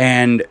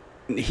 and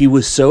he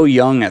was so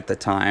young at the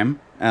time.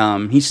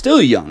 He's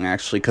still young,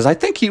 actually, because I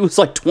think he was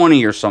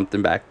 20 or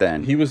something back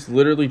then. He was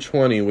literally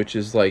 20, which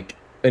is like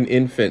an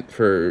infant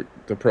for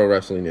the pro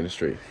wrestling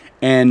industry.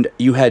 And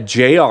you had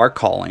JR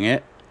calling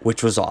it,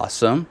 which was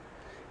awesome.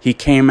 He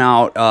came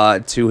out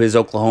to his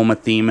Oklahoma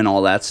theme and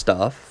all that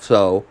stuff.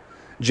 So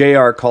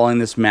JR calling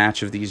this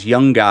match of these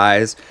young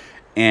guys,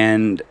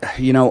 and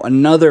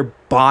another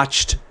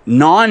botched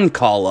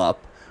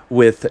non-call-up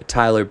with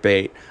Tyler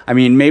Bate. I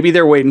mean, maybe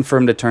they're waiting for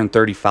him to turn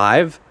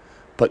 35.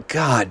 But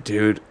God,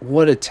 dude,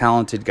 what a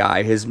talented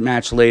guy. His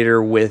match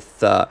later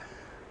with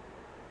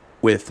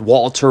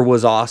Walter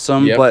was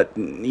awesome. Yep. But,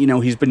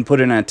 he's been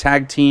put in a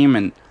tag team,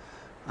 and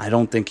I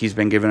don't think he's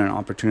been given an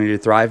opportunity to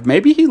thrive.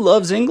 Maybe he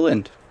loves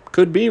England.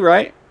 Could be,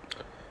 right?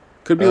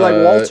 Could be like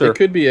Walter. It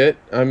could be it.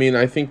 I mean,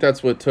 I think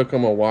that's what took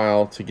him a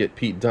while to get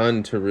Pete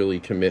Dunne to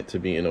really commit to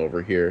being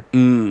over here.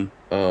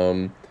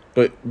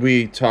 But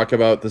we talk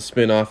about the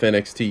spin-off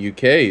NXT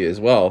UK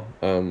as well,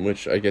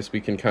 which I guess we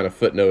can kind of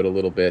footnote a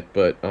little bit.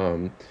 But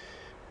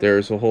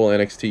there's a whole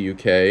NXT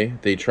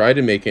UK. They tried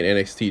to make an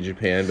NXT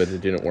Japan, but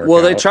it didn't work out.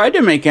 Well, they tried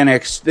to make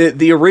NXT...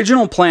 The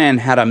original plan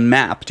had a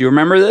map. Do you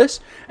remember this?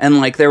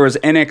 And there was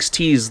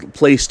NXTs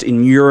placed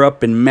in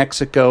Europe and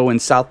Mexico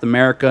and South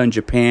America and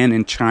Japan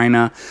and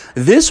China.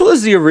 This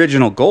was the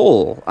original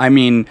goal. I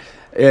mean...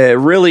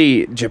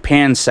 really,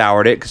 Japan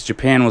soured it because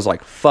Japan was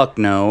like, fuck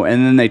no.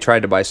 And then they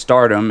tried to buy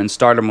Stardom, and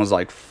Stardom was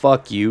like,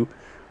 fuck you.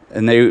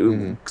 And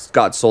they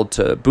got sold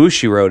to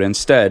Bushiroad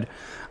instead.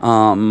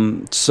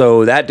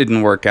 So that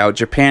didn't work out.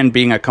 Japan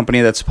being a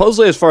company that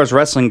supposedly, as far as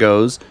wrestling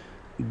goes,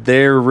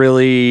 they're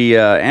really,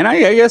 and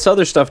I guess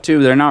other stuff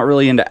too, they're not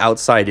really into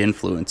outside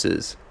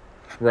influences.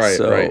 Right,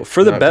 so, right.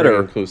 For the not better.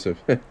 Very inclusive.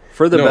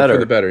 For the better. For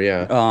the better,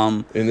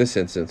 yeah. In this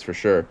instance, for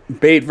sure.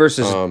 Bate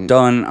versus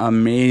Dunne,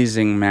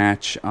 amazing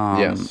match.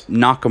 Yes.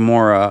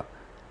 Nakamura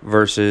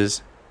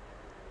versus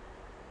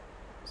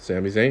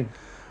Sami Zayn.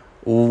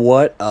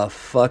 What a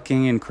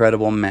fucking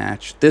incredible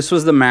match. This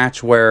was the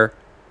match where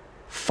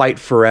Fight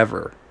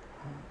Forever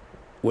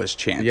was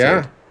chanted.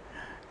 Yeah.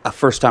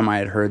 first time I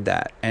had heard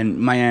that. And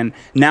man,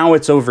 now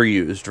it's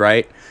overused,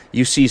 right?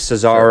 You see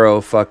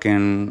Cesaro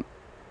fucking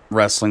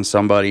wrestling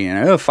somebody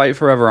and Fight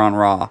Forever on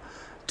Raw.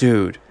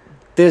 Dude,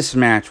 this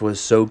match was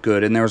so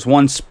good. And there was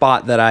one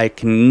spot that I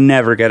can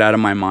never get out of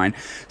my mind.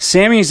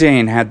 Sami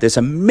Zayn had this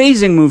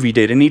amazing move he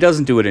did, and he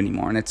doesn't do it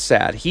anymore, and it's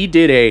sad. He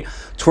did a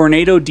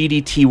tornado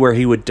DDT where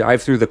he would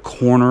dive through the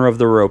corner of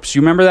the ropes.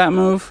 You remember that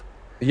move?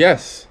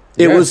 Yes.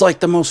 It was like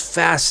the most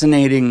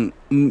fascinating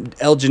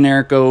El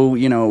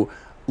Generico,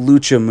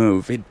 lucha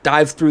move. He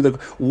dived through the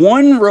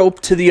one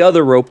rope to the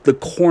other rope, the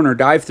corner,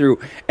 dive through,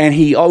 and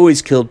he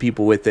always killed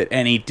people with it.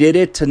 And he did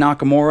it to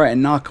Nakamura,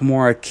 and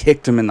Nakamura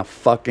kicked him in the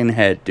fucking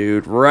head,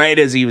 dude, right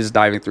as he was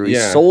diving through. He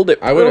sold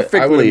it perfectly.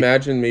 I would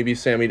imagine maybe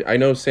Sammy, I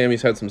know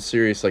Sammy's had some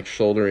serious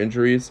shoulder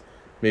injuries.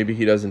 Maybe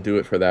he doesn't do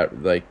it for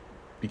that,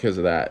 because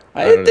of that.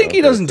 I think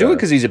he doesn't do it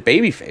because he's a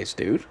babyface,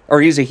 dude.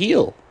 Or he's a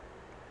heel.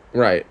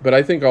 Right, but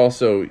I think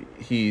also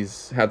he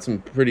had some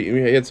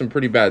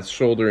pretty bad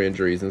shoulder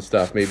injuries and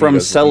stuff. Maybe from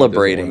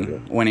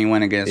celebrating when he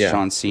went against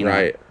John Cena.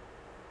 Right.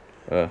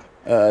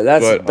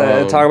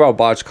 Talk about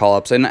botch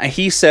call-ups, and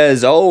he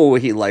says,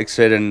 he likes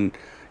it, and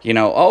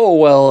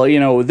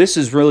this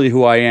is really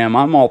who I am.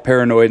 I'm all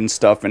paranoid and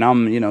stuff, and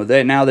I'm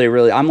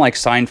I'm like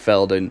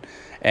Seinfeld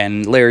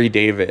and Larry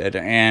David,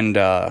 and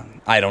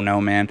I don't know,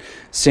 man.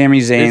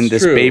 Sami Zayn,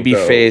 this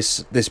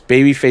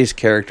babyface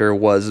character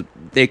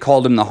they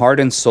called him the heart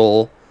and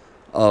soul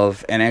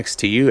of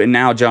NXT, and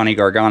now Johnny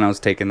Gargano's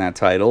taken that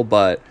title,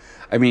 but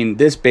I mean,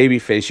 this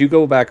babyface, you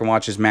go back and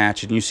watch his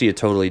match and you see a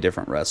totally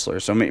different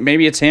wrestler. So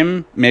maybe it's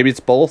him, maybe it's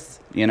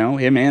both,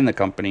 him and the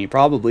company,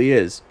 probably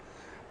is.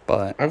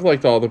 But I've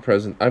liked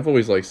I've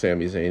always liked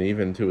Sami Zayn,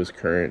 even to his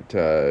current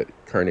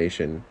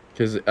incarnation,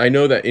 because I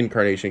know that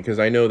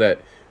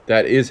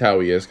that is how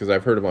he is, because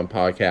I've heard him on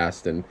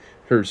podcasts and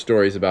heard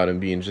stories about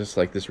him being just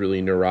like this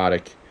really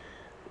neurotic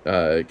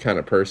kind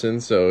of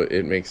person, so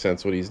it makes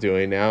sense what he's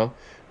doing now.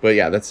 But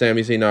yeah, that's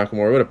Sami Zayn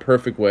Nakamura. What a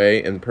perfect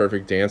way and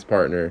perfect dance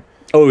partner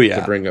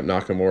to bring up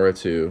Nakamura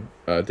to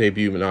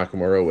debut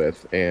Nakamura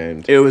with,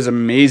 and it was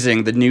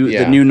amazing. The new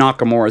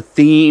Nakamura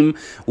theme,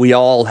 we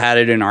all had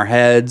it in our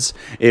heads.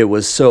 It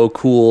was so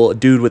cool. A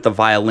dude with the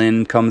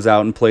violin comes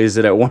out and plays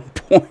it at one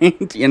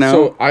point,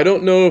 So I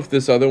don't know if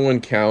this other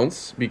one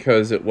counts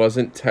because it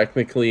wasn't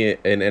technically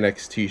an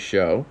NXT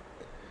show,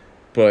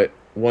 but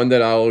one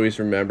that I'll always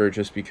remember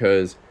just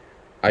because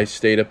I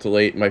stayed up till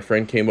late. My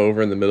friend came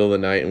over in the middle of the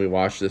night and we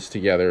watched this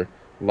together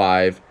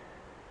live,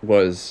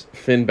 was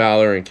Finn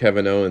Balor and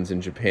Kevin Owens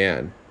in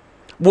Japan.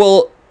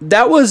 Well,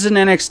 that was an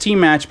NXT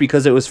match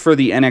because it was for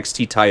the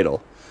NXT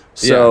title.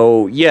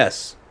 So,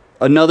 yes,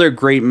 another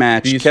great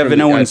match.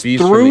 Kevin Owens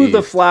threw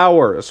the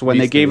flowers when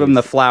they gave him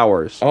the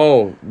flowers.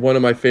 Oh, one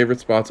of my favorite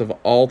spots of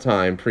all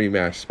time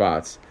pre-match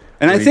spots.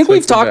 And I think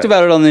we've talked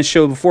about it on this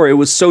show before. It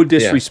was so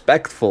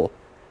disrespectful.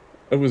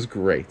 It was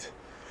great.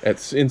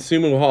 It's in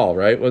Sumo Hall,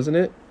 right? Wasn't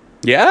it?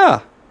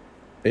 Yeah.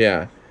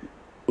 Yeah.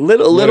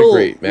 Little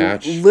great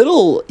match.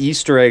 Little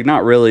Easter egg,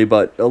 not really,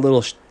 but a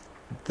little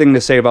thing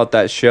to say about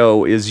that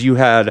show is you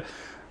had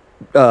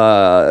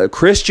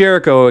Chris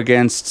Jericho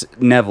against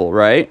Neville,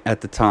 right?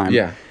 At the time.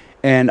 Yeah.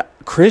 And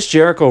Chris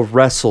Jericho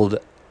wrestled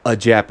a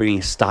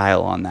Japanese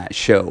style on that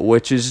show,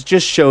 which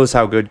just shows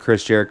how good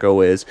Chris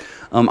Jericho is.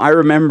 I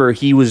remember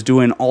he was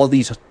doing all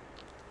these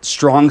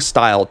strong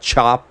style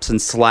chops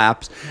and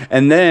slaps,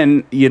 and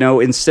then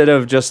instead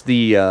of just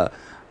the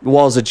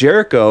walls of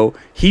Jericho,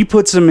 he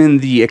puts him in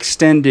the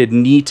extended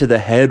knee to the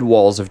head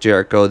walls of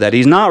Jericho that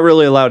he's not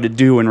really allowed to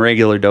do in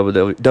regular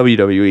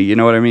WWE. You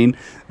know what I mean?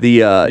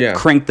 The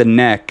crank the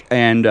neck,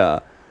 and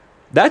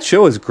that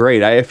show is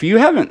great. If you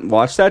haven't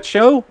watched that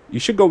show, you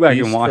should go back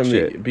and watch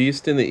it.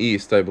 Beast in the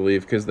East, I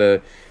believe, because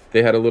they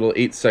had a little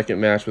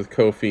 8-second match with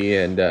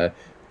Kofi and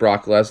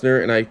Brock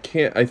Lesnar, and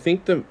I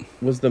think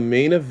was the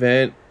main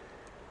event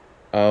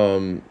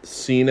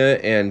Cena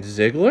and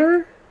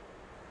Ziggler?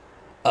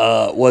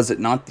 Was it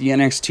not the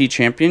NXT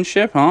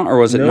Championship, huh? Or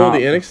was it not? No,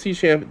 the NXT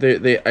champ.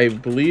 I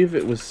believe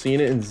it was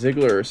Cena and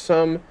Ziggler or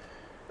some.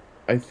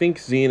 I think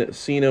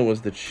Cena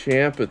was the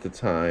champ at the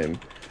time,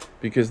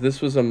 because this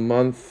was a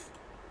month.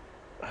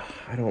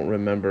 I don't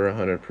remember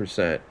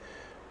 100%,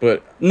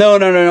 but no.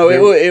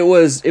 It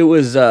was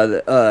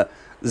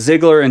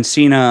Ziggler and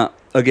Cena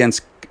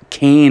against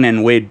Kane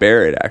and Wade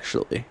Barrett.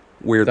 Actually,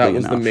 weirdly enough,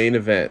 that was the main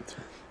event.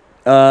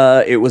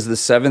 It was the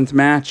 7th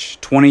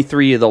match,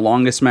 23, the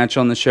longest match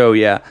on the show.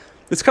 Yeah,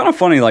 it's kind of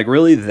funny. Like,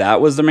 really,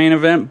 that was the main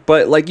event.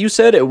 But like you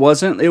said, it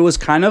wasn't. It was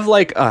kind of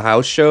like a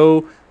house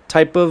show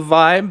type of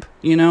vibe,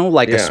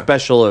 like a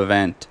special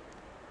event.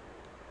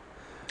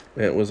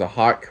 And it was a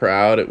hot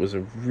crowd. It was a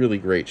really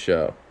great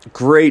show.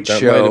 That might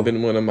have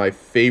been one of my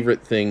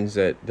favorite things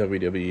that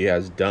WWE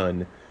has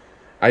done.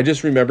 I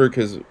just remember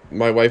because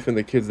my wife and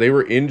the kids, they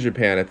were in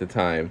Japan at the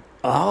time.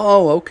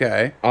 Oh,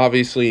 okay.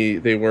 Obviously,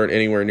 they weren't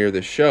anywhere near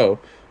the show,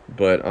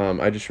 but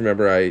I just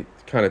remember I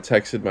kind of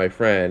texted my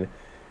friend,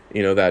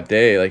 that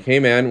day, like, hey,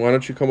 man, why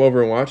don't you come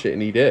over and watch it?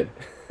 And he did.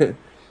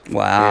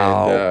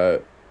 Wow.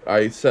 And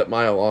I set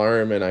my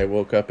alarm, and I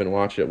woke up and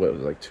watched it, it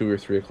was like 2 or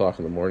 3 o'clock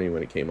in the morning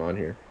when it came on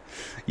here.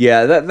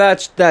 Yeah,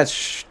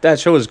 that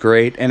show was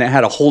great, and it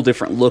had a whole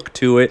different look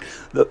to it.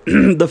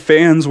 The the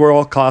fans were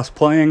all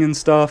cosplaying and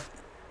stuff.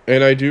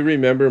 And I do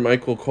remember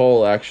Michael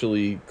Cole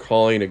actually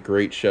calling a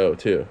great show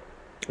too.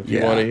 If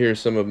you want to hear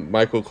some of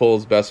Michael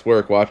Cole's best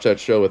work, watch that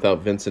show without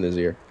Vince in his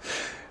ear.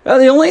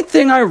 The only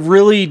thing I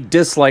really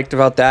disliked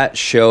about that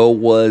show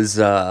was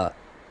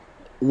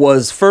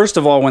first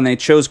of all when they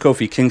chose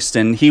Kofi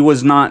Kingston, he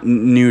was not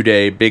New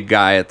Day big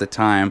guy at the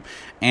time,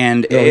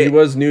 and no, he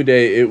was New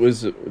Day.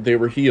 They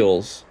were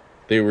heels.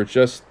 They were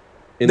just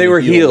they were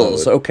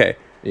heels. Mode. Okay.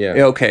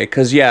 Yeah. Okay,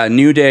 because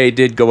New Day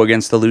did go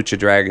against the Lucha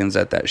Dragons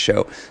at that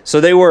show,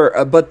 so they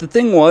were. But the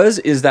thing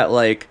is that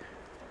like,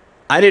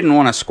 I didn't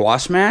want a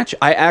squash match.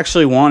 I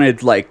actually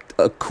wanted like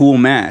a cool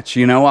match.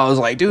 You know, I was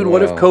like, dude,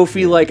 what if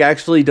Kofi like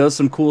actually does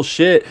some cool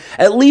shit?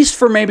 At least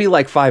for maybe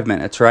like 5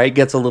 minutes, right?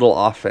 Gets a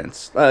little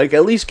offense. Like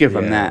at least give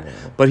him that.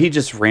 But he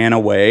just ran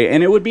away,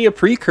 and it would be a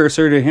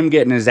precursor to him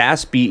getting his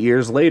ass beat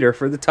years later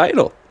for the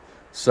title.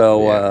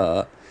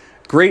 So.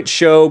 Great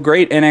show,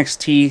 great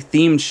NXT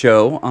themed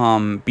show.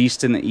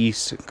 Beast in the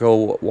East.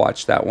 Go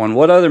watch that one.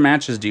 What other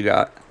matches do you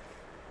got?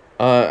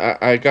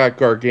 I got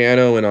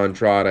Gargano and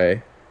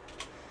Andrade.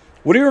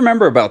 What do you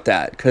remember about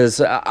that?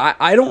 Because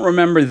I don't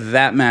remember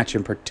that match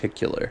in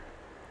particular.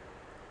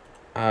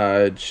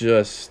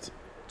 Just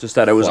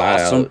that it was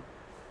awesome. Out.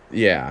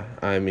 Yeah,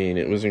 I mean,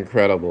 it was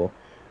incredible.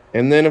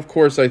 And then, of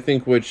course, I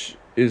think which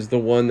is the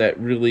one that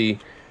really...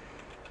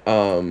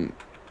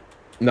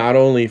 not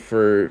only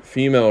for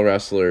female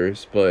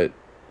wrestlers, but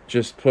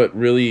just put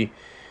NXT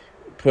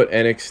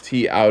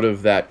out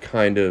of that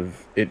kind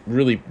of... It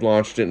really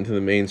launched it into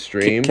the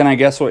mainstream. Can I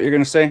guess what you're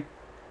going to say?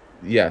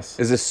 Yes.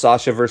 Is this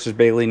Sasha versus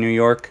Bayley New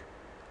York?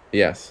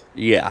 Yes.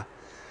 Yeah.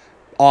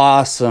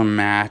 Awesome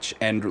match.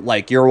 And,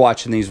 like, you're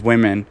watching these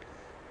women,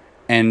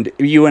 and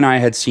you and I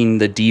had seen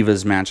the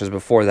Divas matches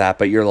before that,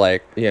 but you're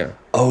like... Yeah.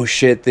 Oh,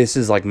 shit, this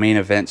is, like, main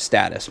event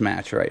status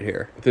match right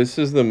here. This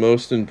is the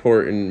most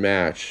important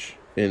match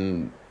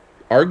in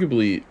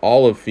arguably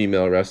all of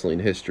female wrestling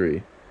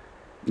history,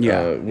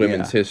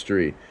 women's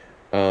history,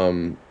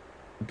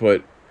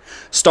 but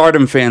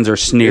Stardom fans are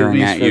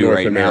sneering at you North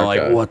right America. now,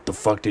 like, what the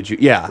fuck did you...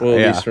 Yeah, well,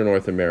 at least for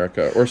North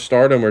America, or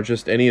Stardom, or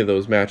just any of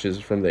those matches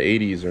from the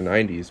 80s or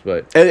 90s,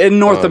 but... In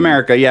North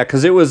America, yeah,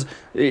 because it was...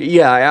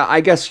 Yeah, I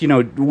guess,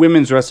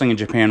 women's wrestling in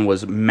Japan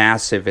was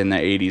massive in the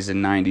 80s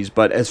and 90s,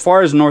 but as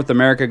far as North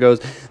America goes,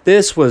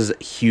 this was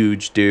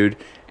huge, dude.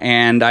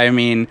 And, I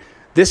mean...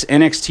 This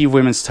NXT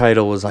women's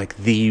title was like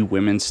the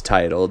women's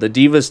title. The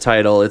Divas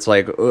title, it's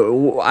like,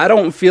 I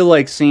don't feel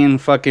like seeing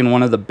fucking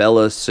one of the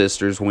Bella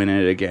sisters win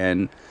it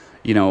again,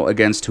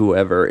 against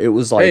whoever. It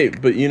was like... Hey,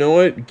 but you know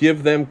what?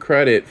 Give them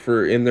credit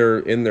for in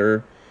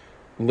their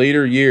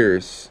later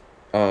years,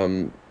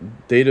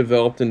 they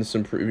developed into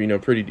some,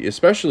 pretty,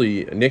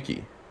 especially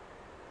Nikki.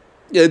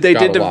 Yeah, they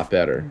got a lot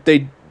better.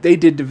 They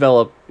did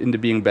develop into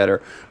being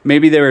better.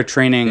 Maybe they were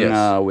training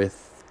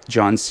with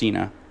John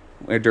Cena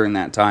during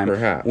that time,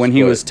 perhaps, when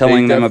he was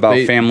telling them about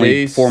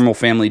formal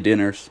family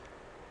dinners.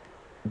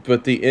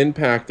 But the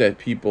impact that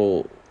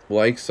people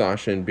like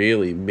Sasha and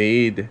Bayley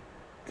made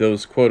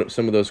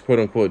some of those quote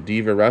unquote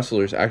diva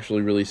wrestlers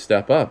actually really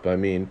step up. I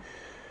mean,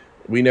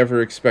 we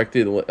never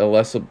expected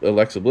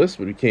Alexa Bliss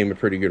became a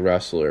pretty good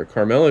wrestler.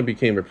 Carmella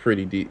became a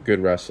pretty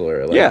good wrestler.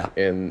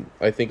 And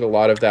I think a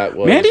lot of that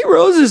was... Mandy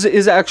Rose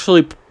is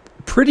actually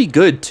pretty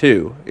good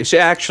too.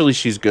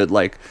 She's good.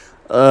 Like,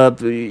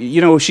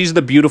 she's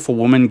the beautiful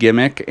woman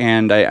gimmick,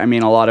 and I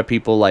mean, a lot of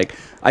people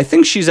I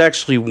think she's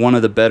actually one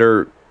of the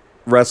better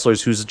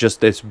wrestlers who's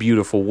just this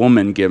beautiful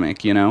woman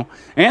gimmick,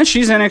 and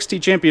she's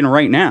NXT champion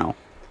right now.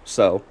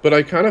 So, but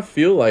I kind of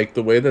feel like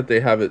the way that they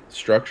have it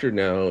structured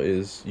now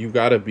is you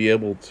got to be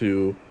able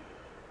to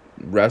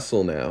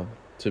wrestle now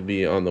to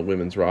be on the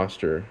women's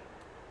roster.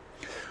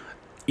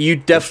 You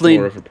definitely... It's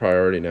more of a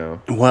priority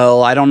now.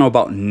 Well, I don't know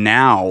about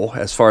now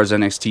as far as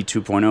NXT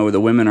 2.0. The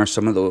women are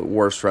some of the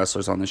worst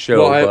wrestlers on the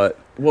show,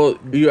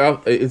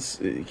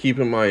 keep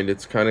in mind,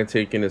 it's kind of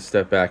taken a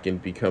step back and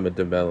become a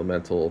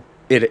developmental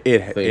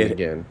thing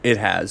again. It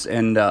has,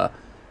 and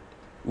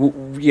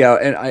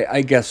and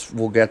I guess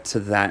we'll get to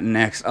that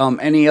next.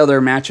 Any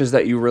other matches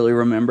that you really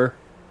remember?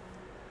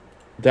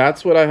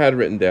 That's what I had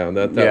written down.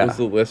 That was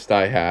the list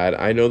I had.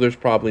 I know there's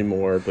probably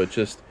more, but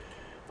just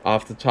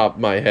off the top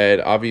of my head,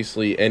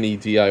 obviously any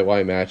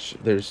DIY match,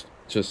 there's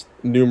just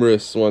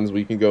numerous ones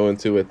we can go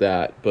into with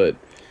that. But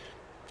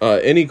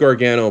any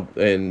Gargano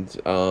and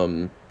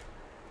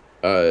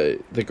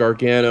the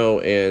Gargano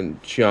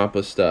and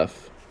Ciampa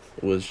stuff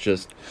was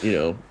just,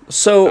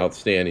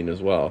 outstanding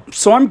as well.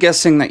 So I'm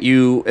guessing that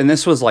you, and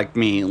this was like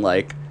me,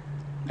 like,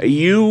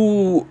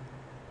 you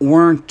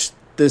weren't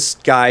this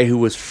guy who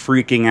was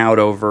freaking out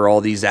over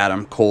all these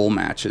Adam Cole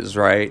matches,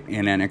 right,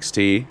 in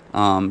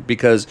NXT,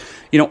 because,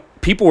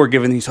 people were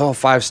giving these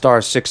 5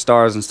 stars, 6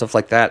 stars, and stuff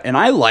like that, and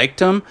I liked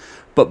them,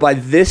 but by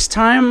this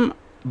time,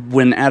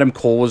 when Adam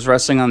Cole was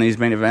wrestling on these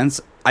main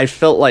events, I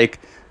felt like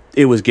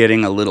it was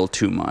getting a little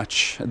too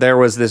much. There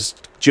was this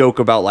joke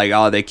about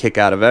they kick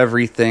out of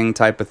everything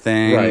type of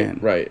thing.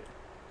 Right.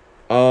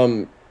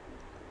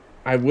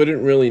 I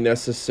wouldn't really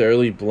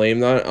necessarily blame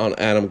that on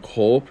Adam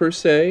Cole per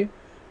se,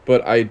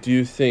 but I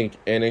do think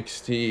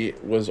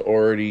NXT was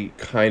already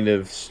kind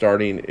of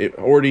starting. It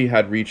already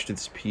had reached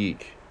its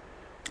peak.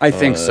 I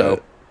think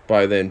so.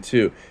 By then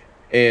too,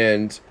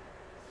 and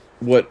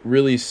what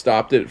really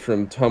stopped it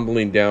from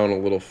tumbling down a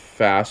little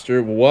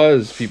faster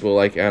was people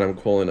like Adam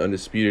Cole and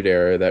Undisputed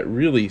Era that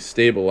really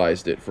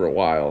stabilized it for a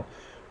while.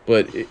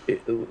 But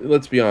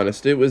let's be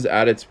honest, it was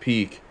at its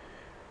peak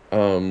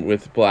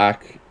with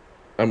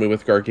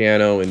with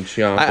Gargano and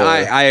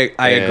Ciampa.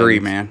 I agree,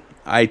 man.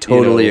 I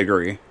totally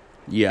agree.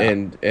 Yeah.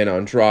 And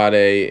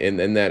Andrade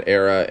in that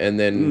era, and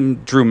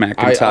then Drew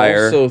McIntyre.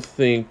 I also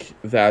think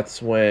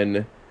that's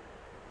when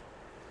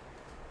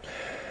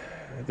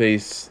they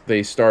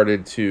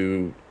started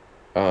to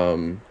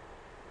kind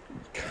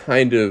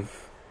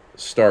of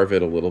starve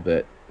it a little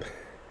bit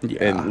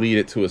and lead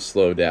it to a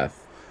slow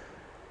death.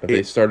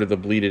 They started to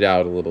bleed it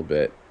out a little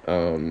bit.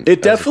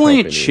 It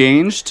definitely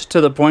changed to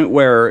the point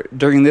where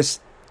during this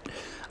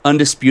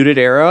Undisputed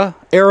era,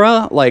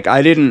 like,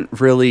 I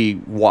didn't really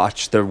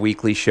watch the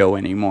weekly show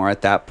anymore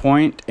at that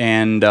point,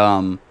 and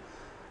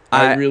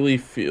I really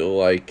feel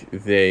like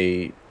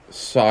they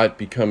saw it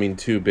becoming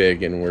too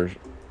big and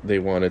they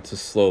wanted to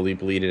slowly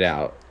bleed it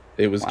out.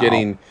 It was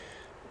getting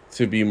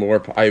to be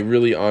more. I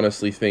really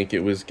honestly think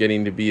it was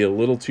getting to be a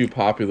little too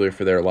popular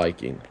for their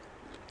liking.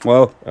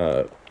 Well,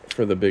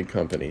 for the big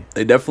company,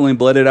 they definitely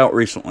bled it out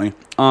recently.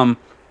 A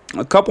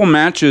couple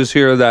matches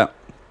here that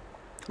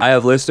I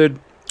have listed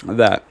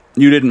that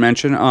you didn't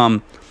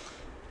mention.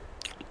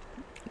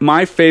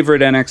 My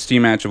favorite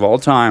NXT match of all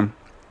time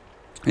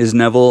is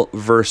Neville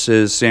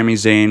versus Sami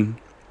Zayn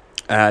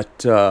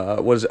at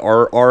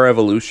our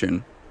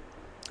Evolution.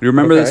 Do you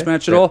remember this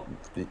match at all?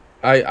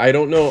 I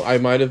don't know. I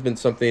might have been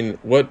something.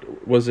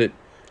 What was it?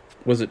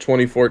 Was it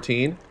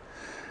 2014?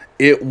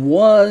 It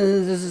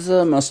was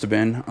must have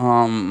been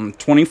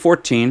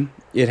 2014.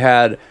 It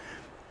had.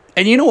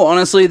 And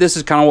honestly, this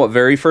is kind of what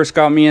very first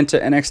got me into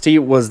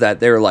NXT, was that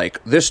they're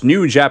like, this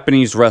new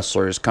Japanese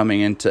wrestler is coming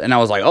into, and I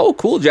was like, oh,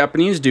 cool,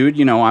 Japanese dude.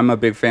 I'm a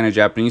big fan of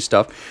Japanese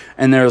stuff.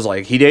 And there's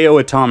like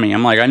Hideo Itami.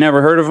 I'm like, I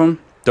never heard of him.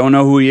 Don't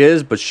know who he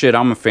is, but shit,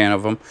 I'm a fan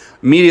of him.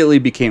 Immediately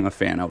became a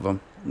fan of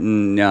him.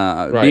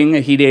 Right. Being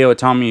a Hideo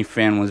Itami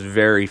fan was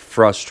very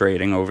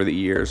frustrating over the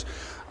years.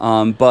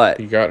 But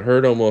he got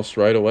hurt almost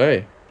right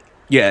away.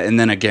 Yeah, and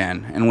then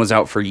again, and was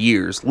out for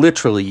years,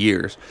 literally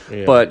years.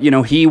 Yeah. But,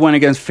 he went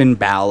against Finn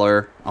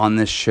Balor on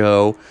this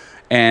show.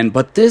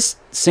 But this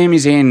Sami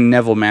Zayn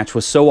Neville match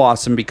was so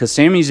awesome because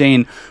Sami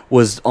Zayn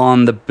was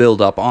on the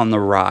build-up, on the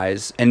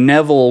rise. And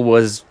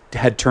Neville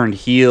had turned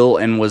heel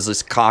and was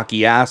this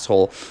cocky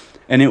asshole.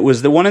 And it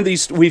was one of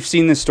these, we've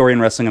seen this story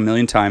in wrestling a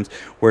million times,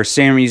 where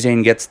Sami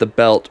Zayn gets the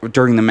belt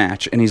during the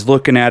match. And he's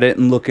looking at it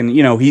and looking,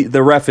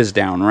 the ref is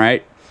down,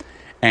 right?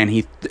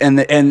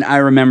 And I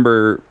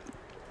remember...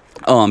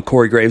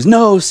 Corey Graves,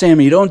 no,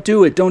 Sammy, don't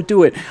do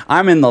it.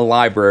 I'm in the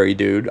library,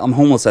 dude. I'm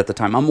homeless at the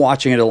time. I'm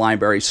watching at a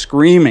library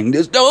screaming,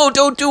 no,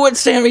 don't do it,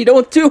 Sammy,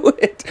 don't do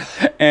it.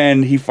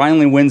 And he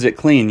finally wins it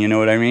clean, you know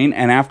what I mean?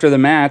 And after the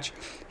match,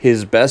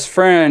 his best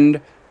friend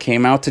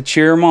came out to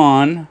cheer him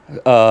on.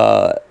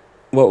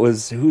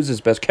 Who's his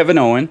best? Kevin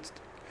Owens.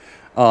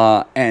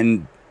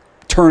 And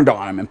turned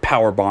on him and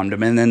powerbombed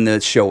him, and then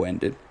the show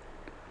ended.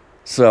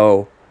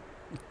 So,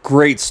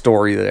 great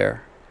story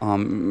there.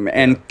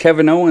 And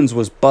Kevin Owens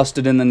was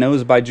busted in the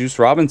nose by Juice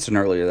Robinson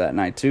earlier that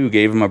night too.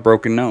 Gave him a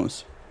broken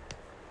nose.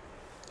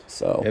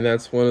 So. And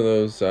that's one of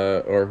those,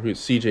 who's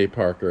CJ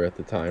Parker at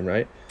the time,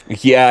 right?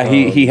 Yeah,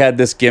 he had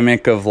this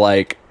gimmick of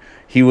like,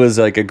 he was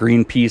like a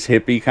Greenpeace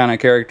hippie kind of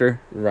character.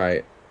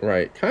 Right.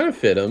 Kind of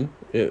fit him.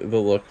 The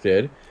look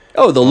did.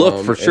 Oh, the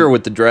look for sure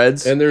with the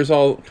dreads. And there's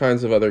all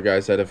kinds of other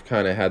guys that have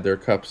kind of had their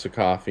cups of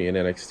coffee in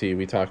NXT.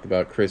 We talked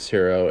about Chris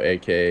Hero,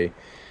 a.k.a.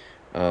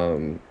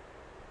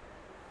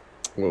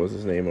 What was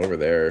his name over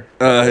there?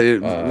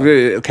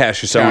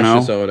 Cassius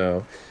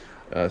Ohno.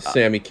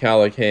 Sammy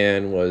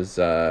Callahan was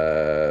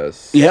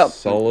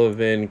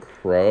Sullivan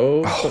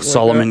Crow.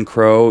 Solomon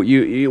Crow.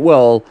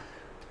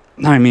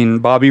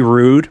 Bobby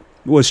Roode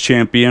was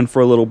champion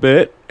for a little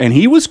bit, and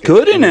he was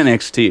good in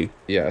NXT.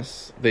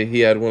 Yes, he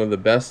had one of the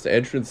best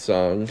entrance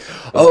songs.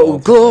 Oh,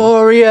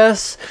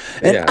 glorious!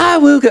 And I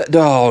will go.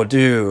 Oh,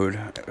 dude,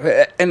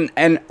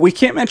 and we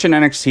can't mention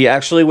NXT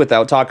actually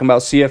without talking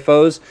about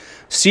CFOs.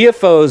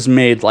 CFOs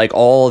made like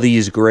all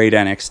these great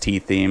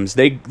NXT themes.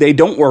 They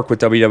don't work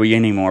with WWE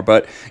anymore,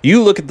 but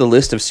you look at the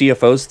list of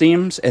CFOs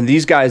themes, and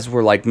these guys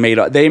were like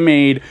they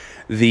made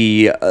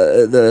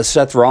the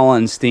Seth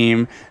Rollins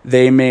theme.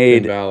 They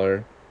made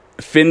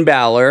Finn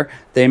Balor.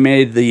 They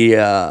made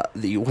the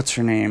what's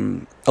her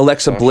name?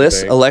 Alexa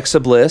Bliss,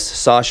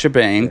 Sasha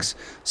Banks.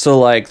 So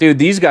like, dude,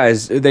 these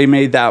guys, they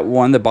made that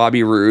one, the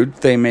Bobby Roode.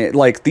 They made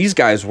like, these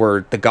guys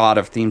were the god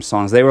of theme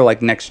songs. They were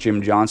like next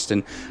Jim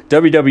Johnston.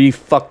 WWE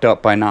fucked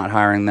up by not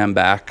hiring them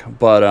back.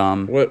 But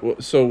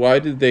so why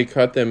did they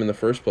cut them in the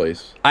first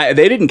place? They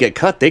didn't get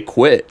cut. They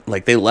quit.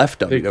 Like they left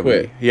WWE. They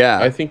quit. Yeah.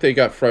 I think they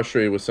got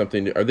frustrated with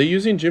something. Are they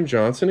using Jim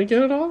Johnson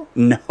again at all?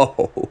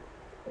 No.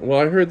 Well,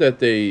 I heard that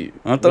they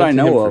Not that went I to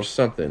know him for of.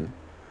 something.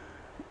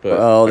 But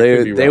Well, I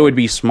could be they wrong. would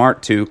be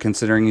smart too,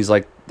 considering he's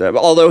like,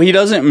 although he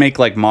doesn't make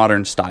like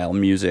modern style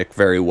music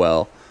very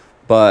well,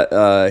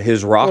 but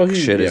his rock Well,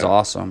 shit is yeah.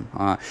 awesome.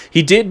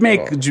 He did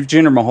make Oh.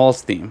 Jinder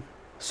Mahal's theme,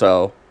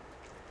 so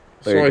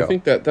there So you I go.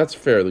 think that's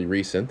fairly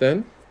recent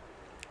then.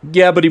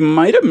 Yeah, but he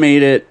might have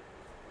made it.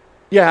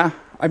 Yeah,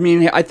 I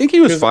mean, I think he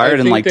was 'Cause fired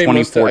I in think like they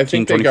must have- I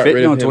 2014, think they got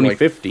rid of him,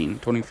 2015,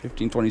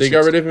 2015, They 2016.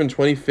 got rid of him in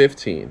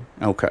 2015.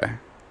 Okay,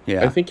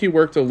 yeah. I think he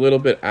worked a little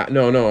bit.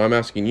 No, I'm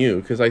asking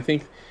you because I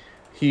think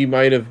he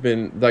might have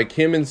been like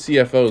him and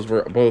CFOs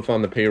were both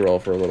on the payroll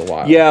for a little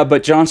while. Yeah,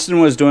 but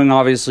Johnston was doing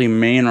obviously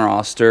main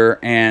roster,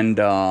 and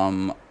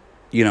the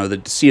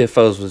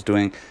CFOs was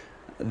doing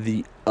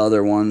the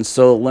other ones.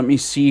 So let me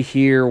see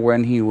here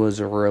when he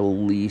was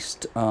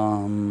released.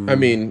 I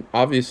mean,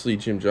 obviously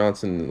Jim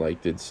Johnson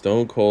like did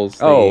Stone Cold's.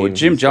 Oh, theme.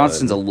 Jim He's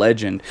Johnston's a done,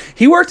 legend.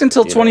 He worked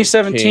until you know,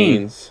 2017.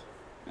 Kane's.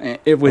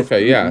 With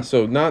Okay, yeah,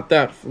 so not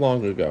that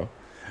long ago.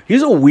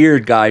 He's a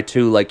weird guy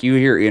too. Like you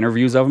hear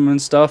interviews of him and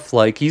stuff.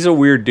 Like he's a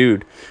weird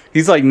dude.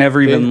 He's like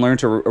never even learned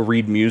to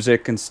read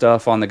music and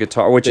stuff on the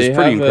guitar, which is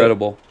pretty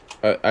incredible.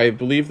 I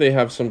believe they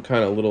have some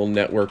kind of little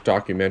network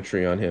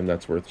documentary on him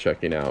that's worth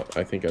checking out.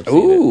 I think I've seen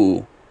it.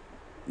 Ooh,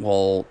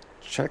 well,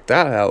 check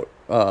that out.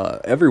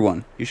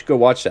 Everyone, you should go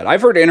watch that.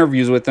 I've heard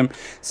interviews with him.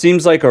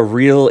 Seems like a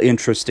real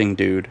interesting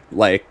dude.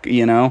 Like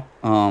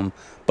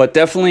but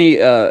definitely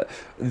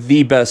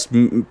the best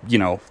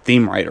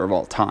theme writer of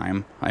all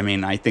time. I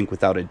mean, I think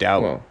without a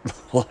doubt.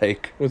 Well,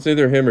 Like, it's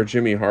either him or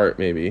Jimmy Hart,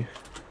 maybe.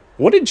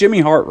 what did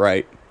Jimmy Hart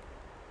write?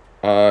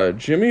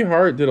 Jimmy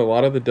Hart did a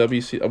lot of the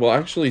WC. Well,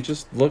 actually,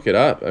 just look it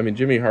up. I mean,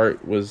 Jimmy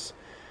Hart was,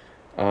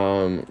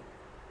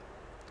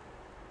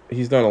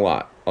 he's done a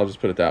lot. I'll just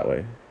put it that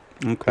way.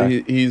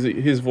 Okay.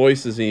 His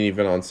voice isn't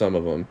even on some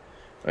of them,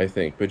 I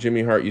think. But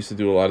Jimmy Hart used to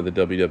do a lot of the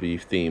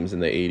WWE themes in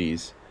the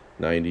 80s,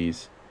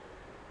 90s,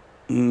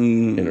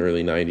 and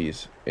early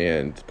 90s,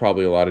 and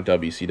probably a lot of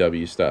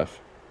WCW stuff.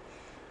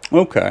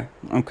 Okay.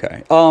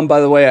 By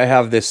the way, I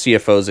have this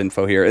CFO's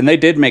info here, and they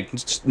did make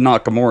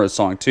Nakamura's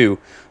song too,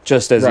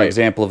 just as an Right.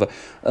 example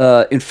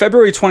of in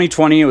February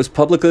 2020, it was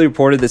publicly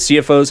reported that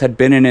CFOs had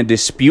been in a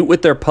dispute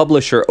with their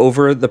publisher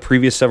over the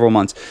previous several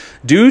months.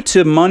 Due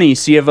to money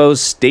CFOs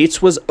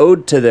states was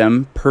owed to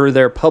them per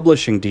their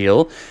publishing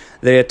deal,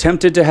 they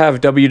attempted to have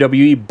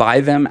WWE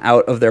buy them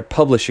out of their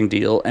publishing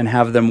deal and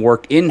have them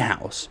work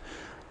in-house.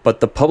 But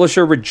the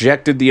publisher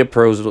rejected the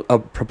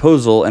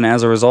proposal, and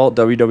as a result,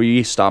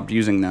 WWE stopped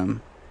using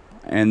them.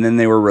 And then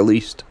they were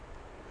released.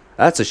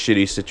 That's a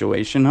shitty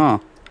situation, huh?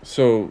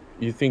 So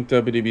you think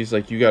WWE's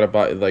like, you gotta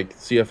buy, like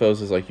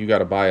CFOs is like, you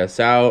gotta buy us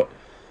out,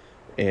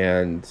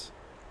 and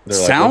they're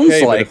Sounds like,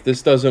 okay, like- but if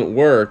this doesn't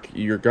work,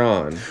 you're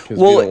gone because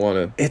Well, we don't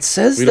want to. It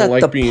says we don't that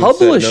like the being said no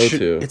publisher.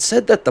 to. It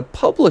said that the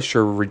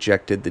publisher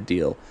rejected the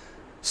deal.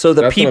 So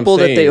the That's what I'm people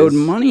that they saying owed is-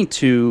 money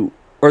to,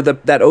 or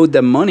that owed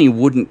them money,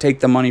 wouldn't take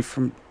the money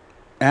from.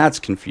 That's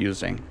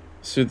confusing.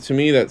 So to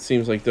me, that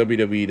seems like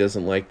WWE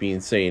doesn't like being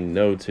saying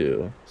no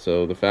to.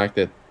 So the fact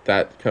that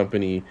that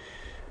company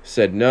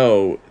said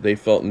no, they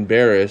felt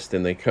embarrassed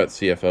and they cut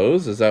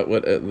CFOs. Is that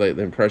what like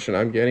the impression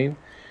I'm getting?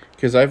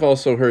 Because I've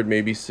also heard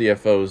maybe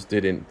CFOs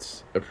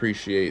didn't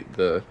appreciate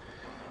the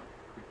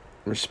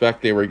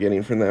respect they were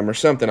getting from them or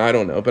something. I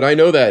don't know, but I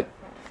know that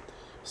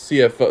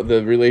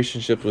the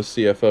relationship with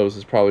CFOs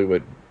is probably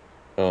what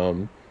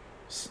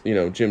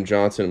Jim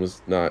Johnson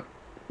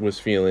was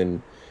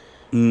feeling.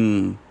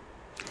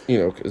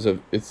 Because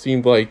it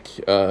seemed like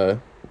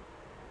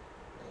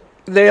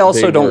They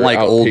also They don't were like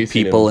old outpacing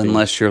people everything.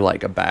 unless you're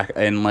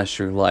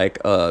like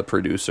a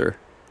producer.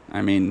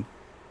 I mean,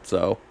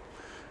 so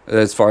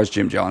as far as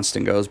Jim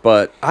Johnston goes,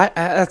 but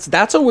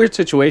that's a weird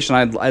situation.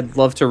 I'd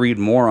love to read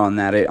more on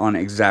that on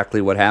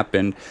exactly what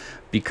happened,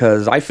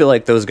 because I feel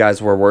like those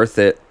guys were worth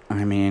it.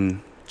 I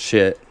mean,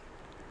 shit.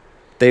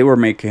 They were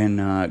making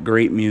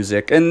great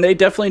music, and they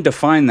definitely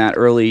defined that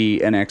early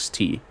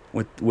NXT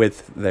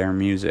with their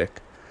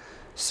music.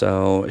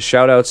 So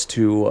shout outs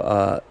to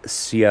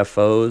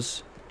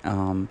CFOs,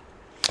 and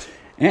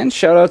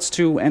shout outs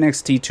to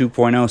NXT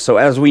 2.0. So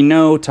as we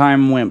know,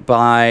 time went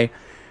by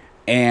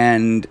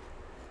and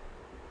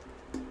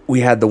we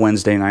had the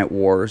Wednesday Night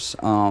Wars.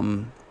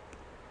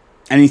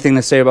 Anything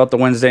to say about the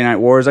Wednesday Night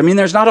Wars? I mean,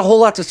 there's not a whole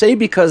lot to say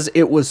because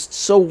it was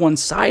so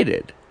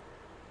one-sided.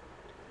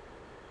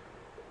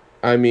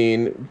 I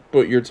mean,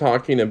 but you're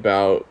talking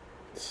about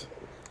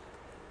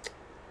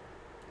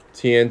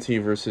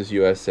TNT versus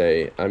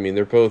USA. I mean,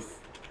 they're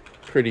both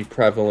pretty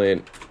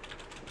prevalent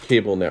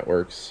cable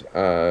networks,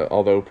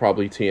 although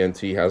probably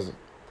TNT has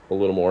a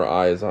little more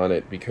eyes on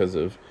it because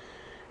of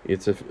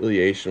its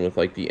affiliation with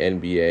like the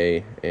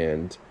NBA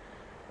and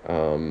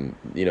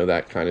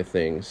that kind of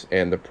things,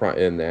 and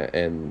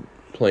and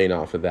playing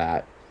off of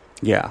that.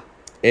 Yeah.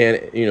 And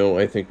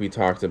I think we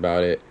talked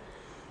about it.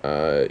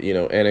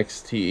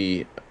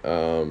 NXT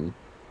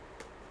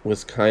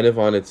was kind of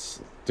on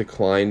its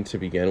decline to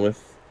begin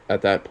with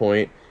at that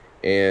point,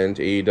 and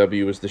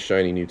AEW was the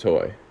shiny new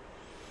toy.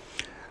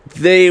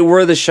 They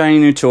were the shiny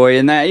new toy,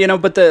 and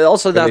that, but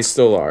also And they that's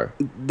still are.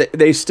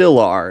 they still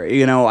are.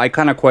 I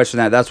kind of question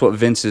that. That's what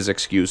Vince's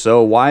excuse.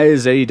 So why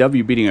is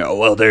AEW beating it? Oh,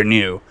 well, they're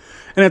new,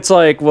 and it's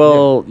like,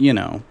 well,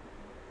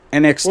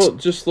 NXT. Well,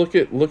 just look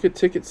at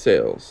ticket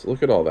sales.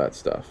 Look at all that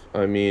stuff.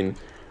 I mean,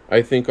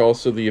 I think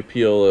also the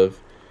appeal of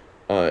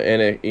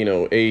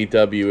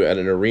AEW at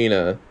an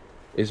arena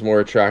is more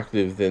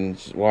attractive than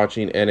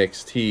watching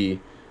NXT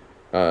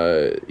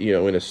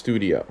in a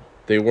studio.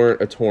 They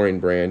weren't a touring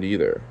brand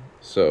either.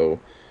 So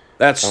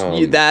that's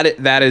very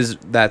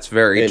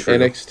true.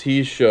 An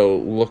NXT show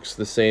looks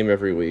the same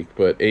every week,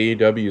 but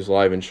AEW's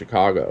live in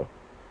Chicago.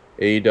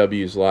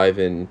 AEW's live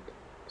in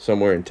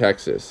somewhere in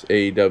Texas.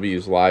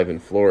 AEW's live in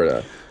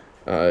Florida.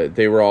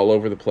 They were all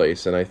over the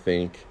place, and I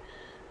think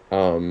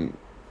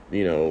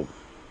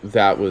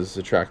that was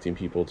attracting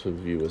people to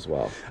view as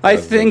well. I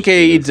think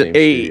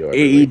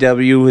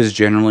AEW is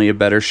generally a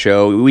better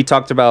show. We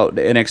talked about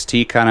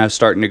NXT kind of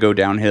starting to go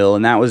downhill,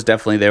 and that was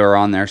definitely, they were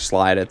on their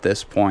slide at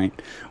this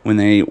point when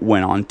they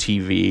went on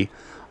TV.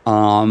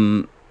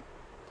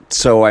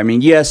 So, I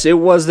mean, yes, it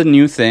was the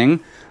new thing,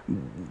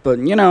 but,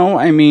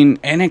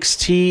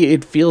 NXT,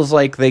 it feels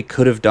like they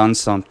could have done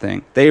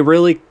something. They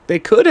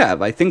could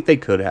have. I think they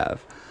could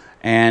have.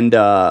 And,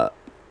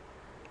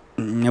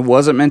 it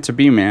wasn't meant to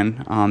be,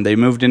 man. They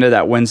moved into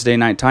that Wednesday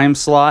night time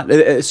slot.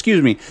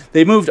 Excuse me.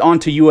 They moved on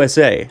to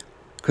USA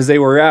because they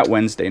were at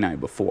Wednesday night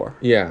before.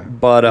 Yeah.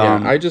 But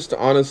I just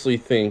honestly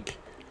think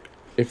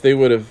if they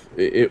would have,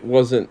 it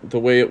wasn't the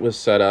way it was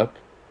set up,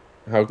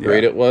 how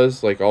great it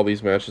was, like all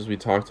these matches we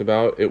talked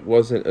about, it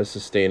wasn't a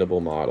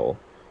sustainable model.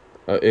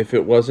 If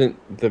it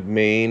wasn't the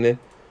main,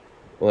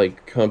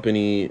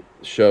 company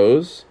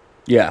shows,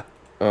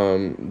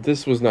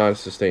 this was not a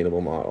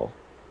sustainable model.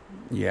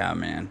 Yeah,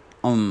 man.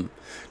 Do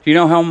you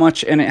know how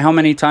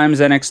many times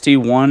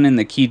NXT won in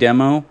the key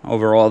demo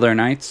over all their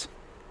nights?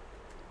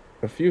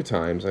 A few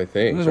times, I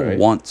think. It was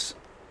once.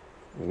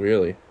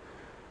 Really?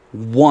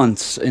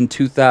 Once in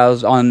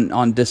 2000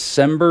 on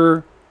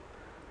December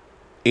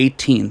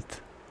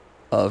 18th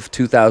of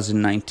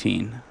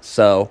 2019.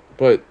 So,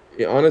 but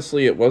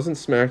honestly, it wasn't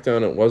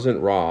SmackDown, it wasn't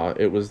Raw.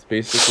 It was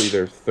basically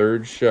their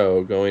third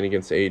show going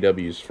against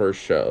AEW's first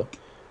show.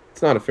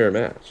 It's not a fair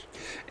match.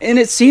 And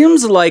it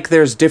seems like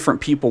there's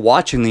different people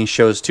watching these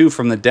shows, too,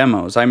 from the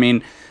demos. I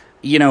mean,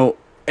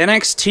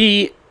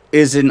 NXT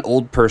is an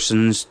old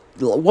person's...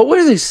 What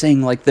were they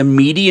saying? Like, the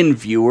median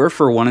viewer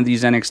for one of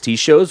these NXT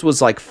shows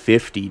was,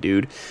 50,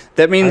 dude.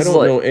 That means, I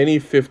don't know any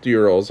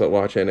 50-year-olds that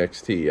watch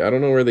NXT. I don't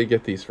know where they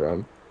get these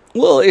from.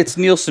 Well, it's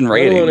Nielsen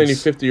ratings. I don't know any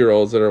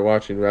 50-year-olds that are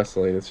watching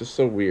wrestling. It's just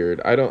so weird.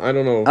 I don't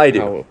know.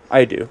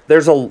 I do.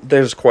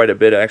 There's quite a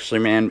bit, actually,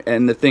 man.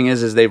 And the thing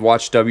is they've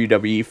watched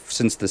WWE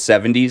since the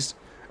 70s.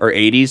 Or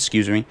 80s,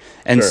 excuse me.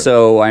 And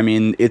so, I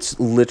mean, it's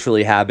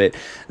literally habit.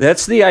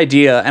 That's the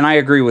idea, and I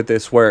agree with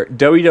this, where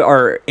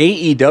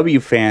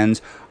AEW fans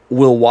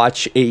will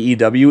watch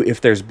AEW if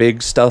there's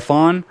big stuff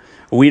on.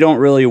 We don't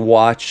really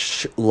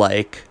watch,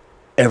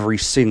 every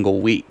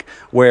single week,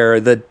 where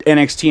the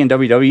NXT and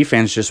WWE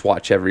fans just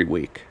watch every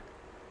week.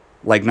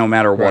 No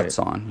matter what's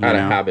on. Out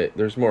of habit.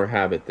 There's more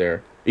habit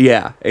there.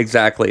 Yeah,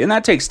 exactly. And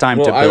that takes time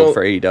to build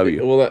for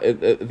AEW. Well,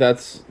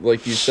 that's,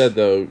 like you said,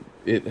 though,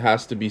 it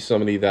has to be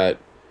somebody that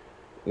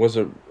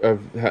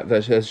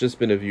that has just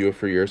been a viewer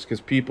for years,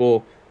 because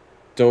people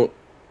don't.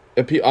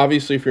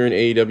 Obviously, if you're an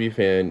AEW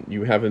fan,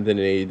 you haven't been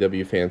an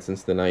AEW fan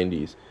since the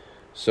 90s.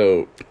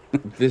 So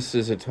this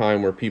is a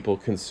time where people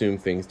consume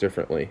things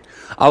differently.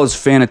 I was a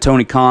fan of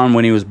Tony Khan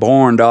when he was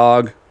born,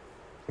 dog.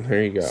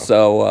 There you go.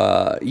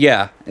 So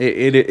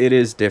it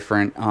is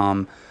different.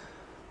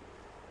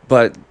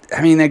 But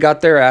I mean, they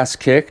got their ass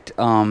kicked.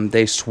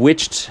 They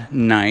switched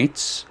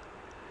nights,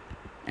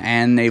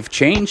 and they've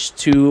changed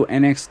to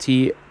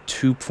NXT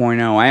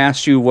 2.0. I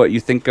asked you what you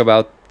think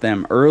about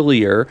them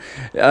earlier,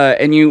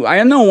 and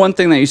I know one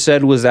thing that you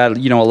said was that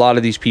a lot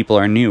of these people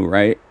are new,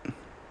 right?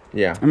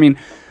 Yeah. I mean,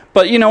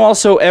 but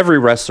also every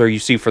wrestler you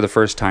see for the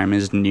first time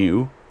is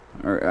new.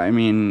 Or I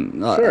mean,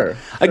 sure.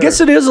 I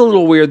guess it is a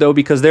little weird though,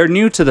 because they're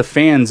new to the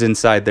fans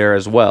inside there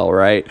as well,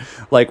 right?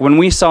 When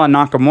we saw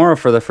Nakamura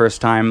for the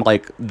first time,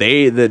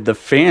 the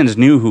fans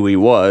knew who he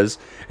was,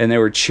 and they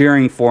were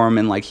cheering for him,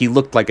 and he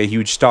looked like a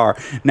huge star.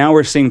 Now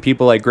we're seeing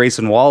people like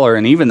Grayson Waller,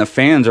 and even the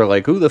fans are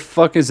like, "Who the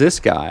fuck is this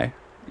guy?"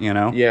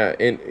 Yeah,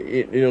 and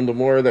the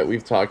more that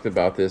we've talked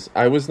about this,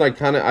 I was I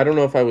don't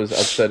know if I was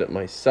upset at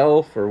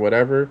myself or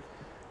whatever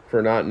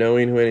for not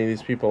knowing who any of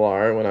these people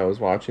are when I was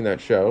watching that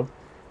show.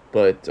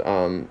 But,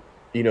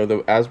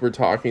 as we're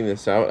talking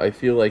this out, I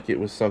feel like it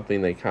was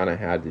something they kind of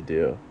had to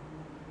do.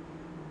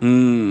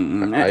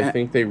 I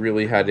think they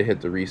really had to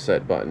hit the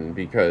reset button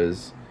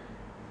because,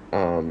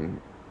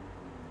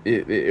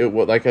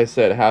 like I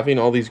said, having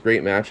all these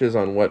great matches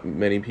on what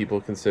many people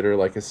consider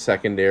a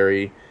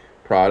secondary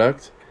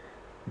product,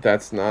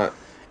 that's not...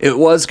 It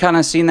was kind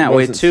of seen that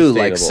way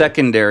too,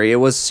 secondary. It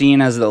was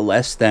seen as the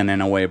less than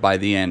in a way by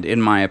the end,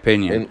 in my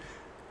opinion.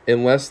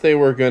 Unless they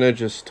were going to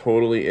just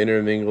totally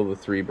intermingle the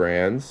three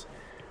brands.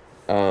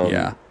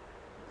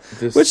 Which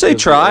they is the only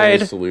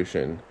tried.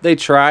 solution. They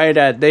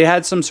tried. They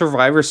had some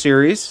Survivor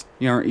Series.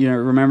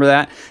 Remember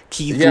that?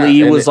 Keith Yeah,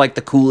 Lee and was like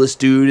the coolest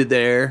dude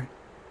there.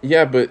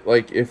 Yeah, but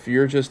like if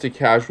you're just a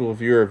casual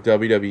viewer of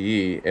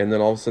WWE, and then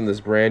all of a sudden this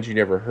brand you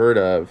never heard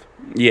of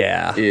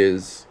Yeah.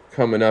 is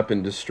coming up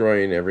and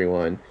destroying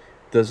everyone,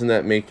 doesn't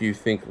that make you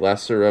think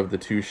lesser of the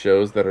two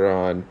shows that are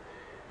on?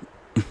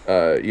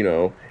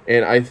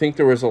 And I think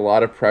there was a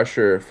lot of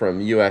pressure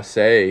from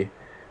USA.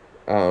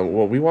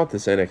 Well, we want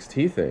this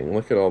NXT thing.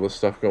 Look at all this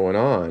stuff going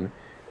on.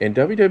 And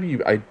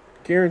WWE, I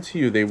guarantee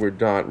you they were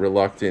not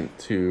reluctant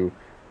to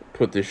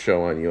put this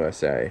show on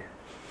USA.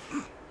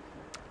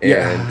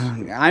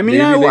 And yeah. I mean,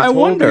 maybe they I told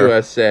wonder.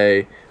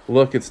 USA,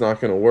 look, it's not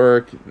going to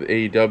work.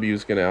 AEW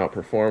is going to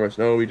outperform us.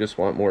 No, we just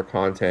want more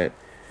content.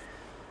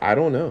 I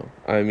don't know.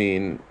 I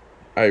mean,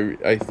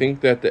 I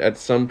think that at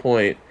some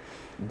point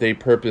they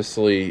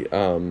purposely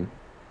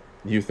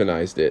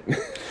euthanized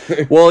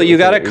it. Well, you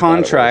got a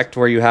contract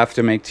where you have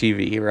to make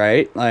TV,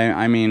 right?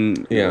 I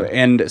mean, Yeah.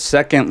 And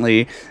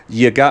secondly,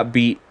 you got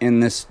beat in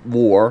this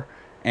war.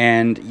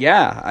 And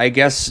yeah, I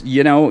guess,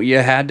 you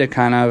had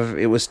to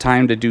it was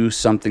time to do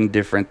something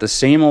different. The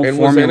same old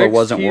formula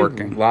wasn't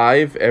working.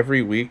 Live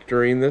every week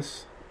during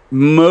this?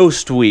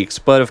 Most weeks,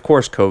 but of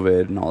course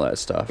COVID and all that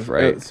stuff,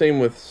 right? Same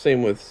with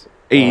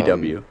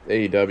AEW.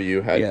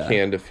 AEW had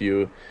canned a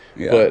few.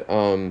 Yeah.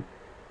 But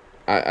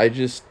I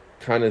just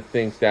kind of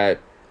think that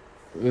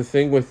the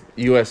thing with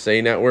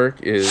USA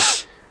Network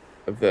is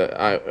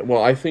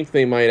I think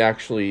they might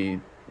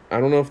actually, I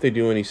don't know if they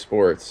do any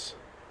sports,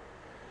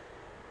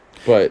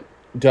 but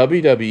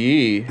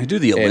WWE They do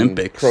the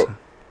Olympics.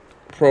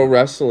 Pro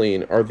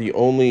wrestling are the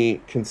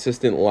only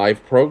consistent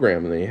live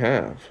program they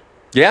have.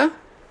 Yeah.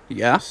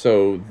 Yeah.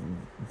 So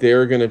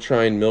they're going to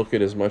try and milk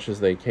it as much as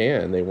they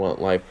can. They want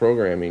live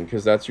programming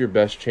because that's your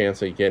best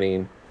chance at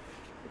getting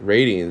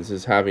ratings,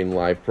 is having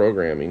live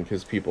programming,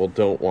 because people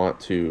don't want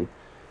to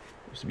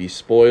be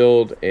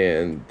spoiled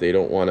and they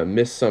don't want to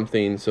miss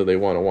something, so they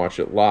want to watch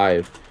it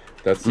live.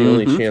 That's the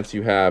only chance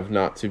you have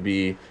not to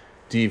be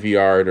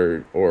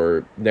DVR'd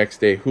or next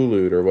day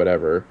Hulu'd or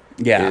whatever.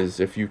 Yeah. Is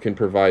if you can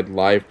provide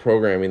live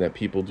programming that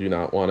people do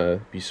not want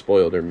to be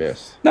spoiled or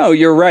miss. No,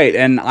 you're right.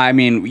 And I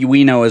mean,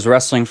 we know as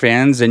wrestling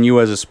fans and you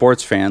as a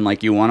sports fan,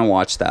 like, you want to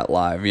watch that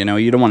live.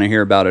 You don't want to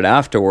hear about it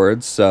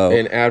afterwards. So,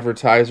 and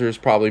advertisers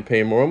probably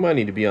pay more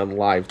money to be on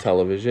live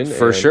television.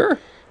 For sure.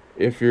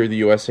 If you're the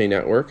USA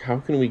Network, how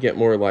can we get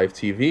more live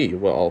TV?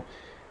 Well,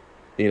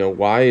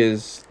 why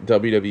is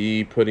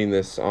WWE putting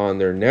this on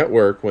their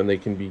network when they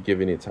can be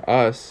giving it to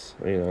us?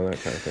 That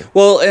kind of thing.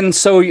 Well, and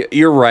so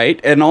you're right.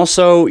 And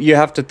also you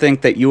have to think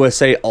that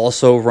USA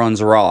also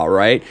runs Raw,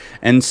 right?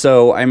 And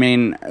so, I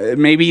mean,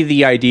 maybe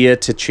the idea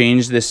to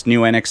change this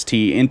new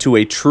NXT into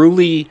a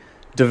truly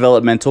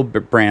developmental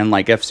brand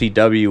like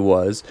FCW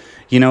was,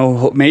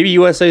 maybe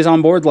USA's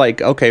on board,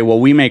 like, okay, well,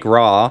 we make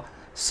Raw,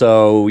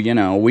 so,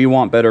 we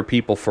want better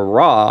people for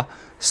Raw,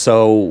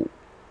 so,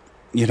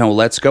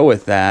 let's go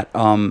with that.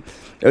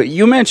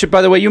 You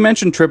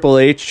mentioned Triple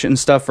H and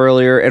stuff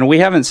earlier, and we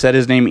haven't said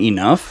his name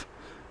enough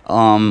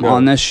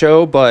on this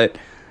show, but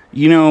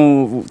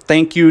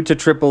thank you to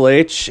Triple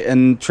H,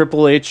 and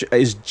Triple H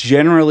is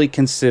generally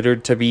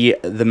considered to be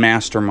the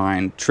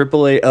mastermind,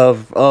 Triple H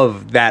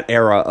of that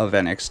era of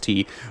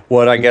NXT,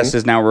 what I guess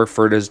is now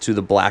referred as to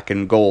the black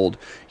and gold.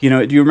 Do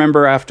you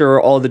remember after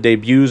all the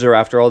debuts or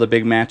after all the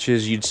big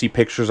matches, you'd see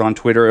pictures on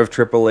Twitter of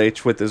Triple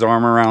H with his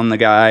arm around the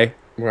guy?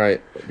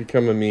 Right.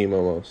 Become a meme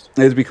almost.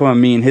 It's become a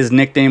meme. His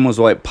nickname was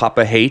what?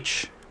 Papa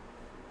H?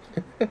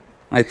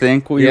 I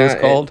think he was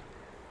called.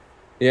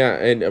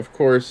 And of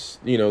course,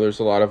 there's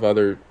a lot of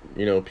other,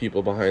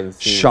 people behind the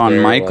scenes. Shawn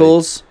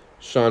Michaels.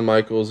 Like Shawn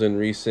Michaels in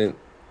recent,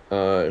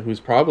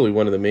 who's probably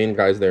one of the main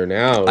guys there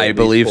now. I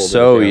believe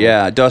so,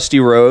 yeah. Dusty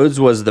Rhodes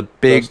was the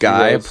big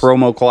guy, Rhodes,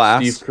 promo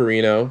class.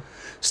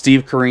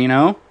 Steve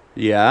Corino,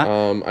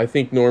 yeah. I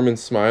think Norman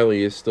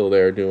Smiley is still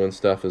there doing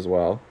stuff as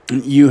well.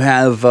 You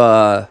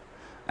have...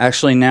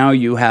 Actually, now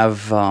you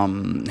have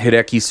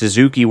Hideki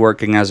Suzuki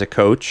working as a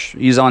coach.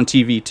 He's on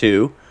TV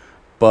too,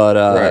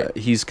 but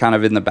he's kind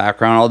of in the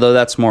background, although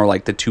that's more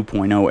like the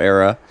 2.0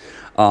 era.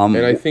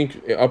 And I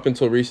think up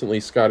until recently,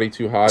 Scotty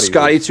 2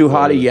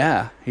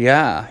 Hotty,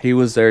 yeah, he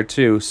was there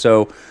too.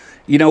 So,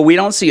 we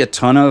don't see a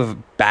ton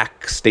of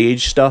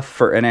backstage stuff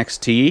for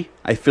NXT.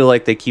 I feel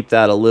like they keep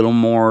that a little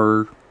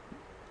more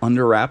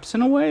under wraps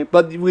in a way,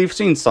 but we've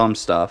seen some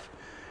stuff.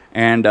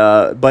 And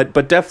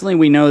but definitely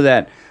we know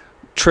that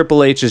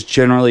Triple H is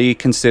generally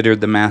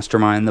considered the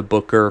mastermind, the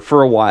booker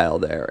for a while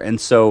there.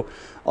 And so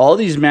all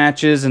these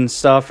matches and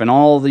stuff and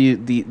all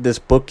this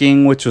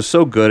booking, which was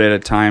so good at a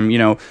time,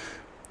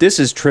 this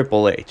is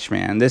Triple H,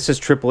 man. This is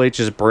Triple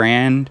H's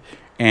brand.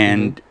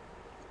 And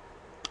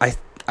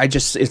I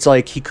just, it's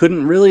like he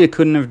couldn't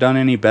have done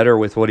any better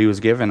with what he was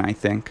given, I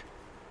think,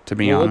 to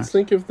be honest. Let's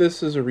think of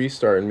this as a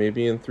restart, and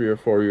maybe in 3 or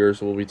 4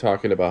 years we'll be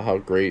talking about how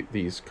great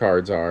these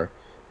cards are.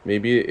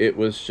 Maybe it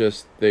was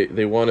just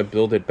they want to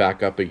build it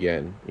back up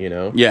again,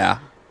 Yeah.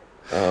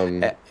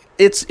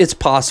 It's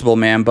possible,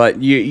 man,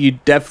 but you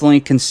definitely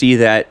can see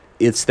that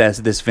it's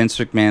this Vince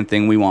McMahon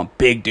thing. We want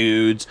big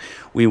dudes.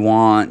 We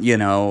want,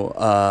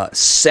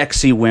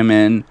 sexy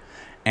women.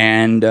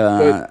 And,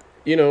 but,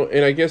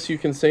 and I guess you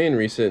can say in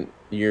recent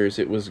years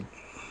it was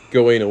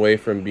going away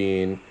from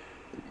being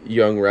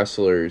young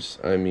wrestlers.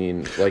 I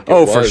mean, like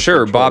for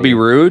sure. Bobby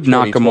Roode,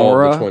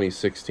 Nakamura.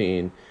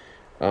 2016.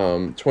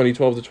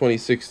 2012 to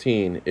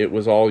 2016, it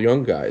was all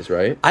young guys,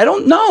 right? I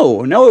don't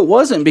know. No, it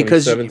wasn't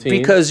because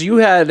you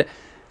had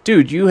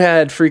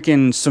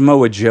freaking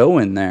Samoa Joe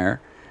in there,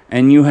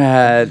 and you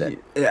had,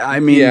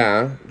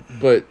 yeah,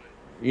 but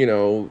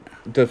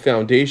the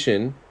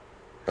foundation,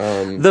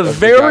 the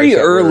very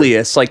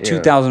earliest,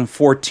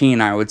 2014,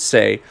 I would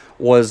say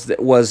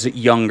was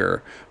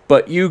younger.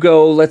 But you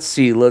go, let's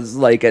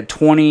at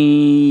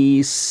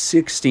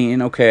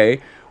 2016,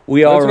 okay.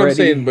 That's what I'm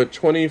saying, but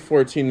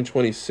 2014 and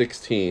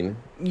 2016,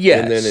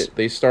 yes, and then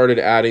they started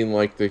adding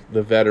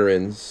the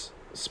veterans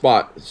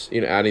spots,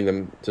 adding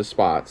them to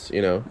spots,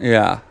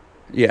 Yeah,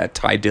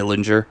 Ty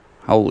Dillinger,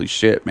 holy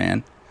shit,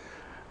 man,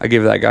 I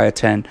give that guy a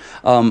 10.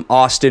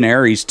 Austin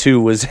Aries too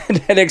was in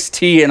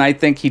NXT, and I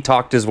think he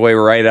talked his way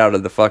right out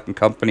of the fucking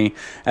company,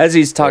 as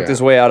he's talked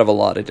his way out of a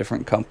lot of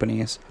different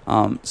companies.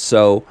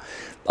 So.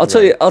 I'll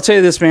tell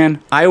you this,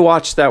 man. I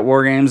watched that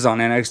War Games on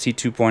NXT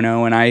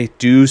 2.0, and I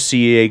do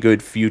see a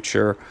good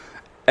future,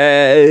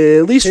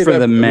 at least for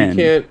the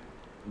men.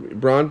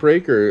 Braun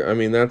Breaker. I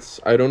mean,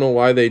 I don't know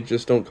why they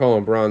just don't call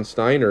him Braun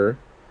Steiner,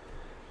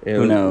 and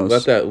who knows?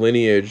 Let that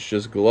lineage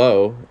just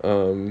glow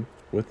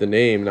with the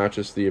name, not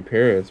just the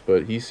appearance.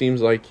 But he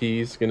seems like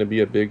he's going to be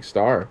a big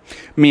star.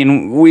 I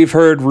mean, we've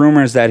heard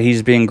rumors that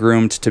he's being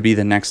groomed to be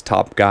the next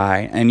top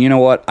guy, and you know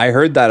what? I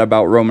heard that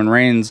about Roman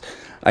Reigns.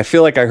 I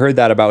feel like I heard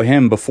that about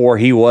him before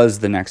he was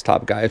the next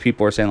top guy.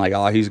 People were saying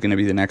he's going to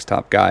be the next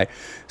top guy.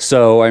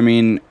 So, I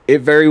mean, it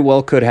very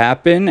well could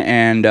happen.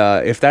 And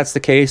if that's the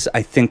case,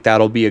 I think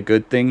that'll be a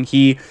good thing.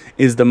 He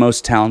is the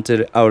most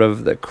talented out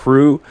of the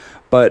crew.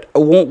 But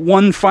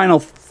one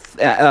final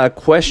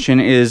question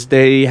is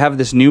they have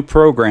this new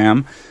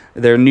program,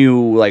 their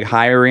new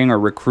hiring or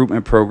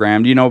recruitment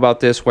program. Do you know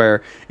about this,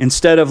 where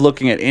instead of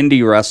looking at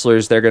indie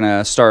wrestlers, they're going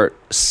to start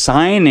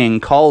signing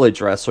college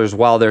wrestlers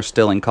while they're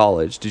still in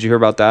college? Did you hear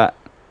about that?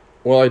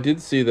 Well, I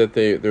did see that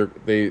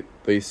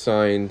they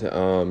signed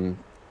a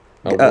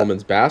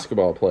women's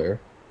basketball player.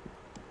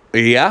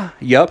 Yeah,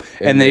 yep.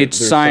 And they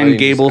signed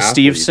Gable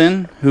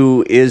Steveson,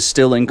 who is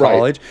still in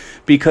college,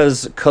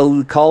 because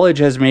college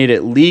has made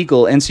it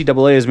legal.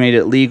 NCAA has made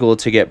it legal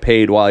to get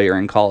paid while you're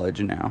in college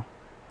now.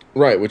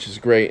 Right, which is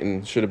great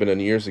and should have been done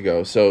years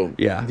ago. So,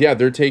 yeah,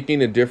 they're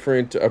taking a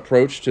different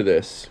approach to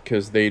this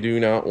because they do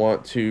not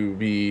want to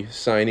be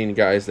signing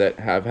guys that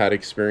have had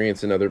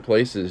experience in other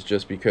places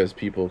just because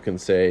people can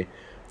say,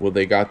 well,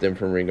 they got them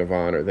from Ring of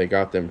Honor. They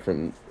got them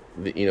from,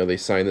 they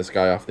signed this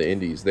guy off the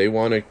indies. They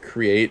want to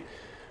create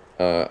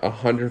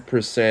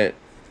 100%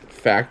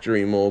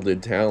 factory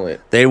molded talent.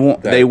 They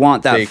want that. They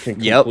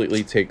can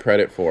completely take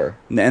credit for.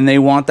 And they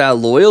want that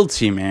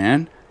loyalty,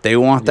 man. They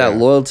want that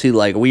loyalty,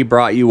 we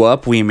brought you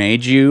up, we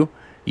made you,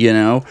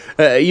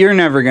 You're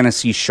never going to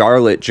see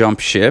Charlotte jump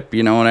ship,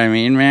 you know what I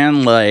mean,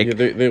 man?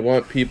 They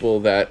want people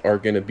that are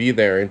going to be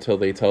there until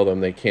they tell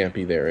them they can't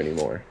be there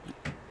anymore.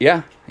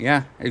 Yeah,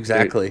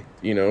 exactly.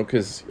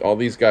 Because all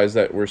these guys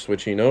that we're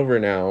switching over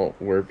now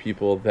were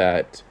people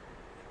that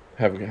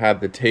have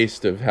had the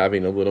taste of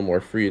having a little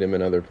more freedom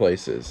in other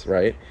places,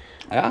 right?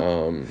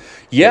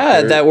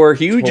 Yeah. That were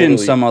huge in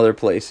some other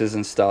places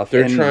and stuff.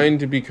 They're trying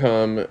to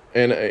become,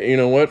 and you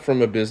know what,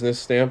 from a business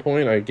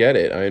standpoint, I get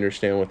it. I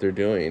understand what they're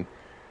doing.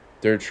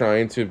 They're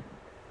trying to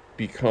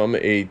become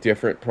a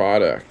different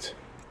product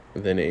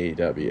than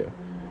AEW.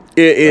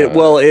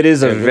 It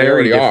is a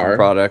very different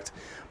product.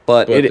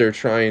 But they're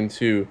trying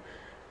to,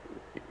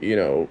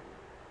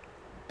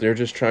 they're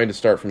just trying to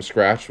start from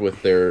scratch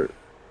with their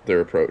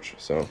approach.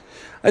 So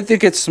I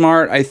think it's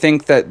smart. I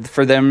think that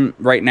for them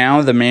right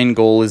now, the main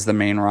goal is the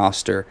main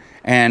roster.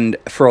 And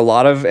for a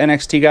lot of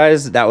NXT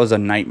guys, that was a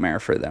nightmare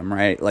for them,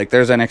 right?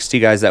 There's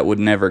NXT guys that would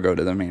never go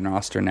to the main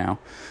roster now.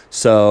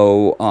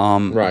 So,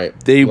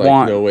 they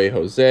want No Way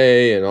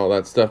Jose and all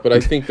that stuff. But I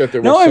think that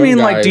there were some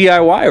guys...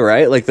 DIY,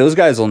 right? Those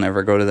guys will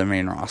never go to the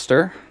main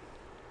roster.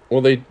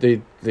 Well, they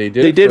did. They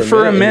did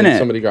for a minute.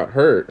 Somebody got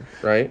hurt,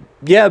 right?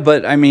 Yeah,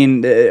 but I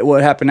mean,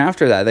 what happened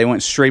after that? They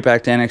went straight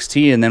back to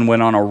NXT and then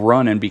went on a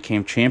run and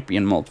became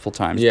champion multiple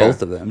times,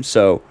 both of them.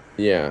 So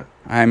yeah,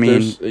 I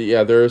mean,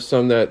 there are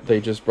some that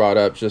they just brought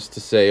up just to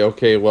say,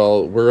 okay,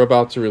 well, we're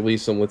about to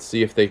release them. Let's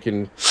see if they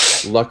can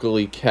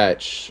luckily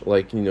catch,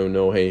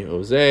 No Way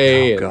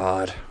Jose. Oh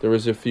God, there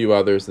was a few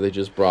others that they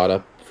just brought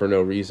up for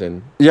no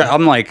reason. Yeah,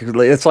 I'm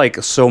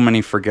it's so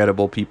many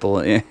forgettable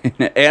people.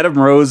 Adam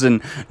Rose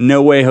and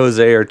No Way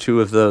Jose are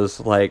two of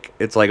those.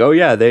 It's oh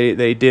yeah,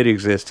 they did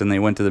exist and they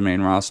went to the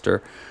main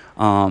roster.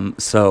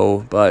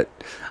 But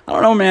I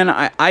don't know, man.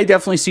 I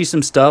definitely see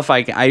some stuff.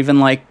 I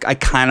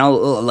kind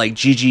of like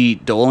Gigi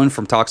Dolan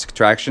from Toxic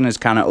Attraction is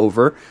kind of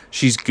over.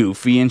 She's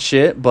goofy and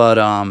shit, but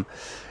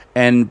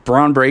And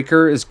Braun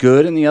Breaker is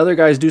good, and the other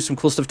guys do some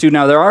cool stuff too.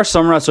 Now, there are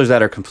some wrestlers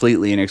that are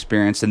completely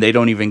inexperienced, and they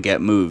don't even get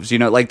moves. You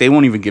know, like, they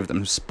won't even give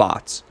them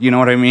spots. You know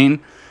what I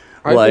mean?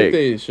 I think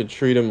they should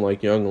treat them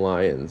like young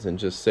lions and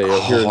just say,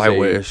 here's I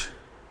wish.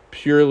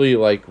 Purely,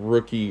 like,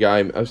 rookie guy.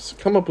 I've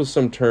come up with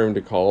some term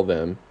to call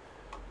them.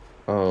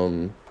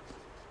 Or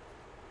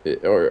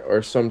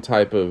some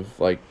type of,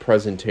 like,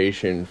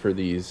 presentation for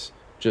these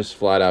just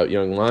flat-out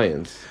young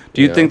lions.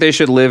 Do you think they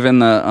should live in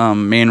the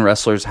main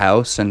wrestler's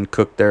house and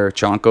cook their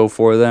chonko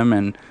for them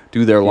and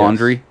do their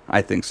laundry? Yes.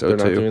 I think so, They're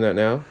too. They're not doing that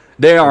now?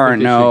 They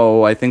aren't,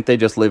 no. I think they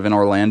just live in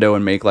Orlando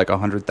and make like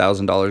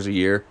 $100,000 a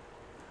year.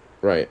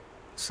 Right.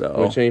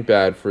 So, which ain't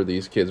bad for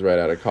these kids right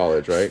out of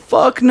college, right?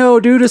 Fuck no,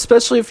 dude,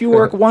 especially if you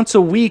work once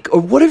a week. Or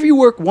what if you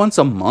work once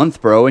a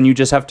month, bro, and you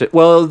just have to...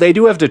 Well, they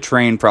do have to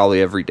train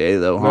probably every day,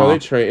 though, huh? No, they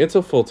train. It's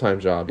a full-time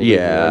job.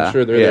 Yeah. I'm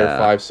sure they're there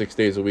 5-6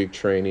 days a week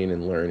training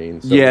and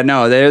learning. So. Yeah,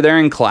 no, they're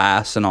in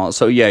class and all.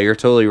 So, yeah, you're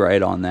totally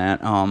right on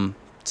that.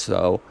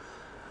 So...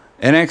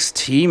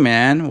 NXT,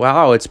 man,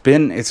 wow, it's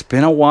been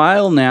a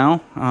while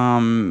now.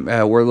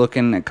 We're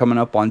looking at coming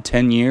up on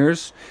 10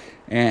 years,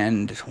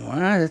 and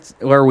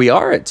where we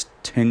are, it's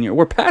 10 years.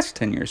 We're past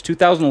 10 years,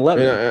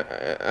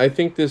 2011. I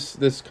think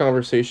this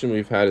conversation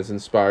we've had has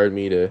inspired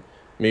me to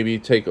maybe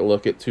take a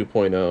look at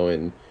 2.0,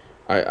 and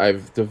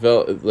I've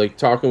developed, like,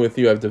 talking with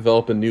you, I've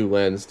developed a new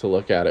lens to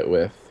look at it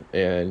with,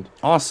 and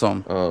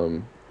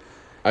awesome.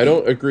 I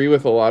don't agree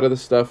with a lot of the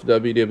stuff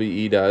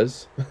WWE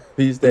does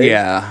these days.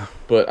 Yeah.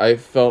 But I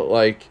felt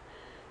like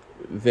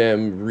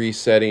them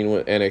resetting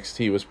with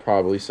NXT was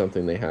probably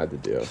something they had to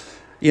do.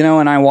 You know,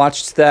 and I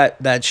watched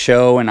that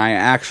show, and I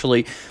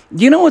actually...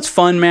 You know what's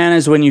fun, man,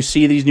 is when you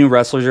see these new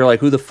wrestlers, you're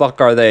like, who the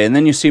fuck are they? And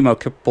then you see them a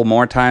couple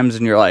more times,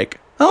 and you're like,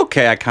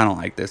 okay, I kind of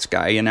like this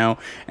guy, you know?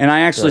 And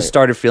I actually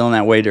started feeling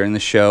that way during the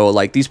show.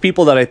 Like, these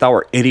people that I thought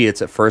were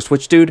idiots at first,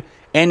 which, dude...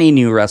 Any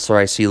new wrestler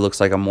I see looks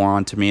like a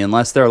moron to me,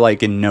 unless they're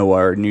like in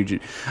Noah or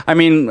I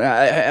mean,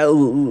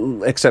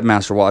 except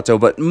Master Wato.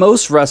 But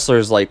most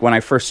wrestlers, like when I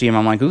first see him,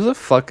 I'm like, who the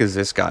fuck is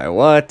this guy?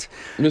 What?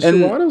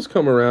 Mr. Wato's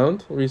come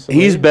around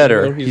recently. He's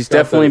better. He's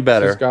definitely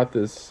better. He's got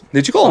this.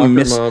 Did you call him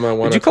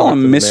Mr. Did you call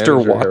him Mr.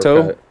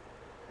 Wato? Haircut.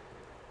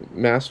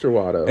 Master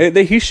Wato.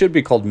 He should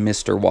be called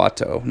Mr.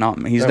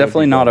 Wato. He's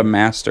definitely not a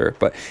master,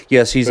 but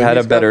yes, he's had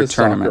a better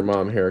tournament. Soccer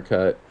mom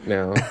haircut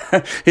now.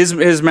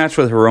 his match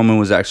with Hiromu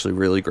was actually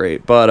really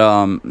great, but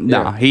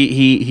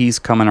he's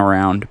coming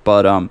around.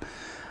 But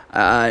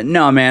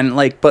no, man,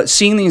 like, but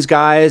seeing these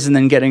guys and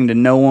then getting to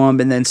know them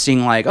and then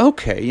seeing like,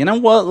 okay, you know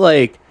what,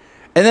 like,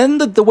 and then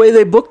the way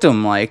they booked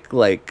them, like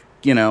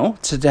you know,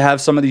 to have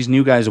some of these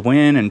new guys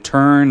win and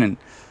turn, and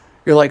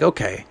you're like,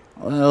 okay,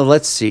 well,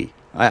 let's see.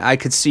 I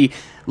could see.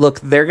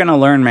 Look, they're going to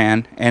learn,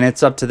 man, and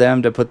it's up to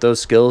them to put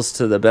those skills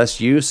to the best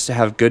use, to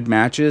have good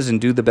matches, and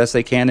do the best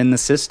they can in the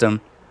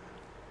system.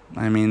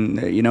 I mean,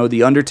 you know,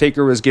 The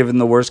Undertaker was given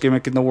the worst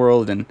gimmick in the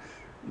world and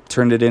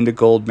turned it into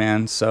gold,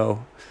 man.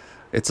 So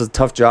it's a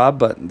tough job,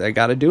 but they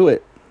got to do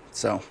it.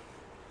 So,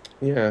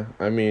 yeah,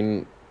 I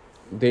mean,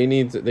 they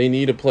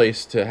need a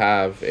place to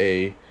have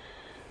a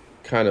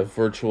kind of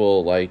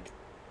virtual, like,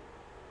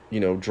 you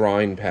know,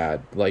 drawing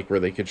pad, like where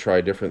they could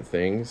try different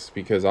things,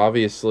 because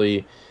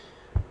obviously,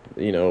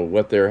 you know,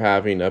 what they're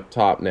having up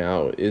top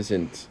now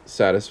isn't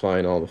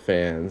satisfying all the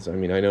fans. I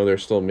mean, I know they're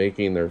still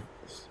making their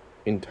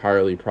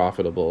entirely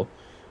profitable,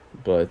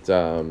 but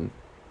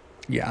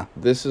yeah,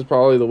 this is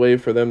probably the way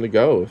for them to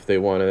go if they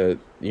want to,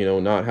 you know,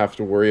 not have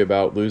to worry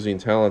about losing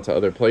talent to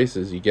other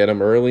places. You get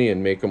them early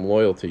and make them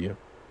loyal to you.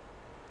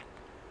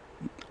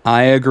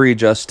 I agree,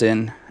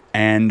 Justin.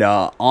 And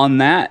on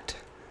that,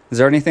 is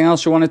there anything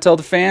else you want to tell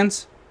the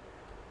fans?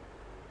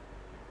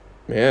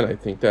 Man, I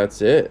think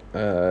that's it.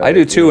 I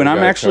do too, and I'm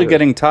actually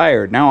getting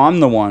tired. Now I'm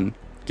the one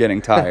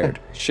getting tired.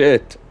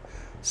 Shit.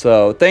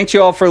 So thanks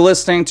you all for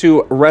listening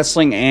to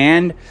Wrestling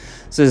and.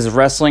 This is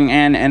Wrestling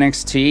and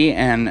NXT,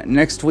 and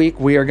next week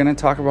we are going to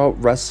talk about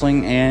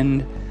Wrestling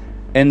and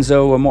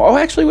Enzo Amore. Oh,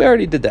 actually, we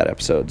already did that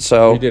episode.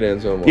 So we did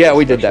Enzo Amore. Yeah,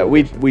 we did that.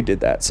 We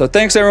did that. So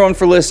thanks everyone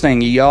for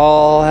listening.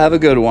 Y'all have a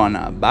good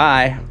one.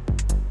 Bye.